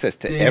access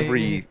to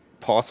every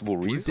possible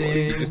resource.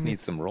 You just need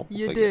some rolls.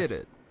 You I did guess.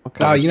 it.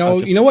 Okay. You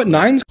know what?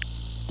 Nine's.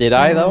 Did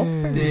I though?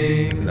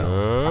 Ding.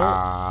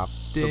 No.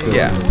 Ding.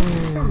 Yeah.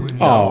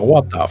 Oh,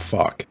 what the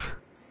fuck?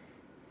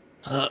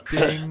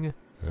 Ding.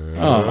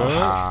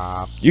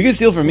 Oh. You can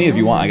steal from me if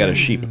you want. I got a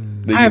sheep.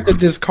 I have to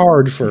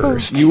discard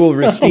first. You will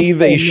receive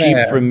so a sheep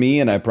mad. from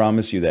me, and I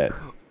promise you that.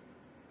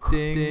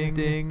 Ding.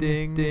 Ding.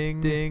 Ding.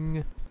 Ding.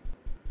 Ding.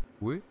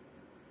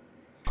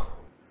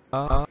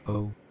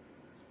 Uh-oh.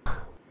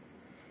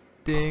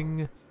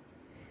 Ding.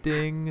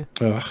 Ding.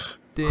 Ugh,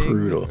 Ding.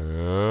 brutal.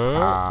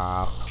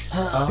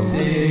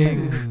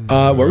 Ding.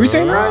 What were you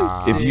saying,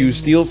 Ryan? If you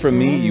steal from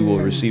me, you will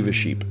receive a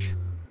sheep.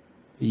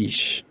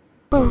 Yeesh.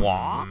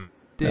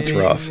 That's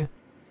rough.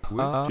 Do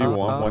you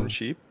want one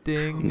sheep?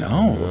 Ding.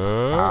 No.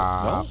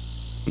 No.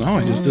 No,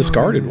 I just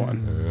discarded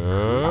one.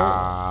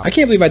 I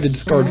can't believe I had to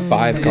discard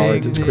 5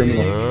 cards. It's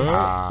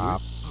criminal.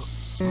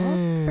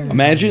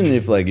 Imagine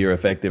if like your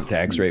effective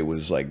tax rate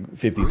was like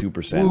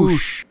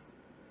 52%,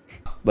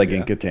 like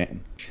in Catan.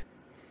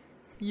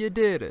 You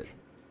did it.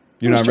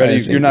 You're not ready.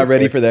 You're not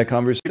ready for that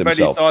conversation.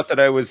 Everybody thought that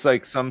I was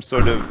like some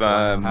sort of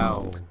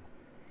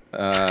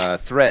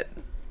threat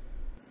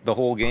the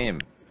whole game,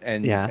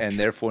 and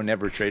therefore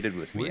never traded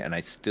with me, and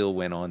I still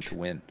went on to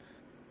win.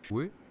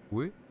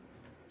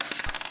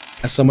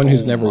 As someone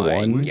who's never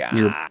won,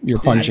 you're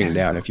punching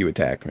down if you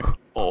attack me.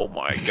 Oh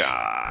my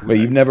god!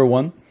 Wait, you've never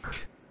won?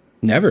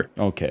 Never.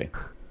 Okay.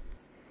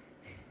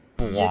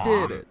 You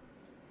did it.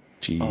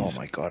 Jeez. Oh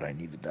my god, I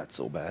needed that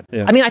so bad.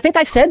 Yeah. I mean, I think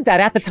I said that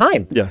at the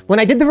time. Yeah. When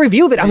I did the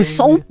review of it, I was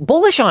so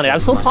bullish on it. I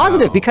was so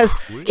positive because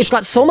it's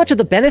got so much of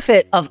the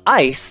benefit of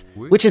ice,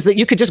 which is that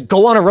you could just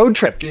go on a road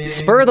trip.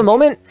 Spur of the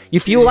moment, you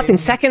fuel up in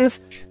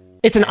seconds.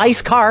 It's an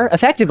ice car,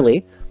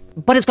 effectively,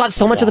 but it's got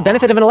so much of the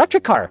benefit of an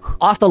electric car.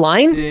 Off the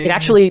line, it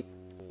actually...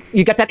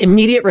 You get that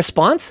immediate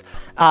response.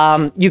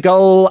 You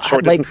go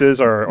short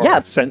distances or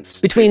cents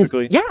between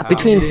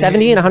between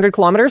 70 and 100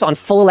 kilometers on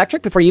full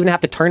electric before you even have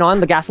to turn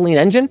on the gasoline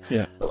engine.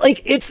 Yeah,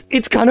 like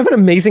it's kind of an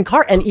amazing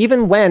car. And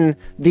even when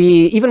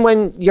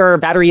your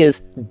battery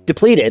is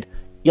depleted,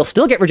 you'll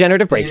still get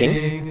regenerative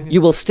braking.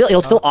 It'll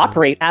still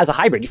operate as a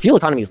hybrid. Your fuel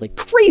economy is like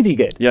crazy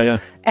good. Yeah.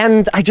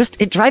 And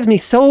it drives me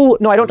so.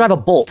 No, I don't drive a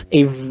Bolt.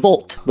 A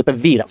Volt with a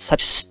V. That was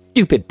such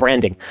stupid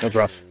branding. That's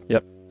rough.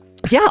 Yep.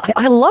 Yeah,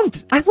 I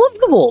loved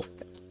the Volt.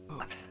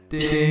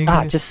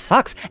 It just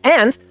sucks.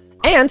 And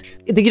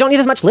you don't need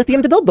as much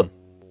lithium to build them.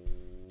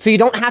 So you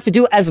don't have to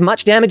do as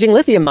much damaging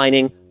lithium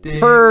mining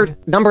per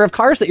number of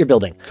cars that you're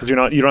building. Because you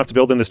don't have to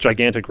build in this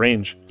gigantic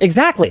range.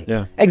 Exactly.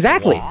 Yeah.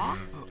 Exactly.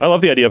 I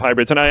love the idea of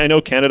hybrids, and I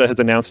know Canada has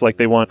announced like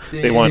they want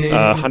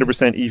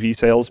 100% EV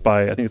sales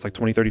by I think it's like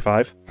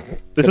 2035.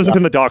 This isn't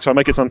in the doc, so I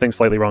might get something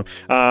slightly wrong.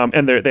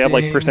 And they have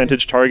like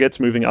percentage targets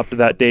moving up to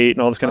that date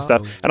and all this kind of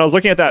stuff. And I was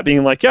looking at that,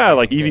 being like, yeah,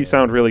 like EVs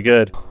sound really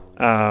good.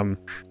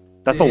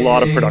 That's a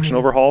lot of production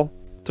overhaul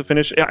to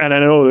finish. And I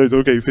know it's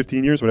okay,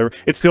 15 years, whatever.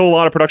 It's still a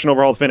lot of production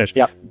overhaul to finish.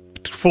 Yep.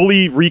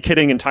 Fully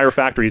rekitting entire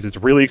factories is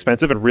really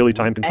expensive and really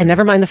time consuming. And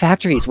never mind the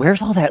factories.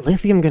 Where's all that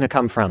lithium going to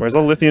come from? Where's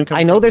all the lithium coming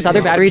from? I know there's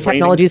other battery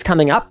technologies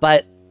coming up,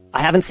 but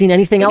I haven't seen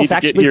anything else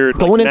actually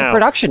going into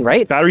production,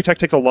 right? Battery tech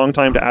takes a long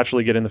time to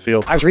actually get in the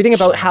field. I was reading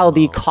about how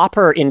the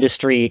copper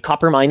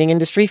mining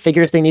industry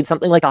figures they need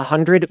something like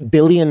 $100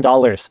 billion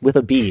with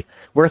a B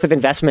worth of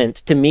investment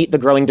to meet the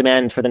growing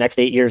demand for the next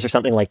 8 years or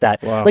something like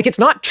that. Wow. Like, it's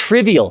not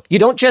trivial. You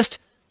don't just...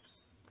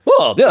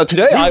 Oh, yeah,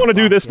 today I want to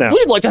do this now.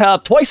 We'd like to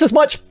have twice as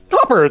much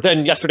copper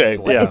than yesterday.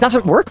 Yeah. It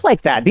doesn't work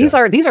like that. These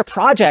are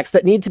projects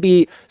that need to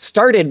be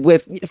started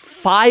with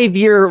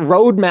 5-year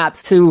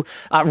roadmaps to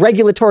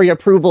regulatory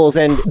approvals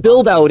and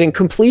build out and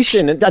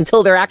completion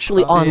until they're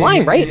actually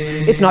online, right?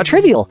 It's not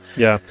trivial.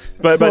 Yeah,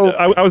 but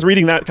I was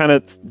reading that, kind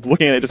of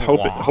looking at it, just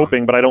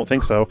hoping, but I don't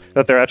think so,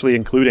 that they're actually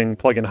including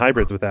plug-in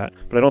hybrids with that.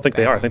 But I don't think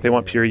they are. I think they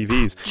want pure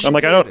EVs. I'm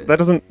like, that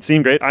doesn't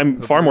seem great.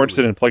 I'm far more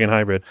interested in plug-in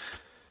hybrid.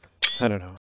 I don't know.